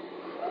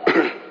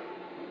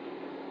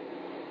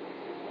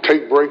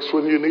 Take breaks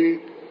when you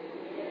need.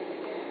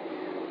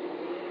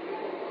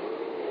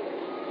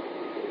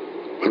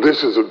 But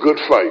this is a good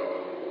fight.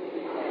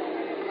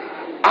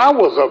 I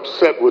was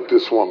upset with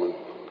this woman.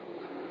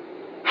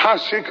 How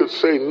she could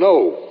say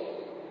no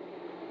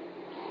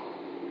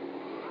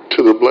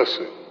to the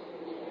blessing.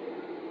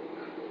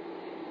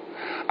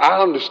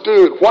 I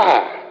understood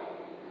why.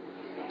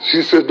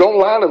 She said, don't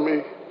lie to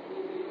me.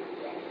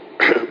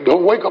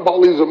 Don't wake up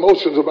all these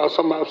emotions about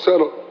something I've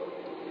settled.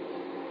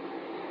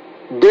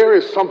 There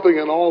is something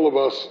in all of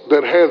us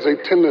that has a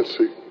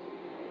tendency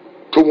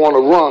to want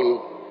to run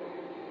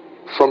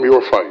from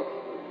your fight.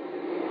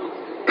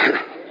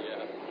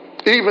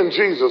 Even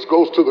Jesus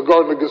goes to the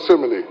Garden of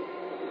Gethsemane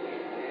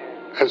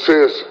and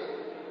says,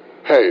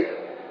 hey,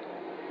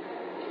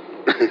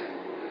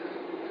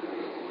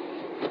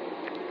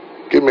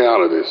 get me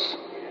out of this.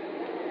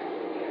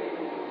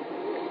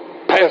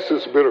 Pass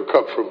this bitter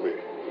cup from me.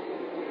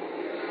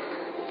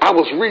 I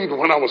was reading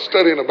when I was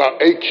studying about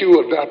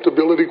AQ,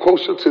 adaptability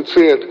quotients. It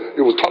said,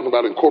 it was talking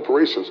about in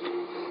corporations.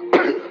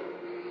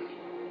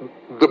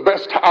 The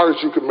best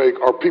hires you can make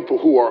are people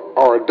who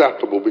are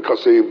adaptable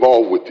because they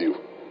evolve with you.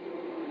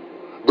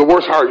 The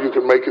worst hire you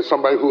can make is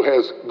somebody who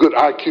has good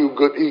IQ,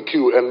 good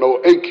EQ, and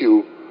no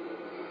AQ.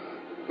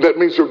 That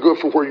means they're good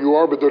for where you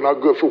are, but they're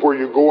not good for where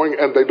you're going,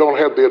 and they don't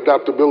have the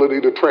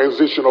adaptability to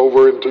transition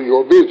over into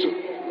your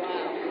vision.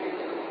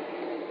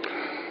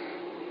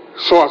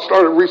 So I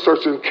started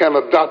researching, can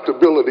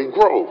adaptability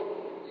grow?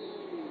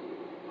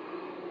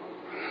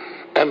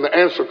 And the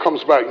answer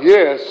comes back,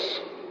 yes,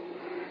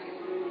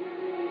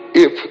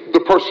 if the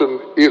person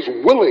is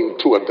willing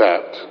to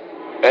adapt.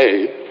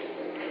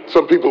 A,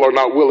 some people are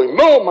not willing.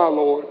 No, my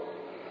Lord.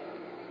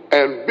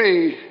 And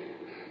B,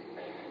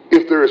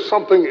 if there is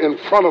something in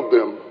front of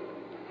them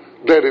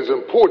that is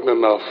important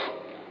enough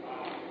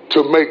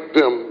to make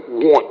them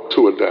want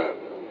to adapt.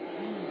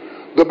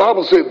 The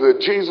Bible said that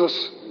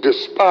Jesus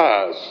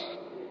despised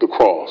the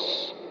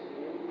cross,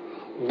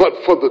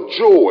 but for the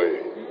joy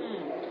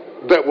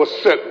that was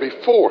set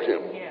before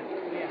him,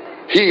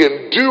 he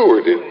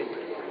endured it.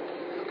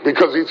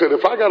 Because he said,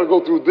 if I got to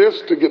go through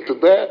this to get to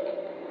that,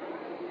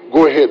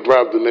 go ahead,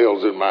 drive the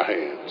nails in my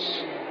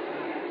hands.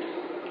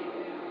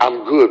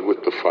 I'm good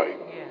with the fight.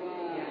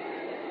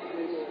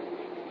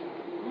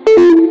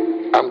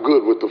 I'm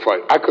good with the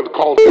fight. I could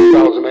call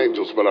 10,000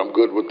 angels, but I'm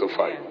good with the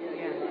fight.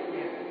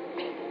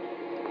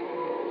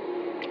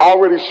 I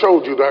already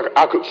showed you that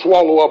I could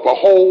swallow up a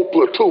whole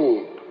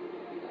platoon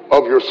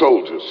of your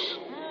soldiers.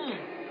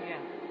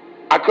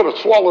 I could have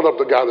swallowed up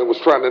the guy that was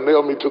trying to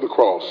nail me to the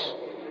cross.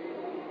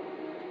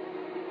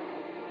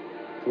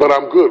 But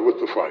I'm good with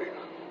the fight.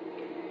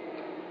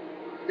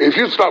 If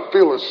you stop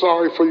feeling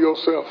sorry for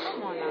yourself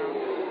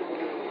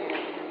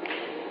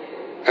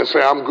and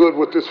say, I'm good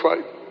with this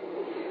fight,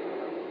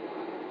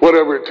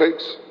 whatever it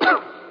takes,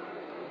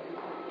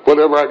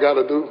 Whatever I got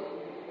to do,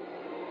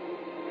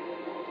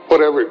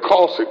 whatever it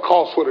costs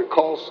what it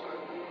costs.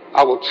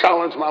 I will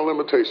challenge my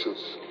limitations.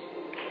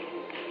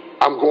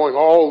 I'm going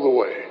all the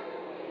way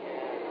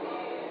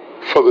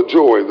for the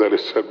joy that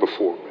is set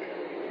before me.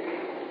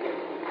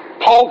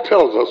 Paul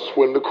tells us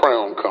when the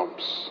crown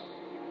comes.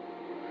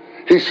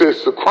 He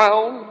says the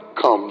crown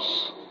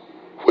comes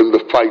when the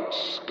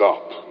fights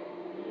stop.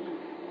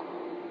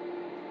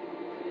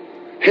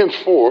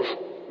 Henceforth,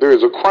 there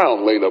is a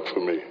crown laid up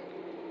for me.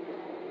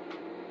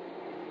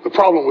 The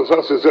problem with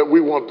us is that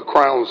we want the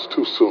crowns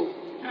too soon.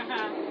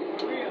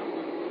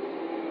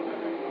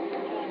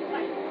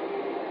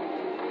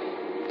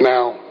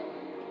 Now,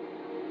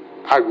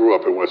 I grew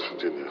up in West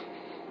Virginia,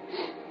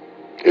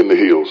 in the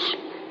hills.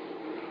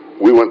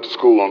 We went to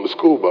school on the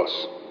school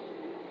bus.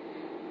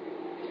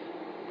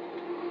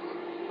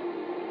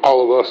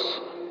 All of us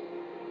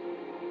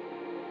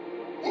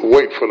would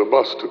wait for the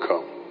bus to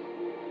come.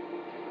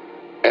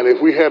 And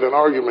if we had an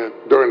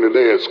argument during the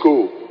day at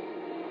school,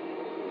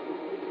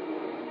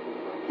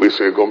 we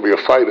said it's going to be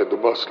a fight at the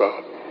bus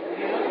stop.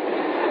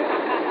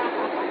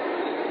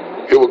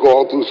 It would go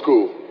all through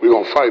school. We're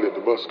going to fight at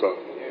the bus stop.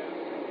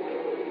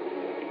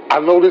 I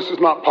know this is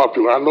not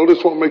popular. I know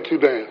this won't make you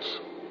dance.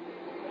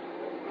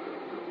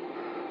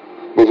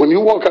 But when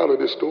you walk out of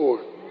this door,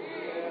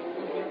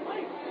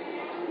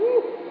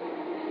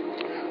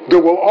 there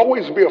will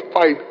always be a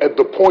fight at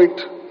the point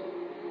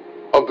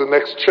of the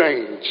next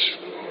change.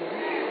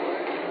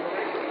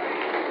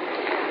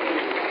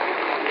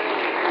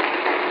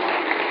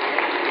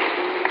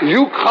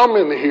 You come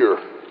in here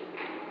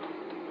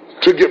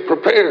to get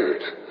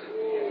prepared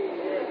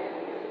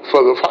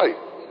for the fight.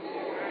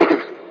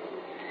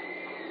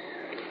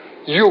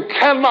 You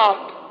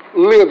cannot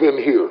live in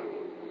here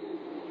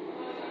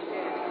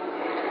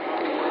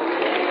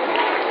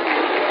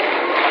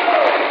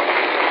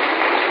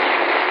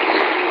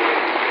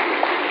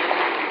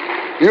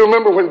You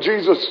remember when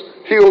Jesus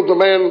healed the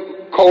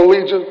man called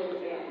Legion,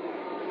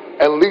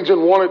 and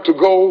Legion wanted to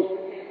go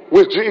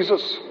with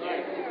Jesus?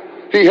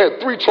 He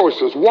had three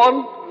choices.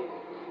 One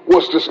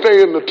was to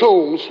stay in the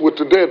tombs with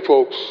the dead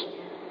folks.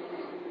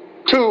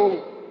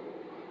 Two,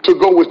 to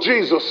go with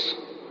Jesus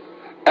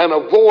and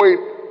avoid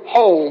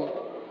home.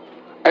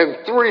 And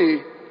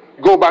three,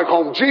 go back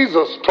home.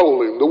 Jesus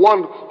told him, the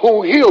one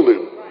who healed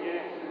him,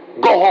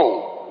 go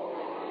home.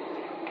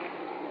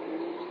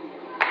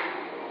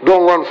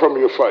 Don't run from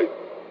your fight.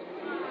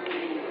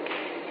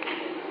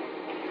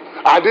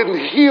 I didn't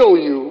heal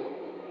you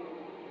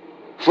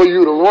for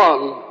you to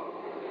run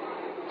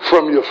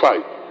from your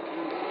fight.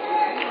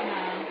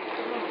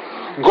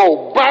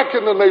 Go back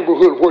in the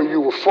neighborhood where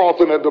you were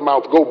frothing at the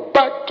mouth. Go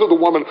back to the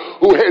woman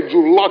who had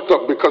you locked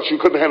up because you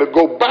couldn't handle it.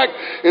 Go back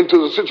into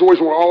the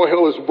situation where all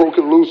hell is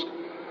broken loose,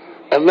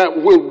 and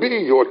that will be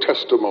your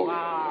testimony.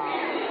 Wow.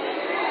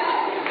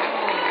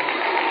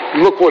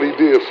 Look what he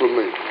did for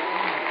me.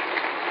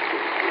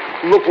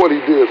 Look what he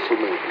did for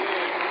me.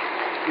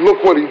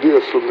 Look what he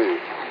did for me.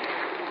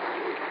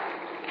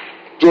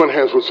 Join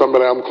hands with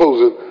somebody. I'm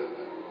closing.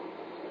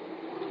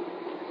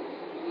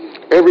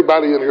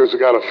 Everybody in here has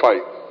got to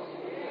fight.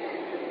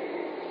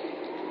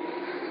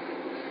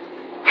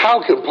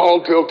 How can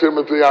Paul tell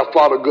Timothy, I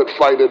fought a good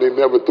fight and he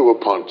never threw a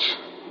punch?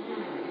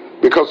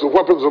 Because the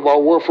weapons of our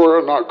warfare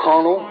are not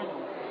carnal,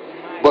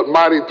 but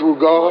mighty through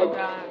God.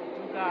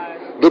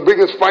 The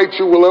biggest fight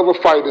you will ever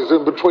fight is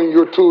in between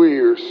your two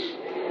ears.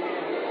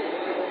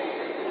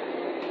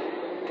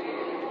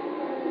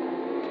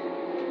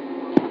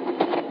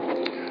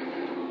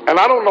 And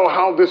I don't know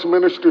how this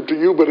ministered to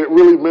you, but it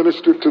really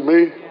ministered to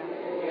me.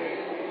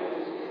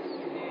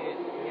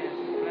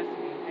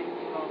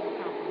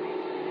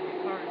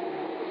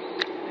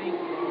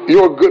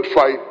 Your good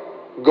fight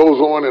goes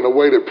on in a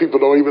way that people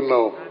don't even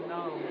know.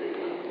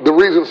 The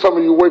reason some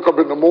of you wake up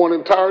in the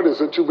morning tired is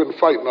that you've been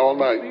fighting all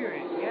night.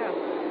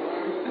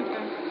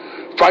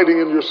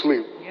 Fighting in your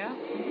sleep.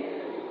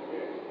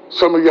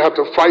 Some of you have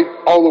to fight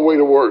all the way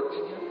to work.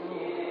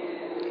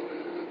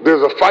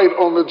 There's a fight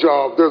on the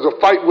job. There's a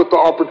fight with the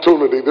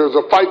opportunity. There's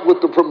a fight with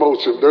the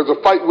promotion. There's a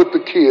fight with the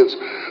kids.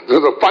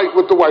 There's a fight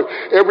with the wife.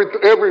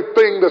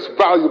 Everything that's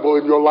valuable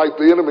in your life,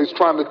 the enemy's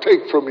trying to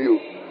take from you.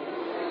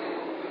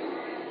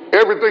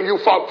 Everything you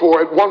fought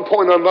for at one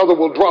point or another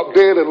will drop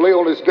dead and lay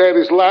on his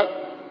daddy's lap.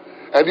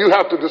 And you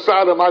have to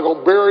decide, am I going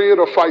to bury it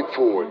or fight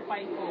for it?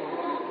 Fight for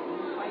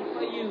it. Fight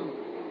for you.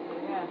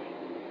 Yeah.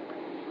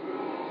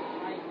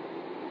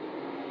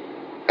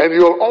 And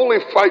you'll only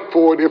fight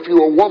for it if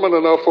you're a woman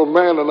enough or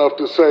man enough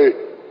to say,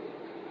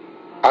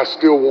 I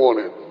still want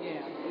it.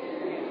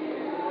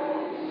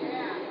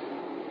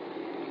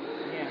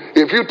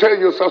 If you tell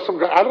yourself,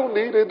 I don't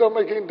need it, it don't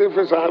make any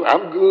difference,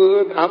 I'm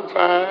good, I'm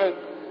fine,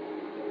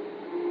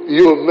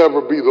 you'll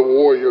never be the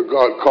warrior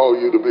God called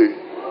you to be.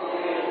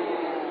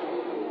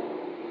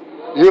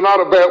 You're not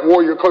a bad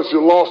warrior because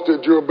you lost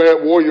it. You're a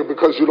bad warrior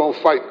because you don't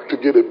fight to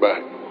get it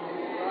back.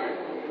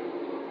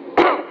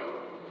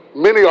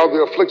 Many are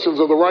the afflictions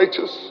of the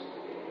righteous,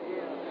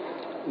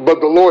 but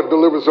the Lord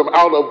delivers them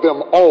out of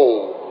them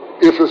all.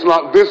 If it's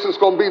not this, it's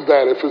going to be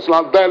that. If it's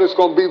not that, it's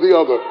going to be the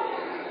other.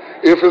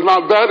 If it's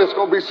not that, it's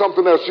going to be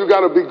something else. You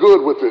got to be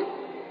good with it.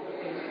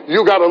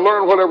 You got to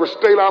learn whatever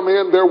state I'm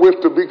in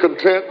therewith to be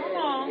content.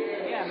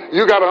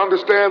 You got to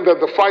understand that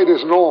the fight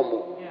is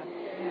normal,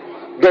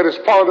 that it's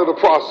part of the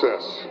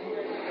process.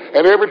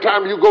 And every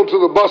time you go to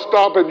the bus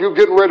stop and you're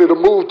getting ready to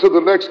move to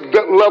the next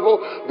level,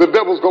 the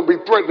devil's going to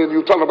be threatening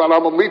you, talking about,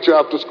 I'm going to meet you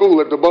after school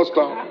at the bus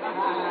stop.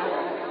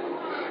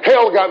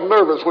 Hell got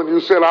nervous when you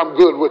said, I'm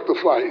good with the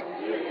fight.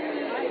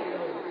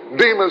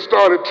 Demons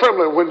started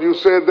trembling when you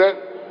said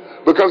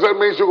that, because that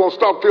means you're going to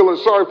stop feeling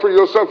sorry for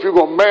yourself. You're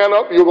going to man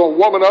up, you're going to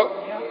woman up,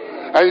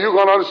 and you're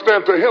going to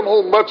understand, to him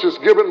whom much is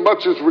given,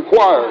 much is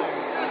required.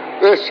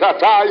 It's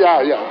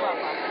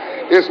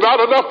not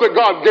enough that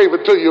God gave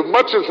it to you.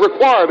 Much is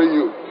required of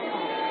you.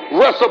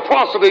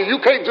 Reciprocity. You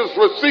can't just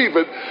receive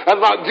it and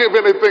not give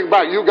anything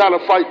back. You got to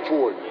fight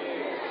for it.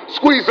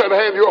 Squeeze that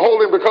hand you're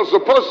holding, because the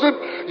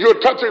person you're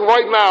touching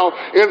right now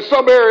in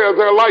some area of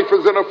their life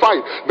is in a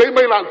fight. They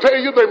may not tell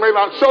you, they may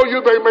not show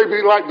you, they may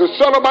be like the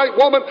Shunammite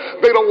woman.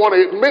 They don't want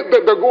to admit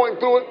that they're going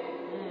through it.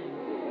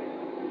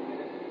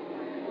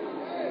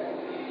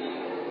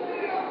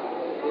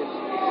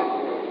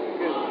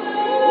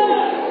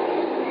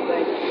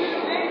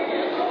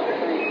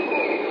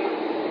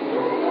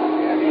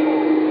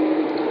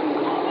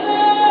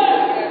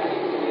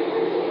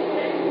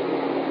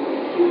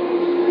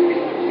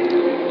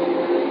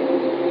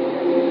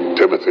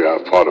 Timothy, I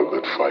fought a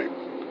good fight.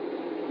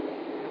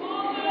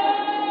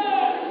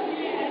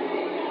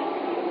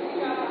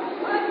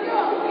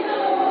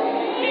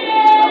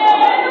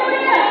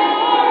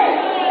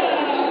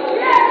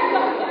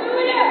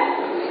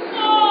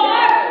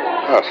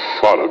 I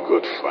fought a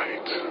good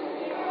fight.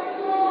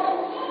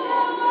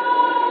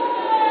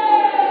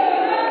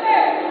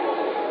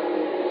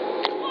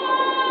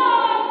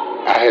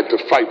 I had to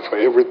fight for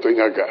everything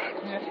I got.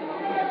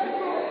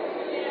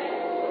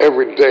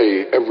 Every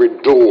day, every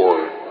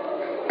door,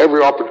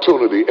 every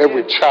opportunity,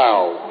 every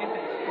child,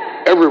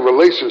 every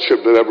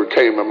relationship that ever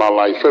came in my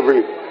life,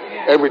 every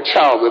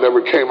child that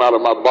ever came out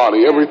of my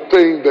body,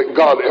 everything that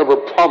God ever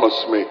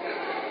promised me,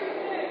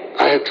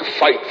 I had to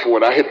fight for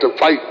it. I had to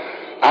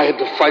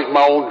fight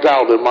my own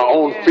doubt and my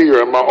own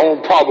fear and my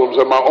own problems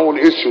and my own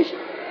issues.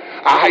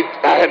 I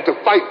had to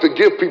fight to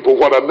give people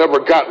what I never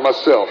got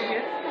myself.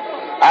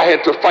 I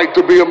had to fight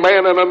to be a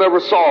man and I never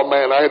saw a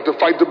man. I had to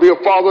fight to be a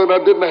father and I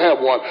didn't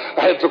have one.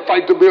 I had to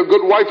fight to be a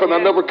good wife and I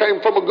never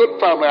came from a good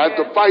family. I had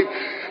to fight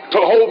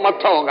to hold my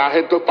tongue. I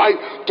had to fight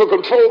to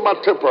control my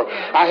temper.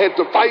 I had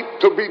to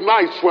fight to be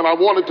nice when I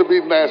wanted to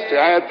be nasty.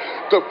 I had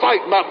to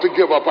fight not to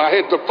give up. I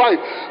had to fight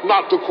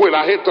not to quit.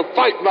 I had to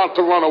fight not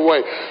to run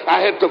away.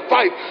 I had to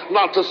fight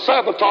not to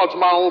sabotage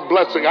my own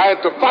blessing. I had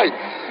to fight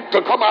to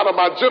come out of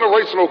my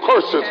generational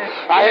curses.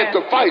 I had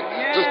to fight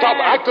to stop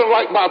acting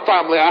like my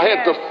family. I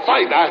had to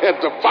fight. I had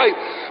to fight.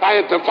 I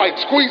had to fight.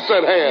 Squeeze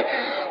that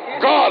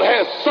hand. God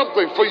has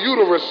something for you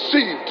to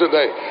receive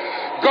today.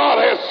 God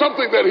has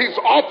something that he's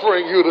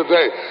offering you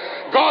today.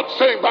 God's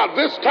saying by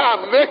this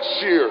time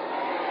next year,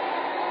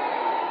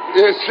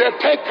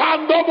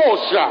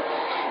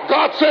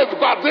 God says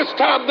by this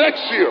time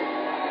next year,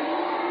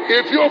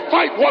 if your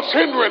fight what's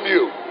hindering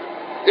you,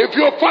 if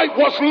your fight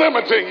what's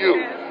limiting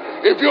you,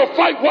 if your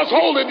fight what's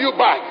holding you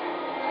back,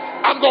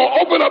 I'm going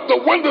to open up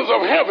the windows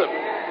of heaven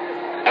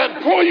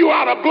and pour you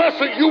out a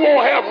blessing you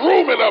won't have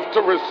room enough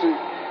to receive.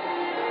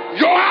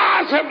 Your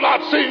eyes have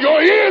not seen,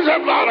 your ears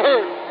have not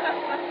heard,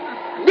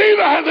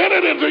 neither has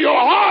entered into your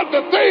heart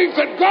the things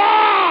that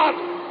God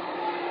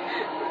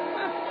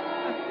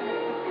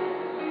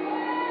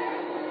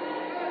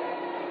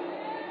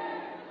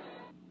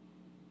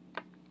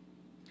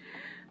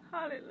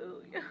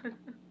Hallelujah.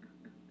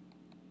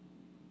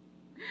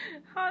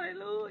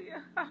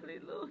 Hallelujah.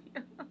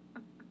 Hallelujah.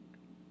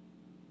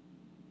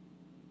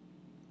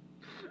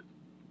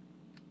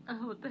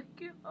 Oh, thank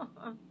you,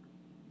 Lord.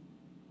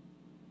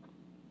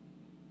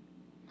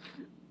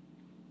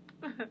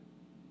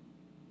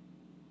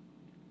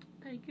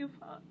 Thank you,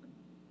 Father.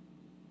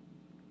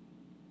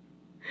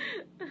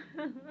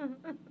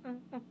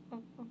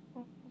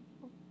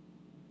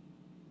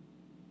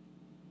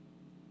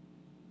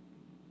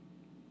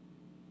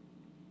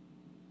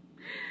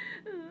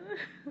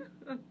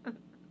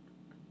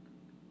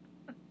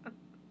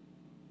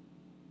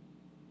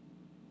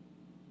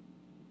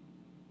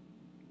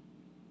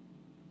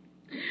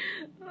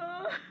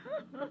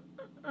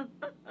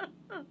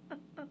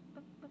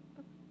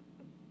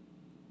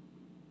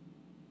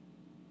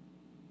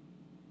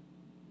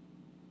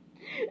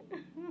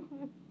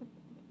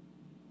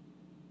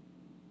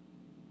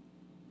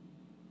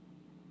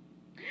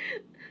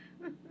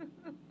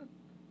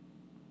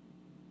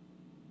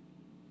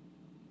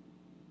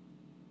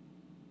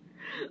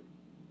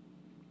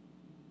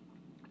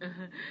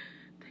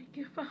 Thank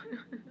you, Father.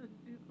 Thank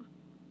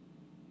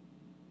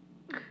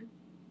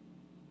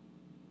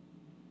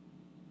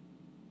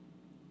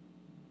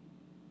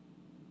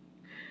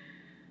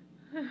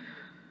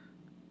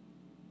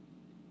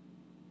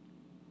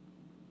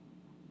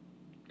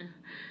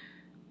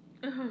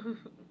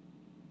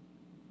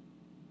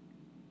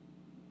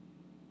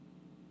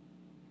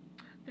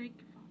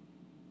you, Father.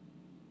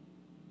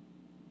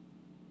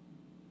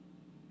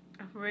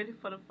 I'm ready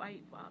for the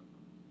fight, Father.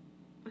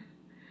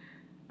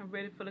 I'm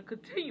ready for the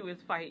continuous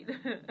fight.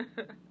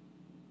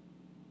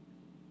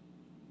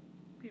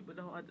 People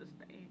don't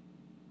understand.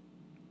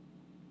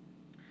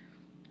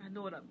 I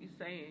know what I be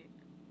saying.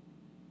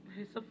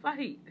 It's a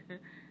fight.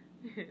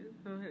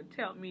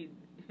 Tell me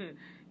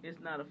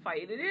it's not a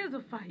fight. It is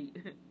a fight.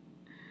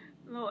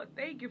 Lord,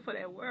 thank you for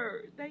that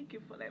word. Thank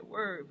you for that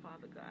word,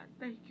 Father God.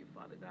 Thank you,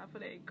 Father God, for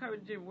that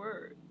encouraging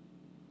word.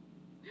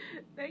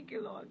 Thank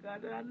you, Lord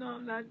God, that I know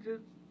I'm not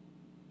just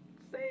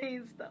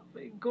saying stuff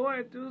and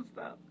going through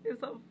stuff.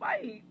 It's a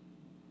fight.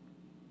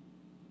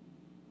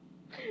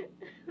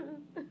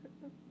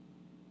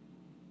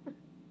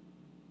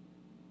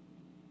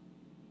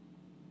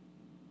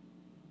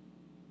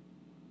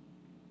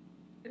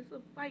 It's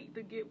a fight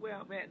to get where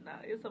I'm at now.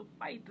 It's a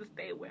fight to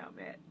stay where I'm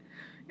at.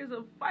 It's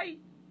a fight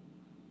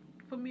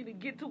for me to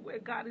get to where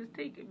God is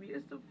taking me.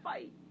 It's a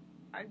fight.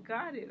 I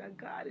got it. I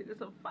got it.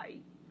 It's a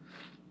fight.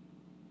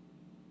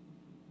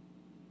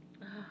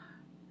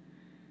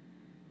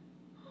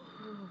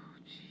 Oh,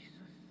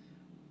 Jesus.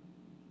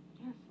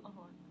 Yes, Lord.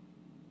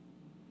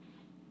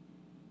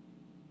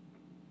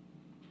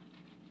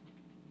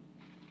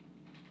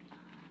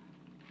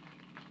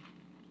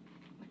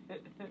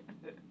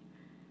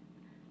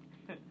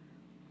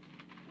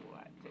 Boy, I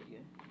tell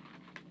you.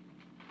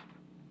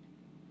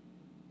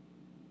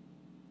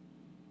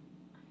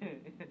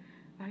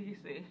 Like you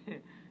said,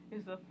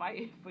 it's a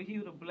fight for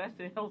you to bless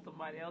and help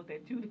somebody else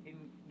that you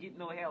didn't get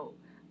no help.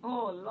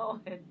 Oh,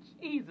 Lord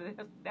Jesus,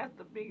 that's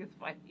the biggest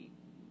fight.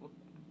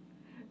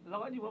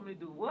 Lord, you want me to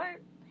do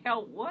what?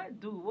 Help what?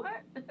 Do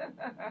what?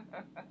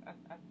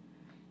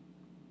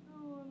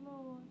 Oh,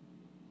 Lord.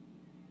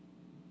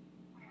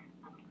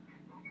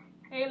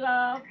 Hey,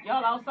 love.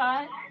 Y'all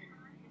outside?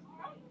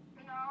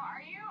 No,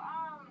 are you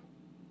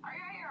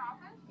at your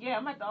office? Yeah,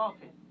 I'm at the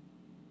office.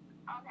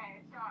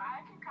 Okay, so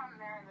I can come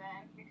there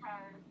then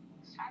because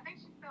I think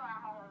she's still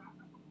at home.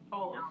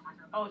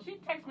 Oh, she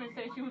texted me and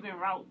said she was en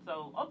route,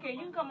 so okay,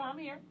 you can come on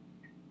here.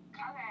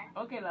 Okay.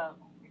 Okay, love.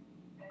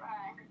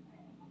 Bye.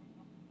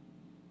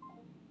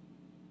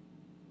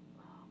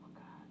 Oh my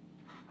God.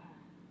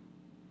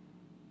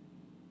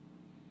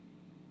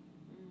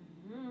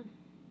 Mm-hmm.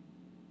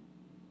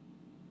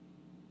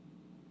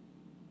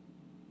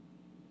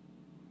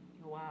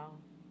 Wow.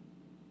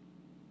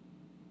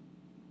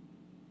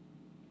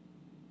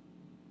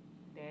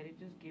 Daddy,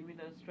 just give me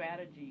the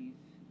strategies.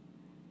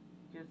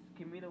 Just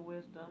give me the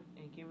wisdom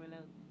and give me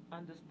the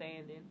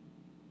understanding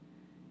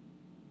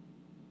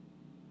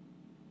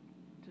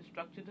to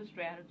structure the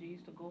strategies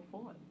to go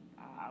forward.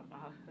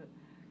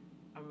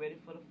 I'm ready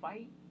for the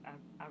fight.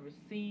 I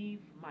receive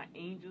my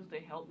angels to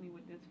help me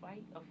with this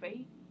fight of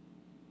faith.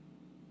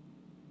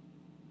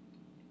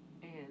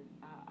 And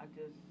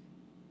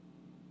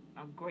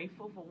I'm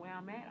grateful for where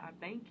I'm at. I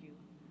thank you.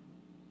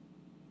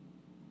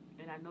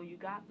 And I know you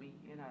got me.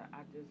 And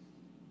I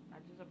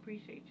just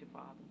appreciate you,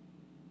 Father.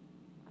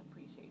 I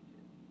appreciate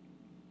you.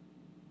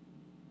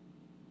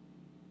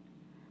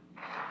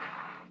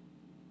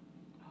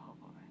 Oh,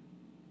 boy.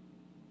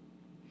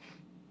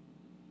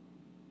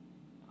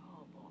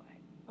 Oh, boy.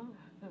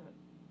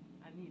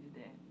 I needed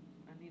that.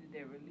 I needed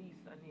that release.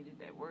 I needed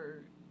that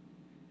word.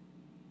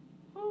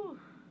 Whew.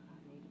 I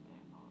needed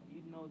that, Lord.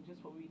 You know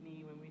just what we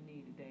need when we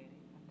need it, Daddy.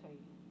 I tell you.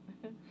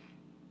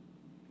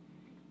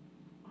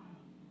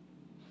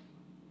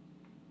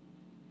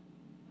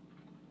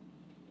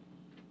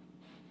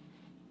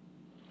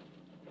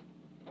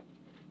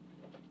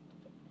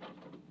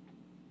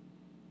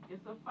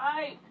 It's a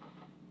fight.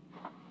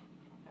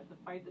 Have to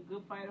fight the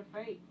good fight of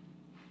faith.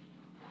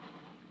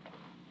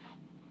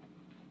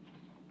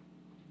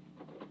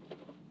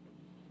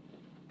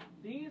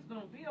 Things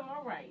gonna be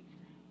all right.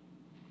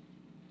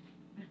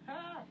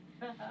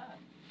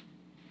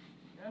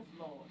 Yes,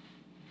 Lord.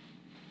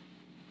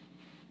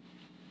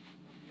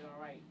 It'll be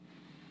all right.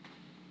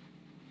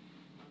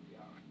 It'll be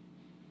all right.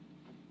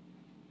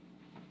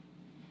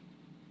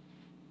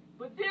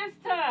 But this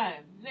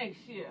time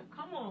next year,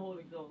 come on,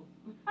 Holy Ghost.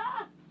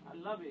 I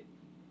love it.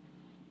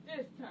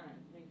 This time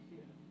next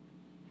year.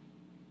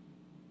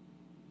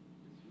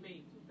 It's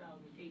May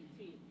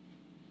 2018.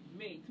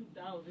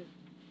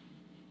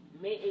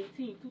 May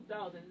 18,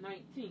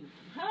 2019.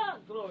 Ha!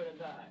 Glory to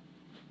God.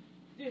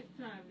 This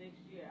time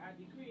next year, I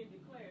decree and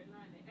declare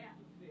now in the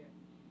atmosphere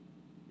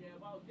that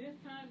about this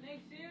time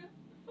next year,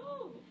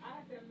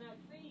 eyes have not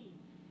seen,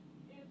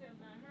 ears have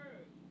not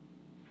heard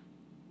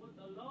what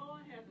the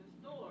Lord has in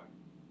store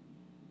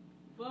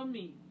for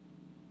me.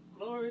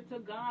 Glory to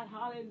God,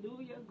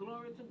 hallelujah.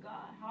 Glory to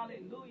God,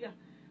 hallelujah.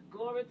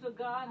 Glory to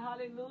God,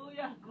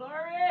 hallelujah.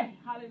 Glory,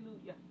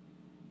 hallelujah.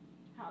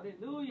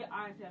 Hallelujah.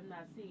 Eyes have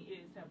not seen,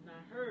 ears have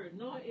not heard,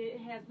 nor it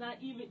has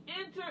not even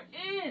entered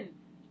in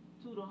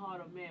to the heart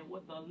of man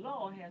what the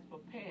Lord has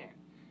prepared.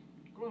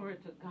 Glory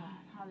to God.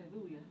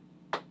 Hallelujah.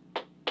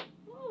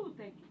 Woo,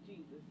 thank you,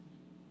 Jesus.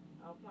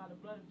 I apply the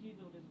blood of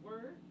Jesus on this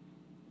word.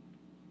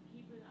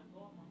 Keep it, I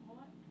guard my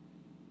heart.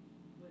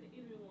 Where the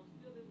enemy won't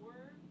steal this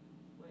word,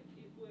 but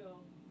it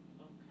will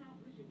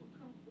accomplish, it will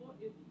come forth,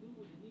 it will do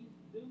what it needs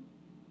to do.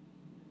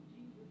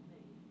 In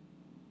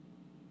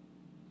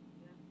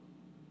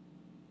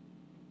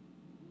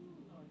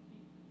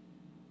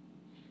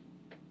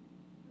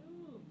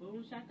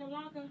Boom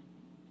shakalaka.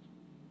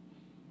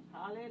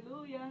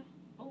 Hallelujah.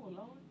 Oh,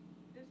 Lord.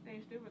 This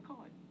thing's still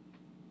recording.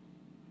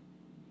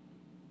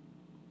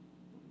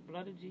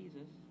 Blood of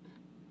Jesus.